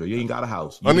shit to show for it. You ain't got a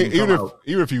house. I mean, even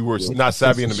if you were not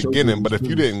savvy in the beginning, but if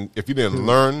you didn't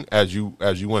learn as you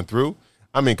went through,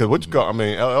 I mean, because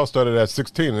LL started at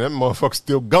 16 and that motherfucker's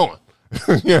still going.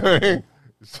 You know what I mean?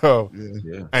 So,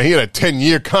 Yeah. and he had a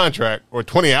 10-year contract or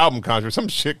 20 album contract, some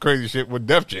crazy shit with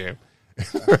Def Jam.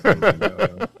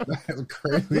 That's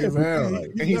crazy as hell.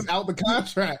 And he's out the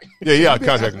contract. Yeah, he out of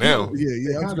contract now.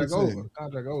 Yeah. Contract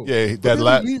over. Yeah, I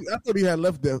thought he had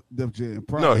left Def Jam.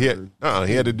 No, he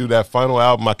had to do that final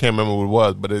album. I can't remember what it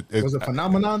was, but it was a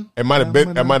phenomenon. It might have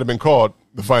been called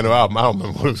the final album. I don't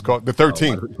remember what it was called. The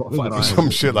 13th, some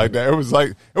shit like that. It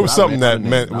was something that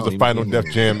meant it was the final Def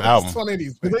Jam album.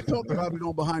 They talked about it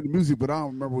on Behind the Music, but I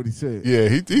don't remember what he said. Yeah,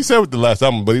 he said with the last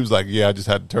album, but he was like, "Yeah, I just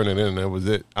had to turn it in, and that was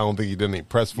it." I don't think he did any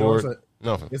press for it.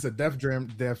 Nothing. It's a Def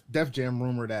Jam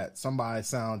rumor that somebody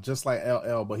sound just like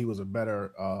LL, but he was a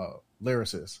better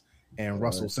lyricist, and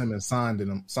Russell Simmons signed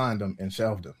him and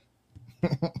shelved him.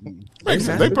 They've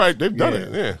done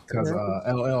it, yeah. Because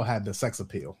LL had the sex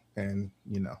appeal, and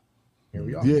here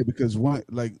we are. Yeah, because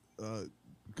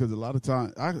because a lot of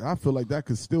times I feel like that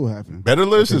could still happen. Better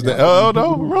lyricist than LL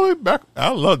though, really? I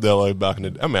loved LL back in the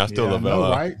day. I mean, I still love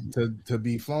LL. Right? To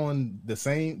be flowing the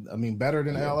same, better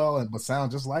than LL, but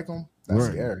sound just like him. That's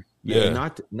scary. Yeah,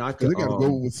 not because they gotta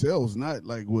go with sales, not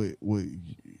like with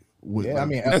yeah,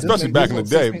 especially back in the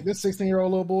day. This 16-year-old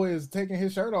little boy is taking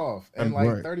his shirt off, and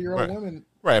 30-year-old women.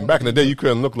 Right, and back in the day, you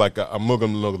couldn't look like a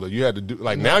Muslim looker. You had to do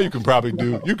now. You can probably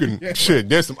do. You can shit.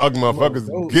 There's some ugly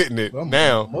motherfuckers getting it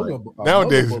now.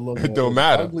 Nowadays, it don't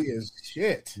matter. Ugly as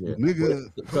shit, nigga.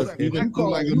 You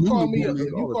call me a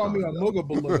mugga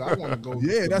beluga. I want to go.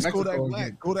 Yeah, that's Kodak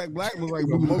Black. Kodak Black was like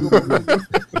mugga.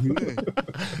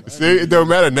 See, it don't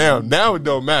matter now. Now it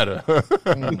don't matter.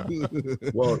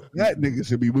 Well, that nigga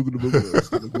should be mugga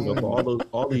for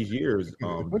all these years.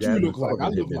 What you look like? I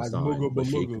look like mugga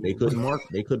beluga.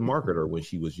 They couldn't market her when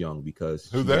she was young because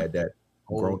she had that.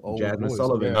 Jasmine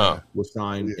Sullivan was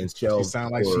signed and shelved for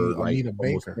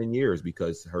almost 10 years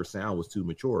because her sound was too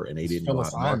mature and they didn't know how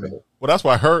to market it. Well, that's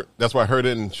why her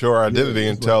didn't show her identity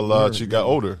until she got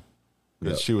older.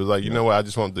 Because she was like, you know what, I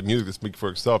just want the music to speak for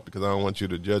itself because I don't want you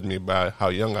to judge me by how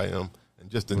young I am and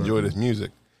just enjoy this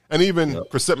music. And even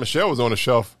Chrisette Michelle was on the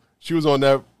shelf. She was on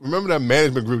that. Remember that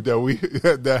management group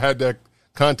that had that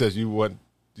contest you won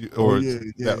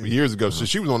years ago. So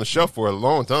she was on the shelf for a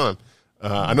long time.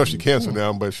 I know she canceled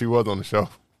now, but she was on the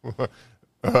shelf.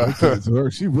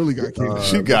 She really got canceled.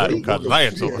 She got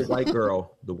lions on her.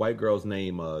 The white girl's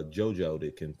name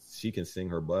JoJo. She can sing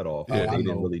her butt off. Yeah, they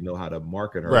didn't really know how to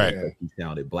market her. Right. Because she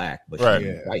sounded black, but right. she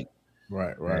was white.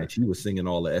 Right. And she was singing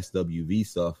all the SWV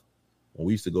stuff. When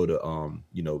we used to go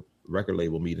to record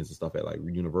label meetings and stuff at like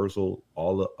Universal,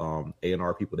 all the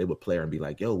A&R people, they would play her and be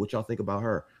like, "Yo, what y'all think about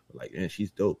her?" We're like, "Man, she's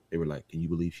dope." They were like, "Can you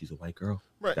believe she's a white girl?"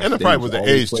 Right, and it probably was the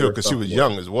age too, because she was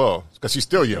young as well. Because she's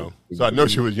still young, so I know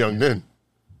she was young then.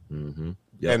 Mm-hmm.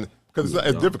 Yep. And because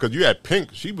it's different, because you had Pink,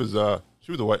 she was a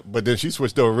white, but then she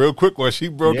switched over real quick when she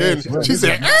broke in. She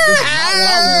said, "Right."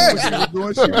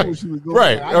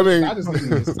 I mean, I just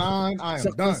need a sign. I am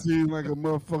done. Like a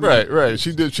motherfucker. Right.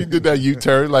 She did that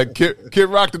U-turn. Like Kid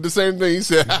Rock did the same thing. He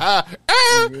said,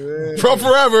 Trump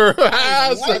forever. At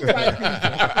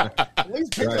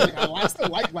least I still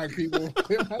like black people.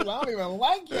 I don't even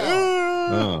like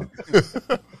y'all.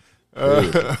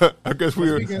 I guess we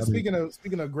were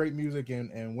speaking of great music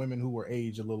and women who were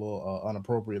aged a little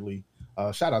inappropriately.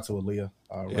 Shout out to Aaliyah.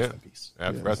 Rest in peace.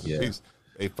 Rest in peace.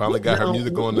 They finally got her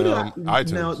music on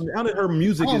iTunes. Now that her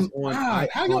music is on,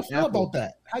 how y'all feel about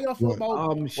that? How y'all feel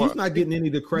about? She's not getting any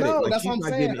of the credit. No, that's she's what I'm not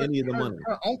saying. getting any of the money.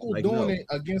 Her uncle doing it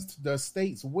against the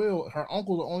state's will. Her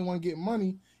uncle's the only one getting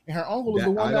money, and her uncle is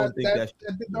the one that did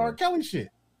the R. Kelly shit.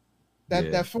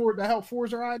 That helped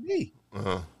forge her ID.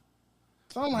 So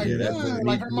I'm like,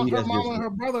 like her mama and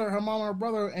her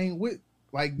brother ain't with.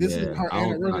 Like this is her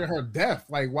anniversary of her death.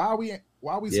 Like why are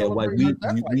we celebrating her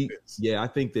death like this? Yeah, I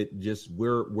think that just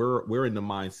we're in the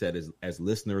mindset as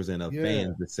listeners and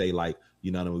fans that say like,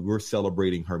 we're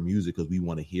celebrating her music because we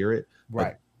want to hear it.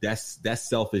 Right. But that's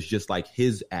selfish, just like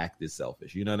his act is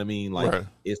selfish. You know what I mean? Like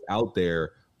it's out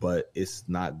there, but it's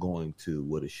not going to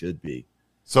what it should be.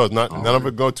 So it's none of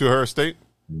it go to her estate?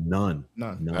 None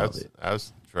of it.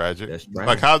 That's tragic. That's tragic.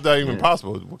 Like how's that even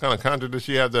possible? What kind of contract does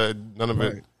she have that none of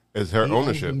it is her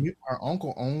ownership? Her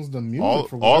uncle owns the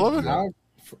music. All of it?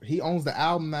 He owns the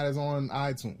album that is on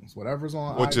iTunes. Whatever's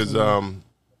on Which iTunes. Is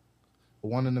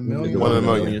One in a Million. One in a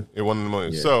Million. Yeah, One in a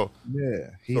Million. Yeah. So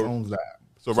he owns that.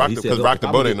 So Rock the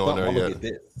Boat ain't on there yet.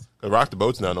 Because Rock the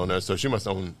Boat's not on there, so she must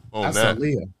own That's that.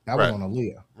 Aaliyah. That was on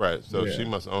Aaliyah. Right. So she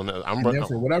must own that. And then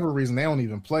for whatever reason, they don't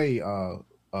even play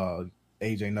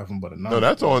Age Ain't Nothing But a Number. No,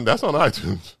 that's on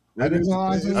iTunes. That is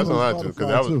on iTunes. That's on iTunes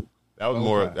because that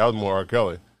was more R.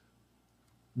 Kelly.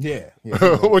 Yeah.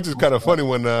 Which is kind of funny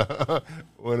when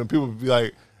people be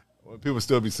like, when people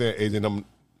still be saying Age Ain't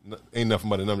Ain't Nothing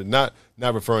But a Number. Not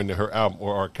referring to her album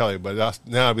or R. Kelly, but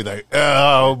now I'd be like,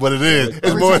 oh, but it is.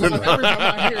 It's more than every time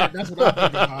I hear it, that's what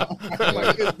I'm thinking about.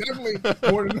 Like, it's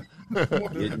definitely more than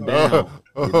Getting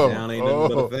down ain't nothing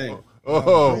but a thing.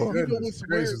 Oh, goodness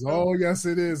gracious. Oh, yes,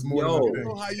 it is more than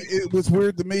a thing. What's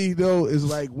weird to me though is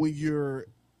like when you're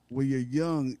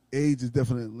young, age is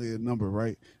definitely a number,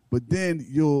 right? But then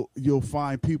you'll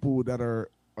find people that are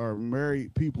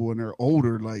married people and they're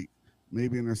older, like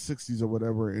maybe in their 60s or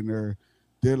whatever, and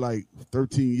they're like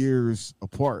 13 years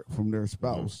apart from their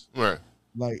spouse. right.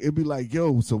 Like it'd be like,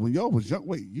 yo, so when y'all was young,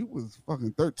 wait, you was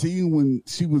fucking 13 when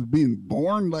she was being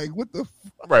born? Like what the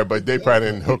fuck? Right, but they probably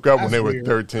didn't hook up when they were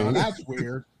 13. Oh, that's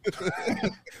weird.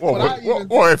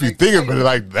 Or if you think of it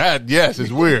like that, yes, it's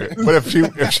weird. But if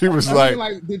she was like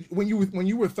when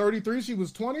you were 33, she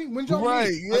was 20. When y'all Right,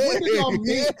 meet? Like, when did y'all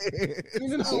meet?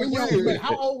 When y'all met?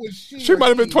 How old was she? she might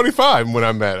have been 25 when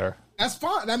I met her. That's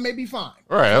fine. That may be fine.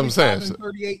 Right, I'm saying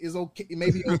 38 is okay.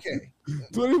 Maybe okay.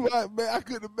 25, man, I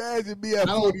couldn't imagine me at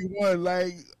 41.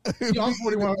 Like, I'm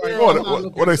 41.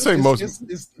 What they say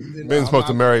men's supposed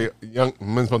to marry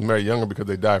younger because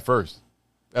they die first.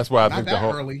 That's why I think the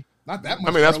whole early. Not that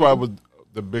much. I mean, that's early. why it was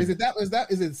the big.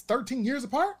 Is it 13 years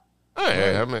apart?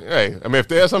 Hey, I mean, if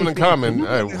they have something in common,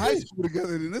 in high school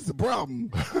together, then it's a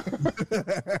problem.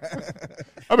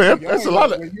 I mean, there's a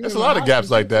lot of gaps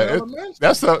like that.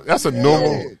 That's a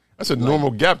normal. That's a normal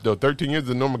gap, though. 13 years is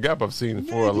a normal gap I've seen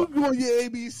for a lot. You doing your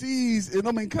ABCs, and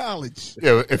I'm in college.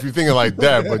 Yeah, if you're thinking like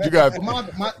that, but you got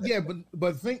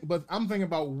but I'm thinking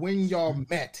about when y'all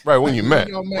met. Right, when you met,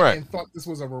 right, and thought this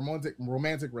was a romantic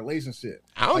relationship.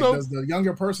 I don't know. Does the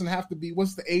younger person have to be?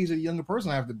 What's the age of the younger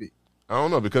person have to be? I don't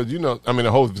know, because I mean,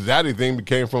 the whole zaddy thing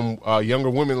came from younger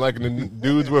women liking the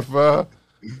dudes with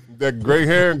that gray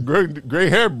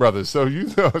hair brothers. So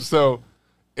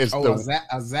it's a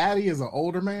zaddy is an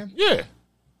older man. Yeah.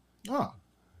 Oh,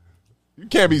 you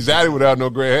can't be zaddy without no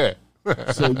gray hair.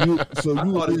 So you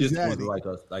thought it just zaddy.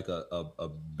 was like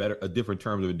a different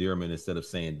term of endearment instead of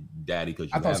saying daddy because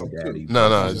you have a daddy. No,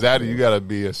 zaddy, you got to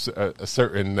be a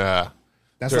certain.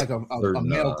 That's like a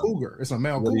male cougar. It's a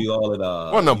male cougar. What do you call it?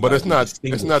 Well, no, but it's not.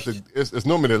 It's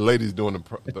normally the ladies doing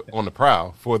on the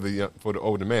prowl for the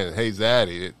older man. Hey,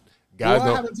 zaddy.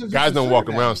 Guys don't walk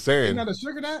around saying. You're not a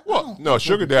sugar daddy? Well, no,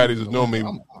 sugar daddies is normally.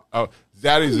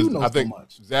 Zaddies is, I think,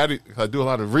 zaddy. I do a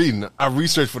lot of reading. I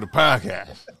research for the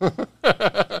podcast.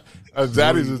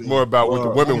 Zaddies is more about what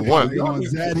the women want.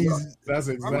 That's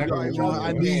exactly.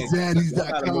 I need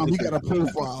zaddies.com. He got a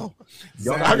profile.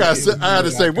 I had to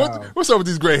say, what's up with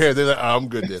these gray hairs? They're like, oh, I'm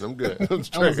good then. I'm good. I'm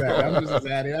straight. I'm just a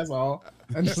zaddy. That's all.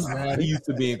 He used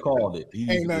to being called it.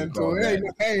 Ain't nothing to it.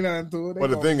 Ain't nothing to it.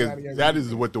 But the thing is, zaddies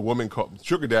is what the women call.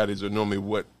 Sugar daddies are normally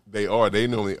what they are. They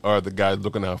normally are the guys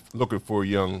looking for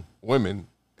young women,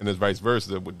 and it's vice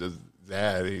versa with the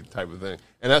zaddy type of thing.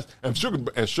 And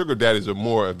sugar daddies are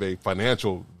more of a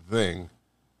financial thing.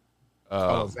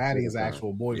 Zaddy is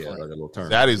actual boyfriend. Yeah, like a little term.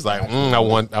 Zaddy's like, I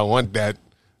want that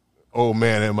old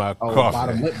man in my coffee.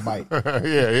 Bottom lip bite.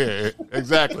 yeah,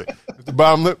 exactly. It's the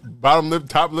bottom lip,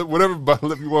 top lip, whatever bottom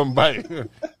lip you want to bite.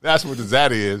 That's what the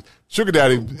zaddy is. Sugar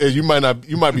daddy is you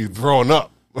might be throwing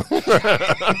up,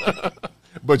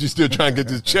 but you're still trying to get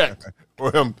this check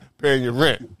or him paying your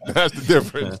rent. That's the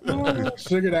difference.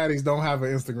 Sugar daddies don't have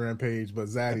an Instagram page, but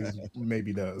zaddies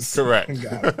maybe does. Correct.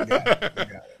 Got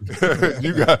it.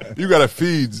 You got to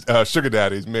feed sugar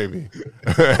daddies maybe,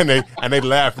 and they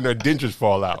laugh and their dentures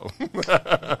fall out.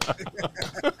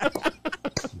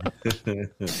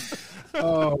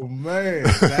 Oh man,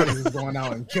 zaddies is going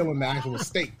out and killing the actual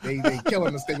steak. They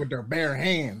killing the steak with their bare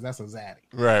hands. That's a zaddy.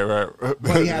 Right.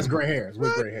 But he has gray hairs.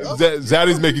 With gray hairs.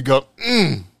 Zaddies make you go,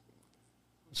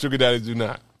 Sugar daddies do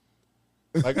not.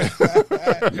 Like,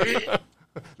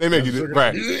 they make you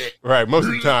right. Most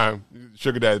of the time,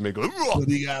 sugar daddies make go. But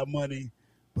he got money.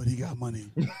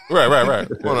 Right.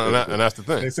 Well, and that's the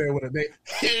thing. They say it with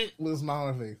a little smile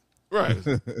on their face. Right.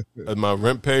 Is my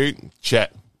rent paid?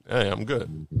 Check. Hey, I'm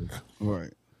good.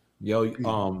 Right. Yo,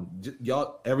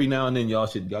 y'all every now and then y'all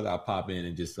gotta pop in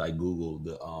and just like Google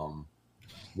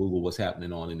what's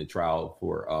happening in the trial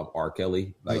for R.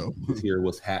 Kelly. Like just hear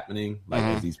what's happening. Like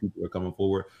as these people are coming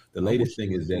forward. The latest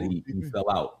thing is that he fell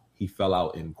out. He fell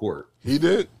out in court. He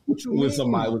did? When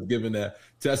somebody was giving that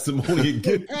testimony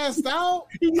again. Passed out?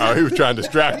 He was trying to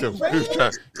distract him. He was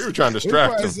trying to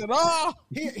distract him.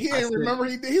 He didn't remember.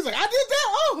 He's like, I did that?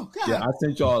 Oh, God. Yeah, I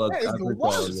sent y'all a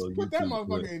Put that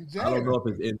motherfucker in jail. I don't know if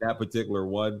it's in that particular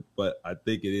one, but I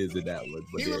think it is in that one.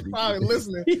 But he was probably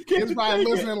listening. He was probably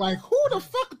listening like, who the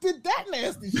fuck did that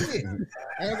nasty shit? And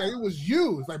I was like, it was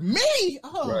you. It's like, me?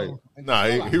 Oh. Right.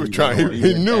 Nah, he was trying.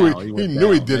 He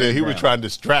knew he did it. He was trying to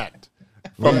distract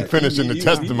from finishing the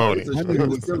testimony.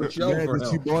 That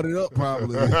you brought it up,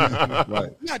 probably.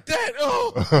 Right. Not that.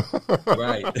 Oh.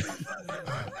 Right.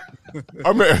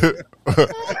 I mean,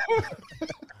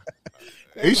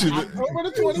 he should. October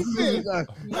the 25th,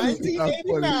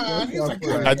 1989. He's like,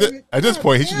 At this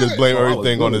point, he should just blame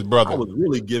everything on his brother. I was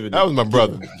really giving. That was my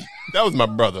brother. That was my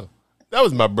brother. That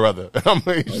was my brother. I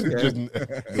mean,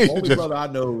 the only brother I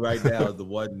know right now is the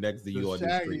one next to you on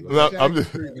the street. No,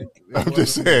 I'm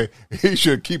just saying he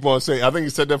should keep on saying. I think he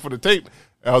said that for the tape.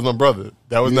 That was my brother.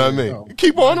 That was not me. No.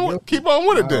 Keep on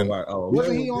with it then.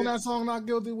 Wasn't he on that song "Not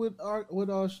Guilty" with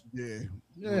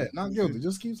Yeah, not guilty.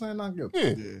 Just keep saying not guilty.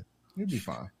 Yeah. You'll be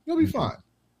fine. You'll be fine.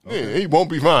 Okay. Yeah, he won't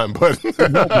be fine, but he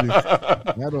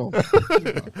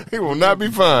will not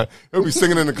be fine. He'll be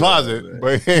singing in the closet,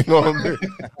 but he ain't gonna be,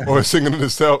 or singing in the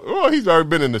cell. Well, he's already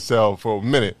been in the cell for a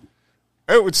minute.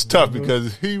 It was tough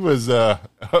because he was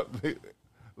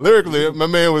lyrically, my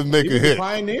man was making hits.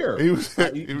 Pioneer. He was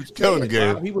killing the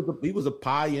game. He was a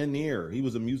pioneer. He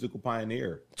was a musical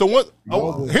pioneer. So what?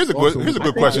 Here's a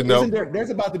good question though.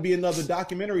 There's about to be another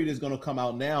documentary that's going to come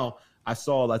out now. I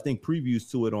think previews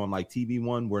to it on like TV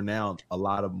One, where now a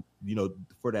lot of,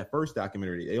 for that first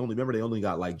documentary, they only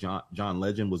got like John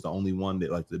Legend was the only one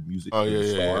that like the music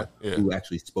star who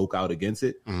actually spoke out against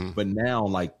it. Mm-hmm. But now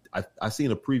like I seen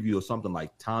a preview of something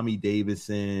like Tommy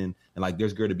Davidson, and like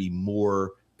there's going to be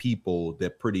more people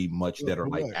that pretty much that are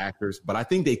like actors. But I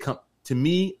think they come to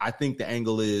me. I think the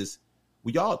angle is,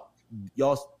 well,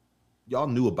 y'all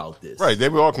knew about this, right? They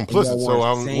were all complicit. So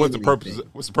what's the purpose?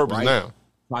 What's the purpose now?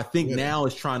 I think now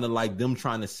it's trying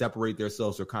to separate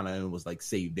themselves or kind of was like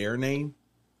save their name.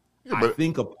 Yeah, I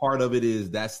think a part of it is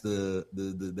that's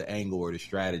the angle or the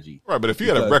strategy. Right, but if you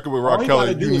had a record with Rock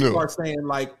Kelly, you knew. Start saying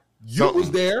like you was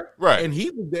there, right, and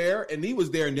he was there, and he was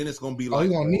there, and then it's gonna be like,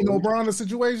 you gonna Nino Brown the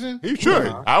situation? He should.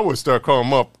 Yeah. I would start calling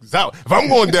him up. If I'm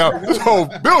going down, this whole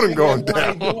building going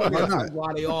down.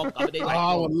 Why they all?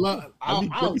 I would love. I'll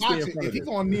watch it. If he's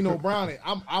on Nino Brown,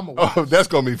 I'm a watch. Oh, that's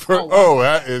gonna be.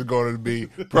 That is going to be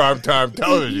primetime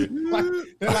television.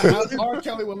 like R.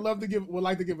 Kelly would like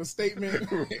to give a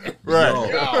statement.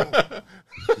 Right.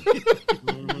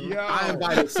 Yo. I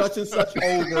invited such and such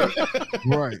over.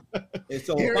 Right. And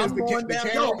so if I'm going down,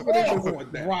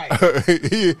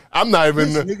 right. I'm not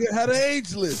even. This nigga had an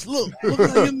age list. Look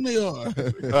how young they are.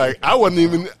 Like I didn't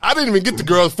even get the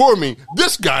girls for me.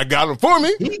 This guy got them for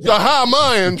me. So how am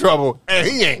I in trouble? And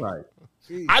he ain't. Right.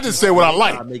 I just said what I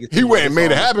like. He went and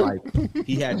made it happen. Like,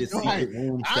 he had this secret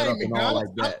room set up and all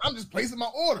like that. I'm just placing my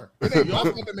order. Y'all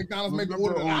want the McDonald's make the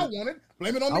order that I wanted.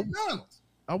 Blame it on McDonald's.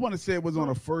 I want to say it was on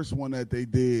the first one that they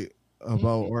did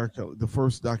about R. Kelly, the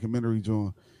first documentary,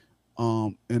 John.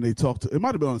 And they talked to, it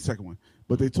might have been on the second one,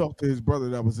 but they talked to his brother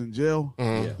that was in jail,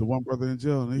 the one brother in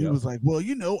jail. And he was like, well,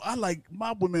 I like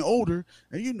my women older.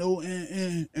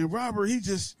 And, and Robert, he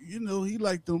just, he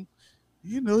liked them.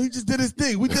 He just did his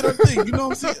thing. We did our thing. You know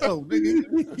what I'm saying? Oh,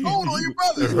 nigga, hold on your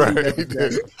brother. Right, he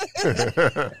did.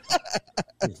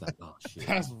 It's like, oh shit,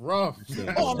 that's rough.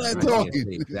 All that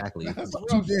talking, exactly.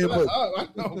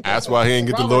 That's why he didn't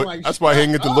get the lawyer. Like, that's why he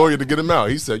didn't get the lawyer to get him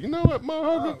out. He said, "You know what,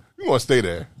 motherfucker, you want to stay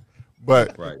there."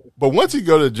 But once he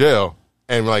go to jail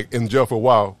and like in jail for a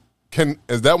while,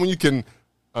 is that when you can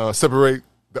separate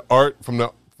the art from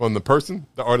the person,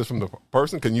 the artist from the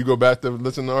person? Can you go back to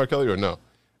listen to R. Kelly or no?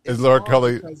 Is R.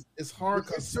 Kelly? It's hard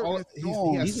because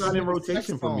he's not in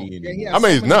rotation for me anymore. I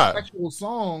mean, he's not. Sexual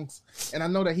songs, and I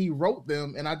know that he wrote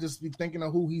them, and I just be thinking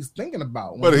of who he's thinking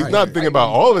about. But he's not thinking about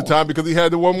all the time because he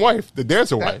had the one wife, the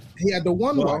dancer wife. He had the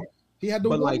one wife. He had the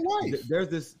one wife. There's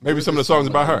this. Maybe some of the songs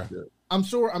about her. I'm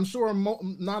sure.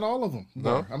 Not all of them.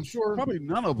 No, I'm sure. Probably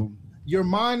none of them. Your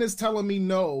mind is telling me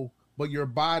no, but your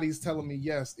body's telling me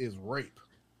yes. Is rape.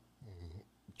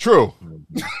 True,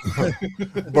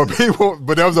 but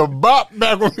there was a bop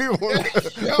back when people.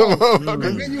 And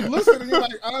then you listen and you're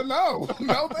like, no,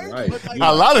 thank you.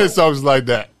 A lot of his songs like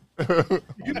that.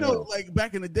 Like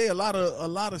back in the day, a lot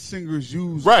of singers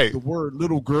use the word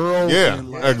 "little girl." Yeah,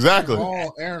 and exactly.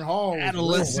 Aaron Hall,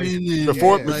 adolescent,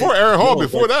 before Aaron Hall,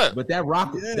 before that. But that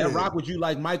rock with you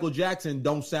like Michael Jackson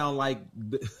don't sound like.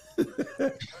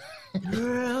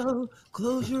 Girl,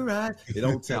 close your eyes. It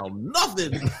don't sound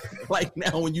nothing like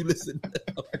now when you listen to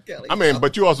R. Kelly. I mean,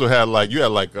 but you also had like it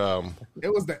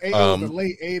was the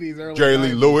late 80s, early Jerry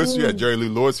Lee Lewis. Yeah, Jerry Lee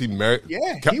Lewis. He married.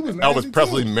 Yeah, he was Elvis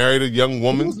Presley married a young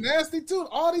woman. He was nasty too.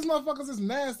 All these motherfuckers is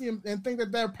nasty and think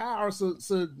that their power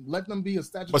should let them be a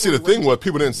statutory. But see, the thing was,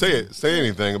 people didn't say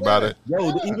anything about it.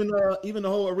 Yo, even the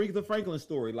whole Aretha Franklin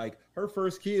story. Like her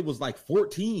first kid was like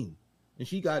 14. and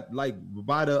she got like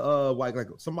by the like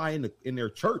somebody in their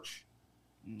church.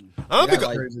 I don't think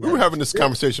we were having this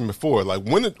conversation before. Like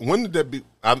when did that be?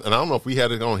 And I don't know if we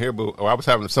had it on here, but I was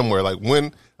having it somewhere. Like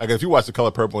if you watch The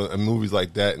Color Purple and movies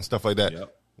like that and stuff like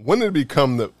that, when did it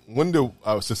become when did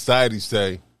society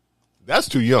say that's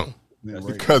too young?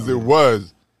 Because it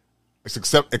was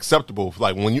acceptable.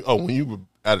 Like when you were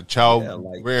at a child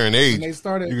rearing age, you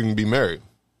can be married.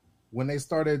 When they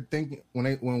started thinking,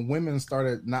 when women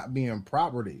started not being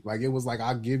property, like it was like,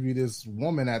 I'll give you this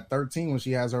woman at 13 when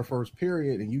she has her first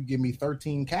period, and you give me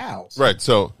 13 cows. Right.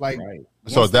 So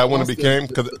so is that when it became?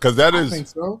 Because that is. I think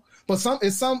so. But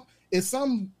it's some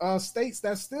states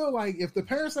that's still like, if the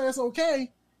parents say it's okay,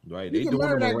 right? You can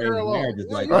marry that girl off.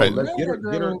 Like, let's get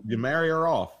her, you marry her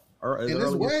off. And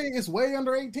it's way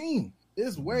under 18.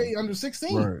 It's way under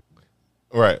 16. Right.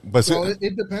 Right, but so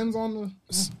it depends on the.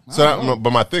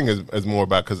 But my thing is more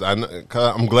about because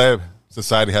I'm glad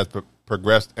society has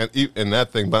progressed and in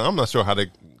that thing, but I'm not sure how they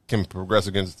can progress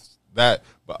against that.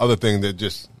 But other thing that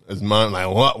just is mine, like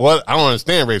what I don't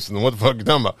understand racism. What the fuck you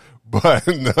talking about?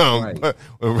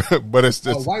 But it's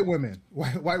just white women.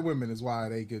 White women is why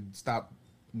they could stop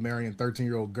marrying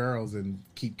 13-year-old girls and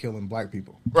keep killing black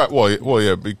people. Right. Well,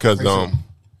 yeah, because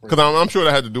I'm sure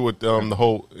that had to do with the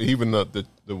whole, even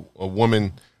a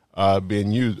woman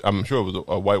being used. I'm sure it was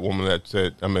a white woman that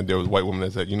said. I mean, there was a white woman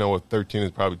that said, 13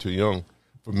 is probably too young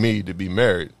for me to be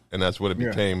married, and that's what it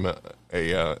became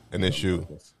an issue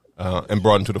and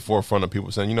brought into the forefront of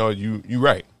people saying, you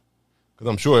right. Because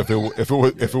I'm sure if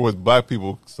it was black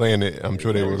people saying it, I'm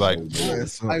sure they were like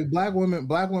black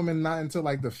women not until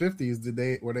like the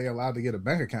 50s were they allowed to get a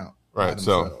bank account. Right.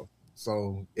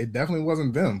 So it definitely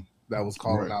wasn't them that was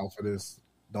calling out for this.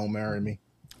 Don't marry me.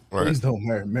 Right. Please don't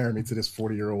marry me to this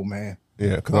 40-year-old man.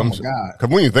 Yeah, because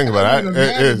when you think about it,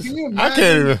 I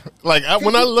can't even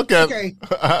when I look at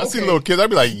I see little kids, I'd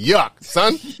be like, yuck,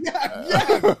 son.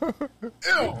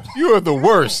 You are the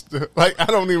worst. Like I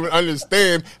don't even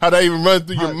understand how that even runs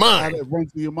through your mind. How that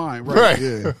runs through your mind, right?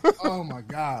 Yeah. Oh my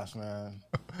gosh, man.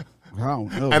 I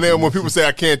don't know. And then when people say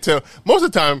I can't tell, most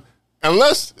of the time,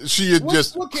 unless she is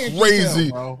just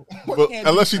crazy,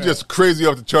 unless she's just crazy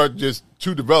off the chart, just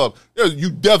too developed,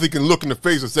 you definitely can look in the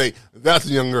face and say that's a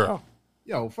young girl.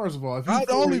 Yo, first of all, if I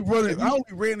only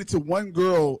ran into one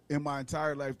girl in my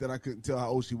entire life that I couldn't tell how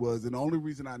old she was, and the only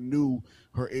reason I knew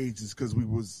her age is because we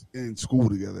was in school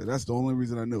together. That's the only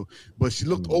reason I knew. But she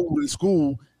looked old in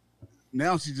school.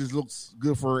 Now she just looks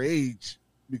good for her age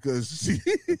because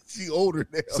she older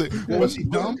now. Was she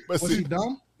dumb? Was she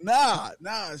dumb? Nah,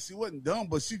 she wasn't dumb,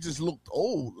 but she just looked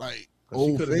old, like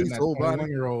old face, old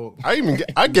body.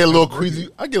 I get a little queasy.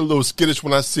 I get a little skittish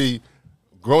when I see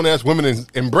grown ass women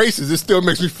in braces. It still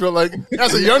makes me feel like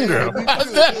that's a young girl. Come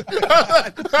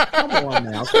on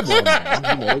now. You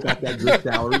got that good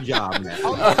salary job now.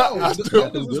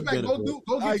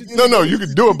 No, you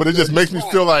can do it, but it just makes me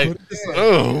feel like,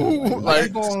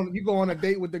 you go on a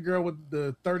date with the girl with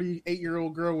the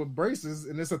 38-year-old girl with braces,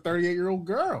 and it's a 38-year-old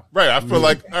girl. Right. I feel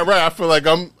like am I a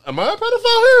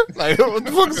pedophile here? Like what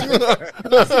the fuck is going on?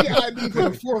 CID for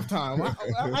the fourth time.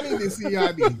 I need to see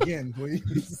ID again,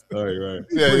 please. All right.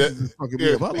 Yeah.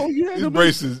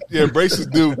 Braces. Yeah, braces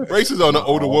do. Braces on an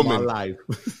older woman. Life.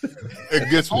 It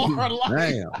gets me.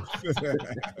 Damn.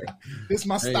 This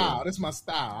my style.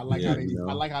 I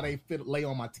like how they lay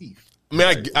on my teeth. I mean,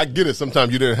 I get it.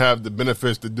 Sometimes you didn't have the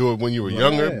benefits to do it when you were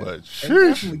younger, but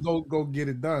definitely go get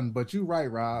it done. But you're right,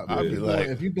 Rob.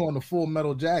 If you're doing the Full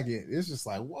Metal Jacket, it's just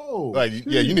like, whoa. Like,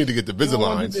 you need to get the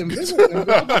Invisaligns.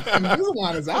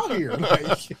 Invisalign is out here.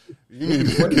 Like, you need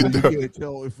to get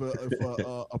tell if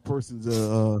a person's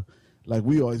like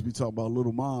we always be talking about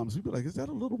little moms. We be like, is that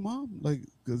a little mom? Like,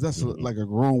 because that's like a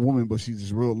grown woman, but she's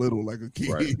just real little, like a kid.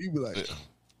 Right. You be like,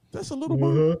 that's a little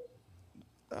mom.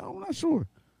 I'm not sure.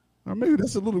 Or maybe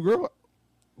that's a little girl.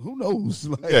 Who knows?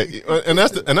 Like, and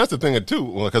that's the thing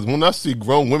too. Because when I see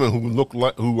grown women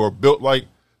who are built like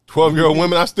 12-year-old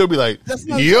women, I still be like,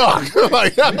 yuck.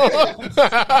 Like,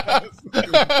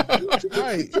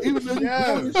 right. Even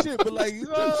though you shit, but like,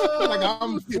 like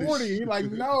I'm 40. You're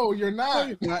like, no, you're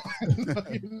not. No,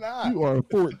 you're not. You are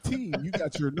 14. You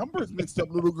got your numbers mixed up,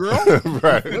 little girl.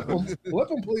 Right. Flip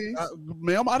them, please.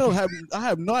 Ma'am, I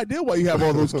have no idea why you have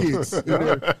all those kids.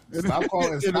 Stop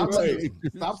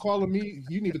calling me.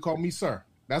 You need to call me sir.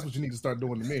 That's what you need to start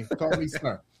doing to me. Call me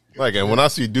sir. Like, and when I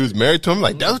see dudes married to him,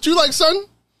 like, that's what you like, son?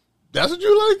 That's what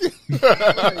you like?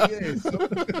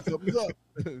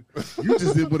 You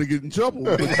just didn't want to get in trouble.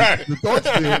 But the thoughts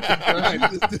did.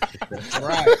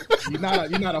 Right.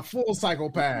 You're not a full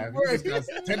psychopath. You just got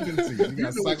tendencies. You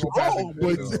got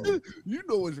psychopathic. You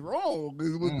know what's wrong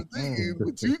is what the thing is.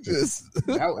 But you just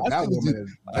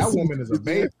that woman is a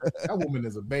baby. That woman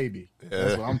is a baby.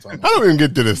 That's what I'm talking about. I don't even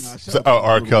get to this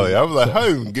R. Kelly. I was like, how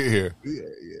did you even get here? Yeah.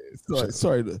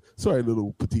 Sorry,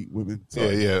 little petite women.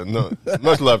 Sorry. Yeah. No,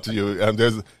 much love to you.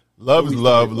 There's love is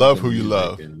love. Love who you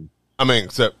love. I mean,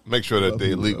 except make sure that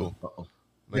they're legal.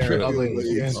 Make sure of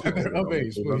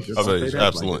age,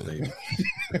 absolutely.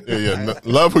 Yeah.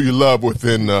 Love who you love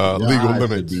within legal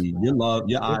limits.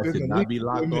 Your eyes should not be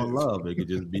locked on love. It could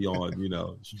just be on,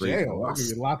 straight. Jail. I could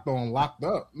get locked on, locked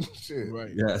up. Shit.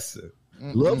 Right. Yes.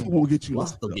 Love will get you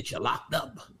locked up. Get you locked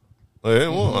up.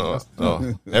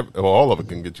 All of it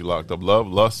can get you locked up. Love,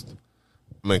 lust.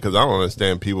 I mean, because I don't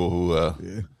understand people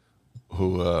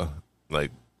who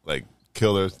like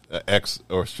killers, ex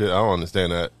or shit. I don't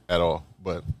understand that at all.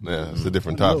 But yeah, it's a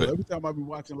different topic. Every time I be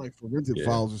watching like forensic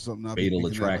files or something, I be Fatal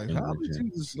Attraction. Like, how would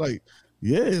you just why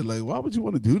would you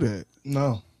want to do that?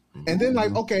 No. And then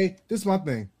okay, this is my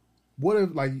thing. What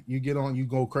if you get on, you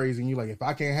go crazy, and you like, if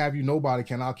I can't have you, nobody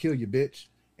can. I'll kill you, bitch.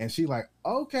 And she like,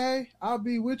 okay, I'll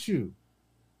be with you.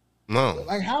 No,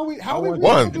 how we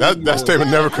that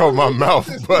statement never come out my mouth.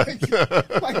 But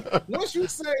once you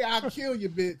say I'll kill you,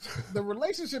 bitch, the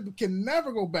relationship can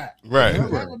never go back. Right, it'll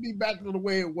never be back to the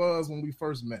way it was when we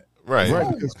first met. Right.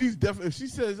 Because she's definitely. If she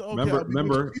says, "Okay,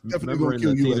 remember, she's definitely going to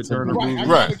kill you," at Turner movie. I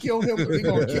gotta kill him, but he's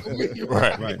going to kill me.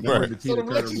 Right. Remember the Tina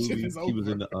Turner movie?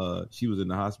 She was in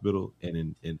the hospital,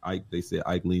 and Ike. They said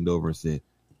Ike leaned over and said,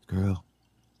 "Girl,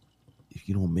 if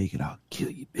you don't make it, I'll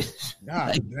kill you, bitch."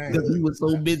 Because he was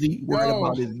so busy worrying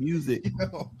about his music.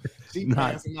 She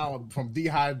passing out from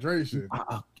dehydration.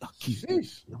 I'll keep it.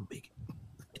 Don't make it.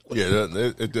 Yeah,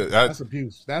 that's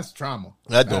abuse. That's trauma.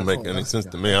 That don't make any sense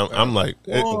to me. I'm like,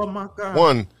 oh my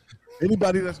God.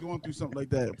 Anybody that's going through something like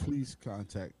that, please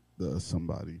contact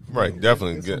somebody. Right,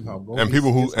 definitely get and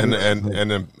people who and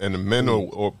the men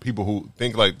or people who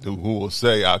think like who will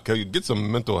say I'll kill you. Get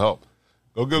some mental help.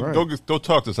 Go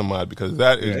talk to somebody because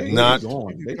that is not.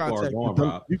 You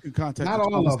can contact. Not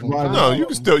all of them. No,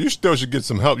 you still should get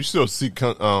some help. You still seek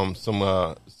some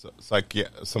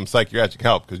psychiatric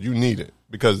help because you need it.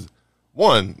 Because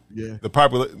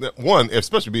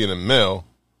especially being a male,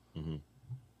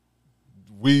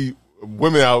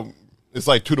 women out. It's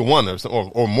like 2 to 1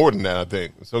 or more than that, I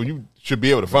think. So you should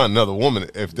be able to find another woman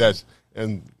if that's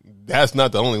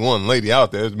not the only one lady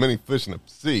out there. There's many fish in the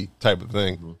sea type of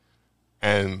thing.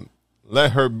 And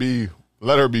let her be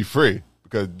free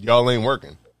because y'all ain't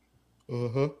working.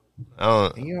 You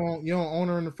don't own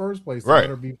her in the first place. Right. Let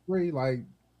her be free.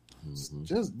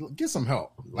 Just get some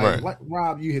help. Like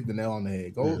Rob, you hit the nail on the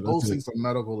head. Go seek some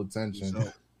medical attention.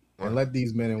 And let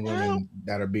these men and women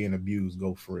that are being abused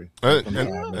go free. And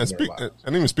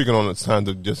even speaking on the signs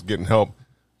of just getting help,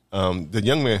 the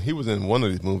young man, he was in one of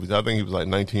these movies. I think he was like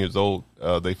 19 years old.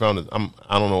 They found it.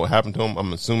 I don't know what happened to him.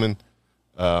 I'm assuming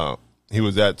he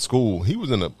was at school. He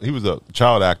was a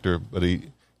child actor, but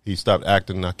he stopped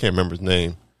acting. I can't remember his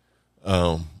name.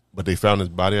 But they found his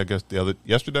body, I guess,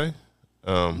 yesterday.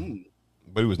 But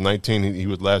he was 19. He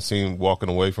was last seen walking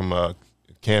away from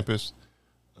campus.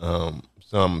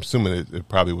 So I'm assuming it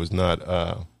probably was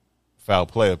not foul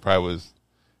play. It probably was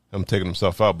him taking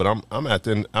himself out. But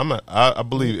I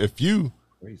believe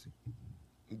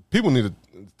people need to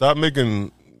stop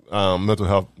making mental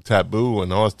health taboo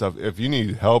and all that stuff. If you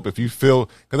need help, if you feel,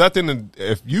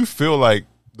 if you feel like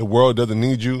the world doesn't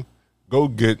need you, go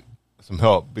get some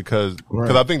help because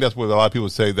I think that's what a lot of people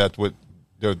say. That's what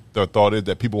their thought is,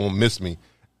 that people won't miss me,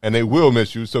 and they will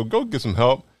miss you. So go get some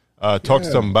help. Talk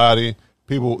to somebody.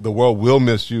 The world will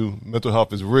miss you. Mental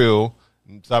health is real.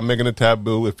 Stop making it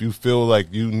taboo. If you feel like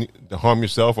you need to harm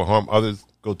yourself or harm others,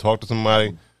 go talk to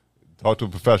somebody. Talk to a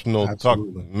professional.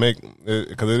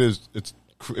 Because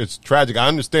it's tragic. I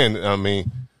understand. I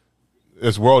mean,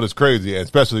 this world is crazy, and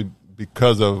especially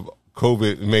because of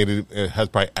COVID, it has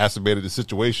probably exacerbated the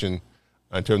situation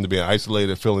in terms of being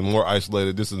isolated, feeling more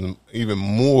isolated. This is even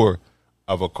more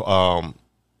of a call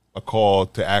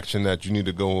to action that you need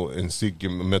to go and seek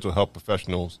your mental health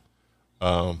professionals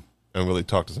and really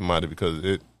talk to somebody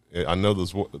because I know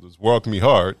this world can be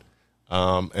hard,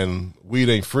 and weed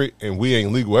ain't free and we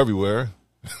ain't legal everywhere.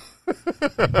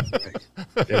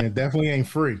 And it definitely ain't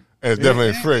free. And it's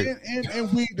definitely free.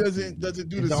 And weed doesn't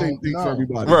do the same thing for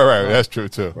everybody. Right. That's true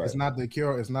too. It's not the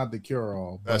cure. It's not the cure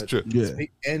all. That's true. Yeah.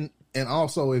 And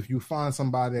also, if you find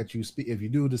somebody that you speak, if you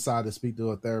do decide to speak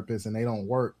to a therapist and they don't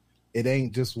work, it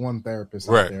ain't just one therapist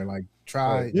Right. out there. Like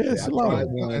try, it's a lot.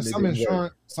 and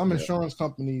some insurance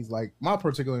companies, like my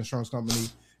particular insurance company,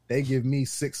 they give me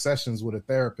 6 sessions with a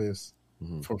therapist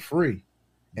for free.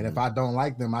 And if I don't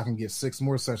like them, I can get 6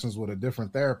 more sessions with a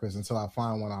different therapist until I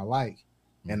find one I like.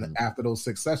 And after those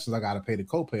 6 sessions, I got to pay the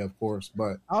copay, of course.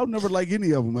 But I'll never like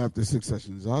any of them after 6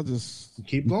 sessions. I'll just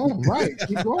keep going, right?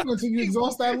 Keep going until you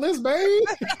exhaust that list, baby.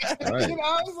 Right. You know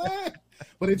what I'm saying?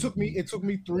 But it took me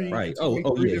 3. Right.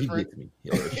 Three He different.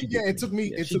 gets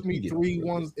me. It took me 3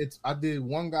 ones. I did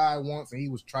one guy once, and he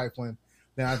was trifling.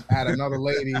 Then I had another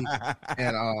lady,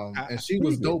 and she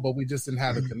was dope, but we just didn't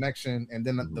have a connection. And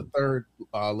then the third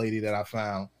lady that I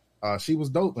found, she was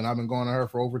dope, and I've been going to her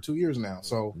for over 2 years now.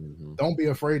 So don't be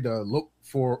afraid to look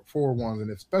for ones, and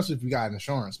especially if you got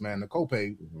insurance, man. The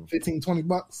copay,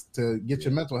 $15-$20 to get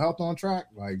your mental health on track.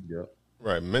 Like,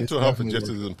 right, mental health is just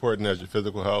as important as your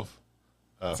physical health.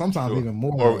 Sometimes even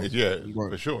more.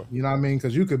 For sure. You know what I mean?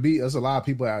 Because you could be. There's a lot of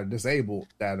people that are disabled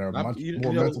that are much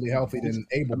more mentally healthy than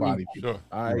able-bodied people.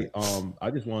 Sure. I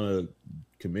just want to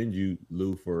commend you,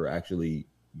 Lou, for actually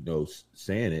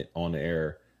saying it on the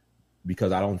air,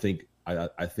 because I don't think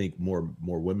I think more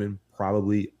women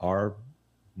probably are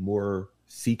more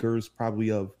seekers probably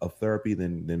of therapy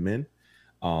than men.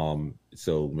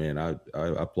 So man, I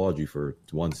applaud you for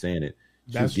saying it.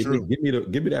 That's true. Give me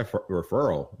that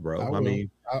referral, bro. I mean,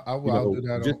 I'll do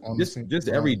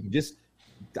that.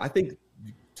 I think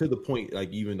to the point, like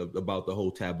even about the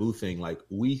whole taboo thing. Like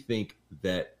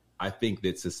I think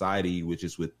that society, which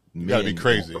is with men, you gotta be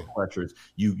crazy pressures,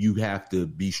 you have to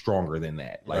be stronger than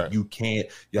that. Like you can't,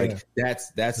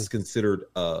 that's considered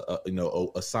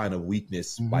a sign of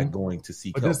weakness by going to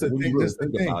seek help. This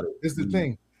is the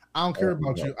thing. I don't care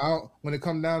about you. When it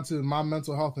comes down to my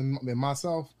mental health and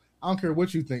myself, I don't care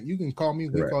what you think. You can call me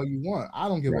weak all you want. I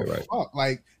don't give a fuck.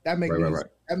 Like that make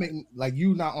me like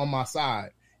you not on my side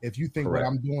if you think what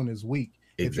I'm doing is weak.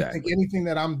 Exactly. If you think anything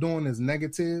that I'm doing is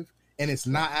negative and it's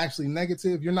not actually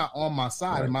negative, you're not on my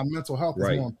side. And my mental health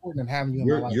is more important than having you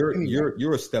in my life.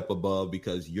 You're a step above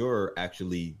because you're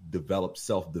actually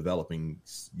self-developing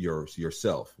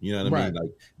yourself. You know what I mean? Like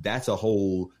that's a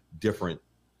whole different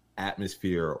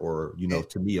atmosphere, or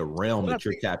to me, a realm that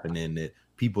you're tapping in that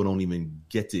people don't even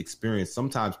get to experience.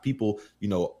 Sometimes people,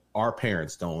 our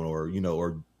parents don't,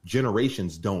 or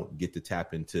generations don't get to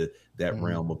tap into that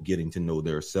realm of getting to know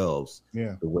themselves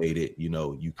the way that you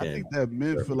can. I think that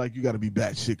men feel like you got to be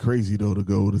batshit crazy though to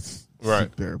go to seek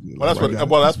therapy. Well, that's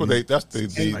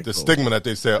the stigma that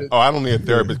they say. Oh, I don't need a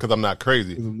therapist because I'm not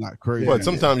crazy. I'm not crazy. But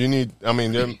sometimes you need. I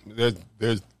mean,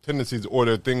 there's tendencies or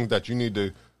there are things that you need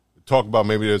to talk about.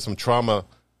 Maybe there's some trauma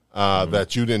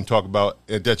that you didn't talk about,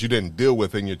 that you didn't deal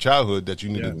with in your childhood, that you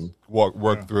need to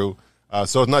work through.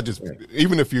 So it's not just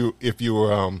even if you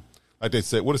were like they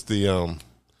said, what is the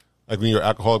like when you're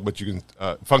alcoholic, but you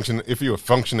can function. If you're a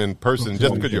functioning person,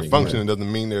 just because you're functioning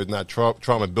doesn't mean there's not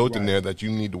trauma built in there that you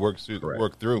need to work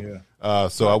through.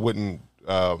 So I wouldn't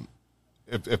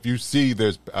if you see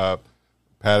there's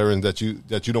patterns that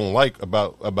you don't like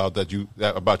about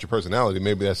your personality,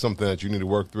 maybe that's something that you need to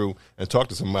work through and talk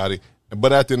to somebody.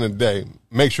 But at the end of the day,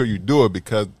 make sure you do it,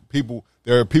 because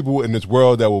there are people in this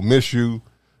world that will miss you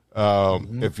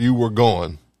if you were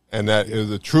gone, and that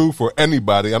is true for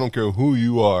anybody. I don't care who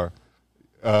you are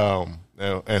and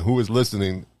who is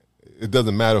listening. It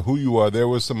doesn't matter who you are. There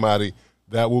was somebody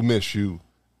that will miss you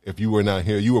if you were not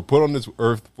here. You were put on this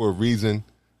earth for a reason,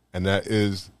 and that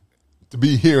is to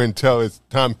be here until it's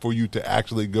time for you to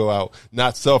actually go out,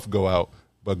 not go out,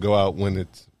 but go out when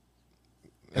it's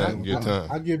your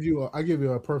time. I give you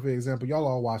a perfect example. Y'all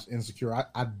all watch Insecure.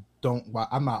 I'm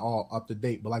not all up to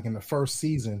date, but like in the first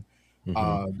season,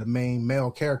 the main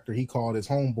male character, he called his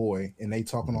homeboy and they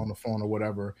talking on the phone or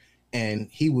whatever, and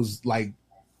he was like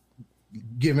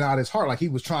giving out his heart, like he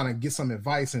was trying to get some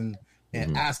advice and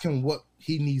ask him what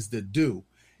he needs to do,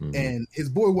 and his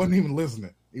boy wasn't even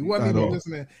listening. He wasn't even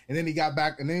listening, and then he got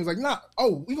back, and then he was like, "Nah,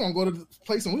 we gonna go to the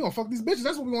place and we gonna fuck these bitches.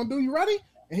 That's what we gonna do. You ready?"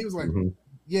 And he was like,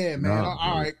 "Yeah, man.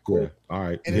 All right, cool. All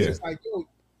right." And it's just like, yo,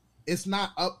 it's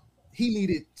not up. He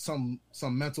needed some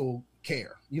mental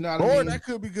care. You know what I mean? Or that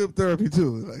could be good therapy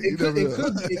too. Like, it could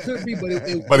be,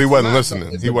 but he wasn't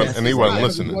listening. He wasn't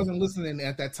listening. He wasn't listening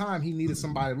at that time. He needed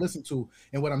somebody to listen to.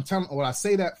 And what I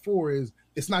say that for is,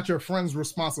 it's not your friend's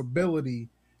responsibility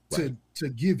to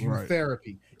give you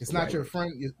therapy. It's not your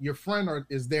friend. Your friend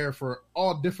is there for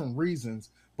all different reasons,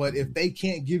 But if they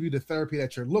can't give you the therapy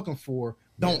that you're looking for,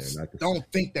 don't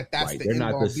think that that's the they're end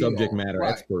not all the subject matter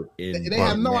right. expert in. They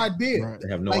have no idea. Right. They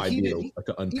have no idea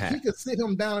to unpack. He could sit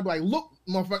him down and be like, "Look,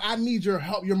 motherfucker, I need your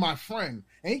help. You're my friend."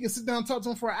 And he can sit down and talk to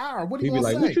him for an hour. What are you He'd be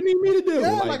gonna like, say? "What you need me to do?"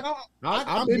 Yeah, like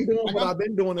I've been doing what I've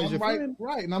been doing as your friend.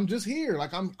 Right, and I'm just here.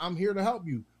 Like I'm here to help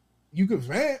you. You can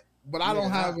vent, but I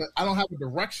don't have a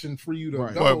direction for you to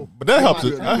go. Well, but that helps.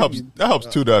 That helps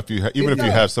too. Though, if you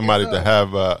have somebody to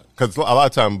have, because a lot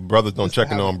of times brothers don't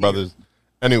check in on brothers.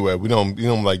 Anyway, we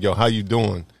don't like, yo, how you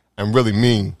doing? And really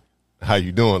mean how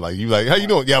you doing. Like, you like, how you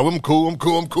doing? Yeah, I'm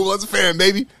cool as a fan,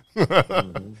 baby.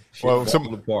 Mm-hmm. Well,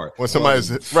 when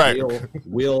somebody's right,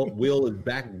 Will is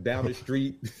back down the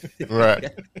street.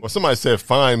 Right. Well, somebody said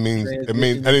fine means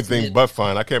anything but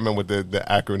fine. I can't remember what the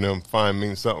acronym fine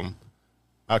means something.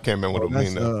 I can't remember what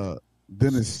it means.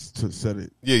 Dennis said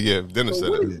it. Yeah. Dennis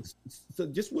said it.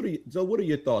 What are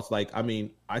your thoughts? Like, I mean,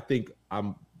 I think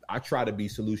I try to be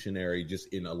solutionary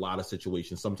just in a lot of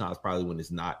situations. Sometimes probably when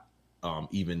it's not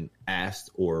even asked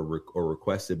or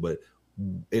requested. But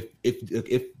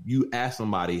if you ask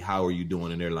somebody how are you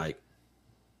doing and they're like,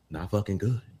 not fucking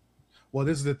good. Well,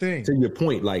 this is the thing. To your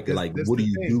point, like what do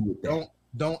you do with that?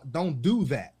 Don't do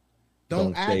that.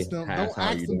 Don't ask them. Don't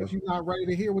ask them if you're not ready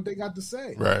to hear what they got to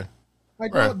say. Right.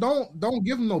 Like don't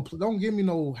give them don't give me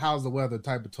no how's the weather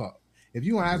type of talk. If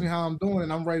you ask me how I'm doing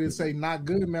and I'm ready to say not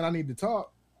good, man, I need to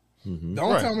talk. Mm-hmm.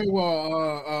 Don't tell me,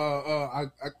 why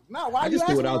I just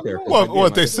threw it out there. Well,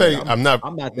 if they say I'm not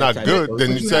good,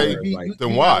 then you say,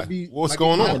 then why? What's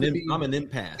going on? I'm an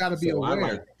empath. You got to be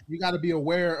aware. You got to be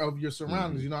aware of your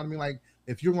surroundings. Mm-hmm. You know what I mean? Like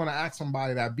if you're going to ask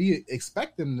somebody that,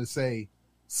 expect them to say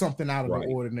something out of the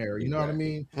ordinary. You know what I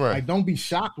mean? Right. Like don't be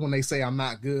shocked when they say I'm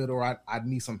not good or I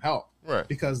need some help. Right.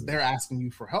 Because they're asking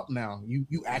you for help now.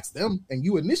 You asked them and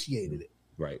you initiated it.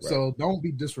 Right. So don't be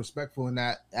disrespectful in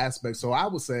that aspect. So I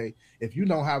would say if you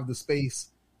don't have the space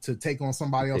to take on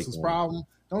somebody else's problem,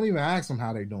 don't even ask them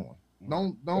how they're doing.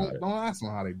 Don't ask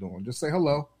them how they're doing. Just say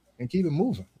hello and keep it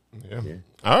moving. Yeah.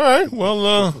 All right.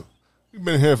 Well, we've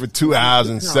been here for 2 hours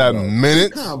and 7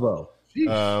 minutes. We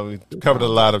covered a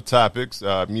lot of topics: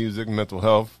 music, mental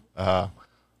health.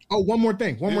 One more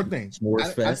thing. I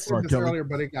said this earlier,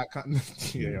 but it got cut.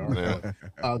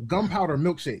 Gunpowder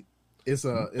Milkshake. Is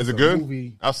it good?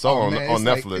 Movie. I saw it on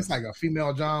Netflix. It's like a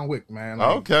female John Wick, man.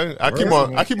 Like, okay, I keep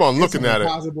on looking at it.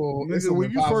 Nigga,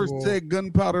 when you first said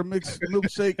gunpowder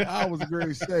milkshake, I was going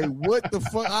to say, "What the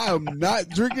fuck? I am not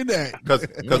drinking that." Because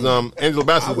Angela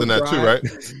Bassett's in that too, right?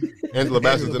 Angela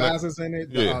Bassett's in it.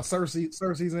 Yeah.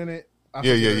 Cersei's in it.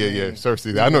 Yeah.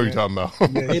 Cersei, I know what you're talking about.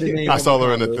 I saw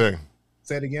her in the thing.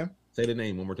 Say it again. Say the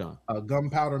name one more time.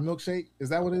 Gunpowder Milkshake. Is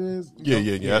that what it is?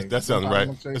 Yeah. That sounds right.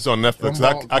 Milkshake. It's on Netflix.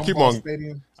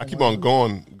 I keep on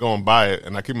going by it,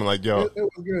 and I keep on like, yo, it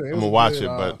was good. I'm gonna watch it,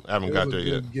 but I haven't got there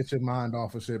yet. Get your mind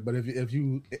off of shit. But if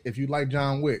you like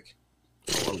John Wick,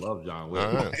 I love John Wick.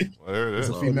 All right. Well, there it is.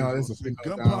 It's a female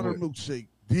gunpowder milkshake.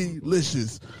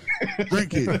 Delicious.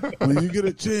 Drink it when you get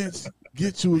a chance.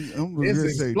 Get you.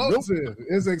 It's explosive.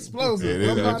 It's explosive. It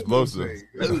is explosive.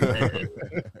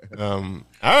 All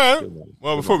right.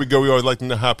 Well, before we go, we always like to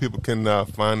know how people can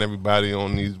find everybody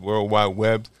on these worldwide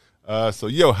webs.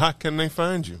 So, how can they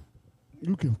find you?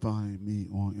 You can find me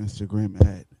on Instagram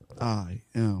at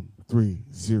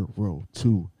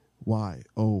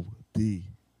IM302YODA.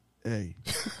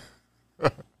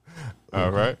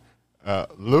 All right.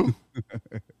 Lou?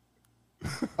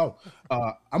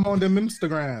 I'm on them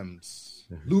Instagrams.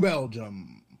 Lou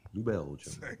Belgium.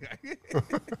 Nice.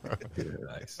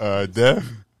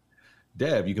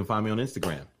 Dev, you can find me on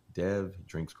Instagram. Dev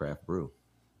Drinks Craft Brew.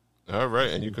 All right,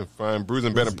 and you can find Brews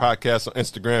and Better Podcast on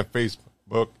Instagram,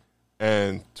 Facebook,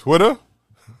 and Twitter.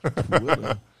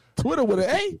 Twitter with an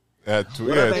A. It's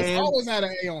always had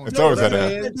an A on it. It's always had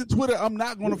an A. Twitter, I'm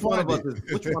not going to find it.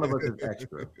 Which one of us is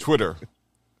extra? Twitter.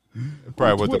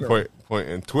 Probably was the point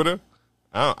in Twitter.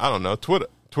 I don't know. Twitter?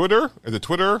 Is it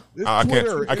Twitter? I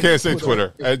can't say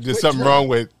Twitter. There's something wrong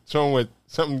with something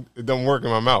that don't work in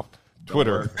my mouth.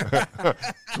 Twitter.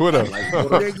 Twitter.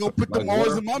 They ain't gonna put them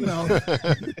R's in my mouth.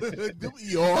 Them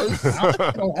ERs.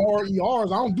 No hard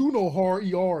ERs. I don't do no hard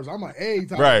ERs. I'm an A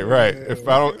type. Right. If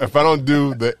I don't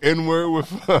do the N word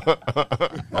with I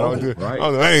don't do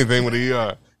anything with the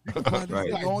ER.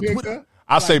 Right.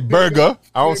 I say burger.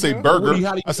 I don't say burger.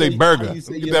 I say burger.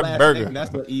 Get that burger.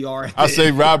 That's what ER is. I say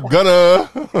Rob Gunner.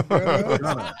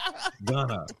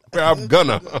 Rob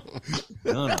Gunner.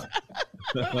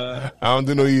 I don't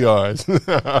do no ERs.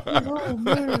 Oh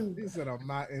man, he said I'm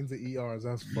not into ERs.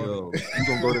 That's funny. Yo, you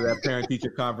gonna go to that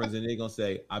parent-teacher conference and they're gonna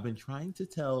say, "I've been trying to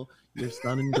tell your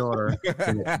son and daughter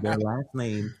their last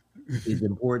name It's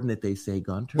important that they say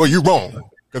Gunter. Well, you're wrong.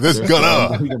 Because it's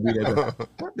Gunner.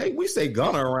 We say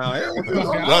Gunner around here. I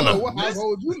don't know what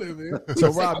household you live in.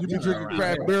 So, Rob, you be drinking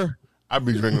crab beer? I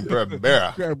be drinking crab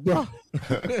beer. Crab beer.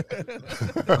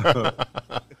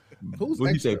 Who's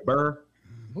When you say extra? burr,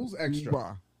 Who's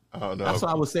extra? Oh, no. that's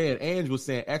what I was saying. Ange was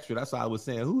saying extra. That's what I was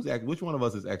saying. Who's extra? Which one of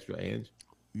us is extra, Ange?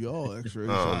 Y'all extra.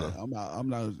 I'm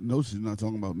not. No, she's not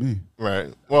talking about me.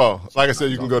 Right. Well, like I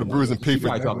said, you can go to Brews and P for.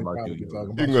 Probably talking about you. You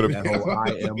can go to. That whole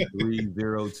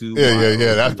IM302.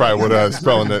 Yeah. That's probably what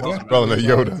spelling the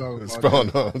Yoda. Spelling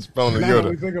the Now Yoda. when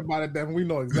we think about it, then we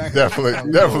know exactly.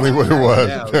 Definitely what it was.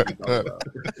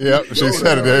 Yep, she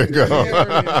said it. There you go.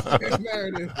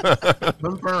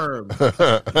 Confirmed.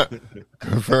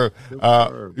 Confirmed.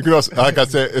 You can also, like I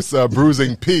said, it's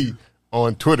Bruising P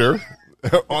on Twitter.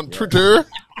 On Twitter.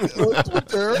 On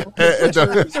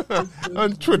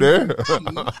Twitter.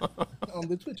 On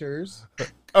the Twitters.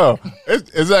 Oh,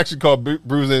 it's actually called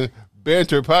Bruising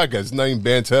Banter Podcast. It's not even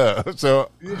banter. So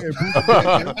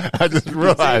I just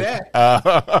realized.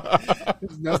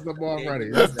 It's messed up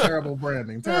already. That's terrible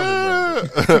branding. We gotta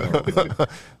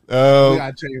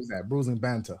change that. Bruising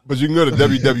Banter. But you can go to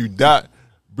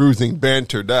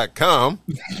www.bruisingbanter.com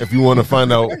if you want to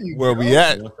find out where we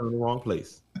at. You're in the wrong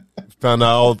place. Found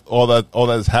out all that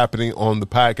is happening on the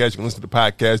podcast. You can listen to the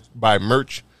podcast, buy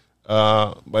merch.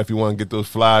 But if you want to get those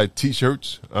fly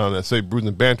T-shirts that say Brews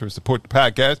and Banter, support the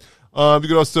podcast. You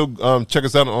can also check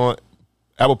us out on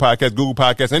Apple Podcasts, Google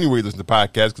Podcasts, anywhere you listen to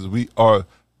podcasts, because we are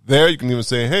there. You can even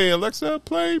say, "Hey Alexa,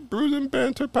 play Brews and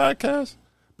Banter podcast,"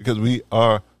 because we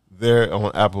are there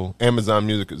on Apple, Amazon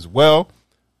Music as well.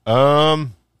 Yo,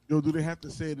 do they have to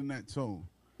say it in that tone?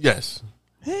 Yes.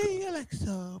 Hey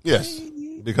Alexa. Yes,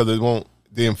 because it won't.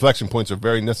 The inflection points are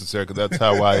very necessary because that's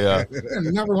how I.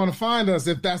 You're never going to find us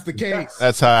if that's the case.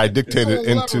 That's how I dictated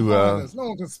into. No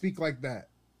one can speak like that.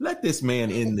 Let this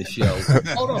man end the show.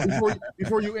 Hold on,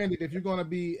 before you end it, if you're going to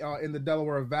be in the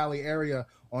Delaware Valley area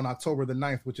on October the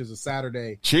 9th, which is a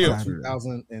Saturday, Chill.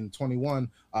 2021,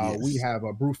 Yes. we have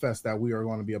a brew fest that we are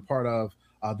going to be a part of.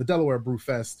 The Delaware Brew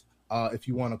Fest. If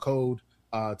you want a code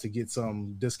to get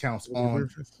some discounts on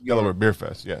Delaware Beer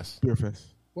Fest, yes. Beer Fest.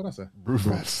 What I say? Brew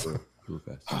Fest.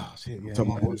 Oh shit! Yeah,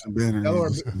 Talking about Bruce and Banner.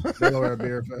 Delaware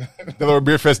Beer Fest.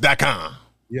 DelawareBeerFest.com.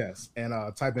 Yes, and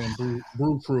type in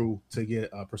Brew Crew to get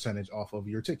a percentage off of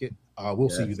your ticket. We'll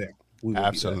see you there. We will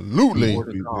Absolutely. More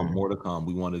to come.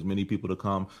 We want as many people to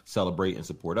come celebrate and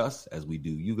support us as we do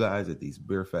you guys at these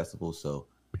beer festivals. So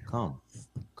come.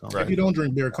 Right. If you don't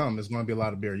drink beer, come. There's going to be a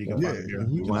lot of beer. You can find beer.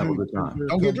 We're gonna have a good time.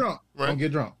 Don't get drunk. Right. Don't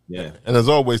get drunk. Yeah. And as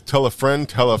always, tell a friend,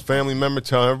 tell a family member,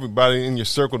 tell everybody in your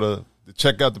circle to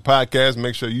check out the podcast.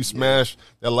 Make sure you smash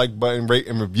that like button, rate,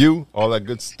 and review, all that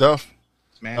good stuff.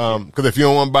 Because if you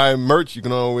don't want to buy merch, you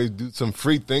can always do some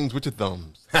free things with your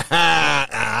thumbs. It's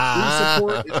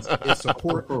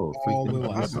support all the way.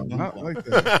 I like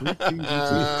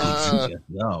that.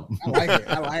 Yum. I like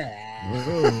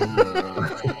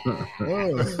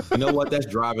it. You know what? That's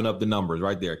driving up the numbers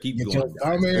right there. Keep Get going. your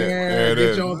thumb in There there. it Get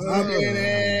is. your thumb in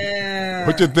there.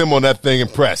 Put your thumb on that thing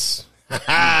and press. You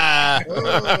press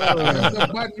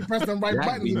the right Jack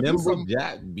button. be You do nimble, something.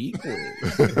 Jack be quick.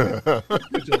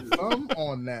 Get your thumb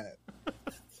on that.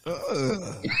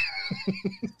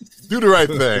 Do the right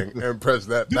thing and press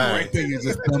that The bang. right thing is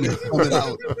just thumb it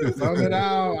out. Thumb it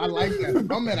out. I like that.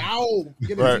 Thumb it out.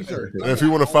 Get a Right. t-shirt. And if you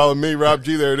want to follow me, Rob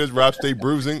G, there it is. Rob Stay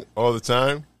Bruising all the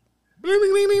time.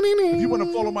 If you want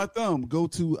to follow my thumb, go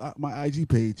to my IG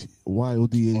page,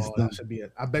 YODA's Oh, thumb. that should be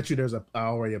it. I bet you there's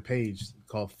already a page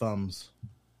called Thumbs.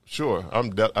 Sure, I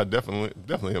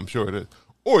definitely, I'm sure it is.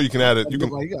 Or you can add it. You can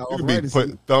be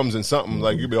putting thumbs in something.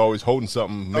 Like you be always holding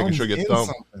something, making sure your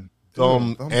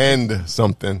thumb and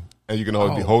something, and you can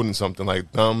always be holding something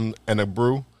like thumb and a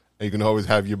brew, and you can always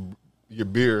have your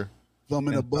beer. Thumb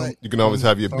in the butt. You can always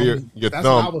have your beer, your That's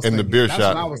thumb what I was in the thinking. beer That's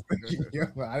shot. what I was thinking. Yeah,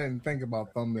 but I didn't think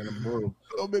about thumb in a brew.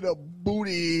 Thumb in the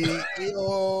booty.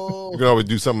 Yo. You can always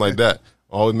do something like that.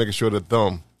 Always making sure the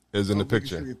thumb is in the Making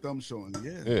sure picture. your thumb showing.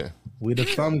 Yeah. Yeah. We the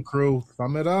thumb crew.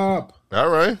 Thumb it up. All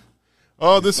right.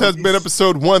 Oh, this has been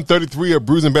episode 133 of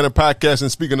Brews and Banter Podcast. And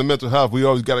speaking of mental health, we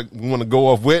always want to go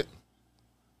off with.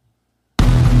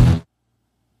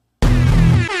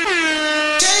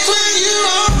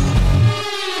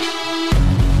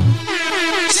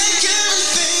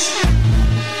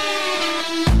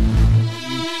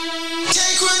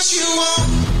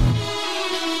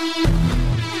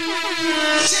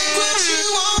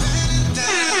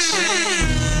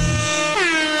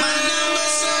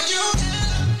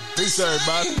 Peace,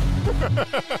 everybody.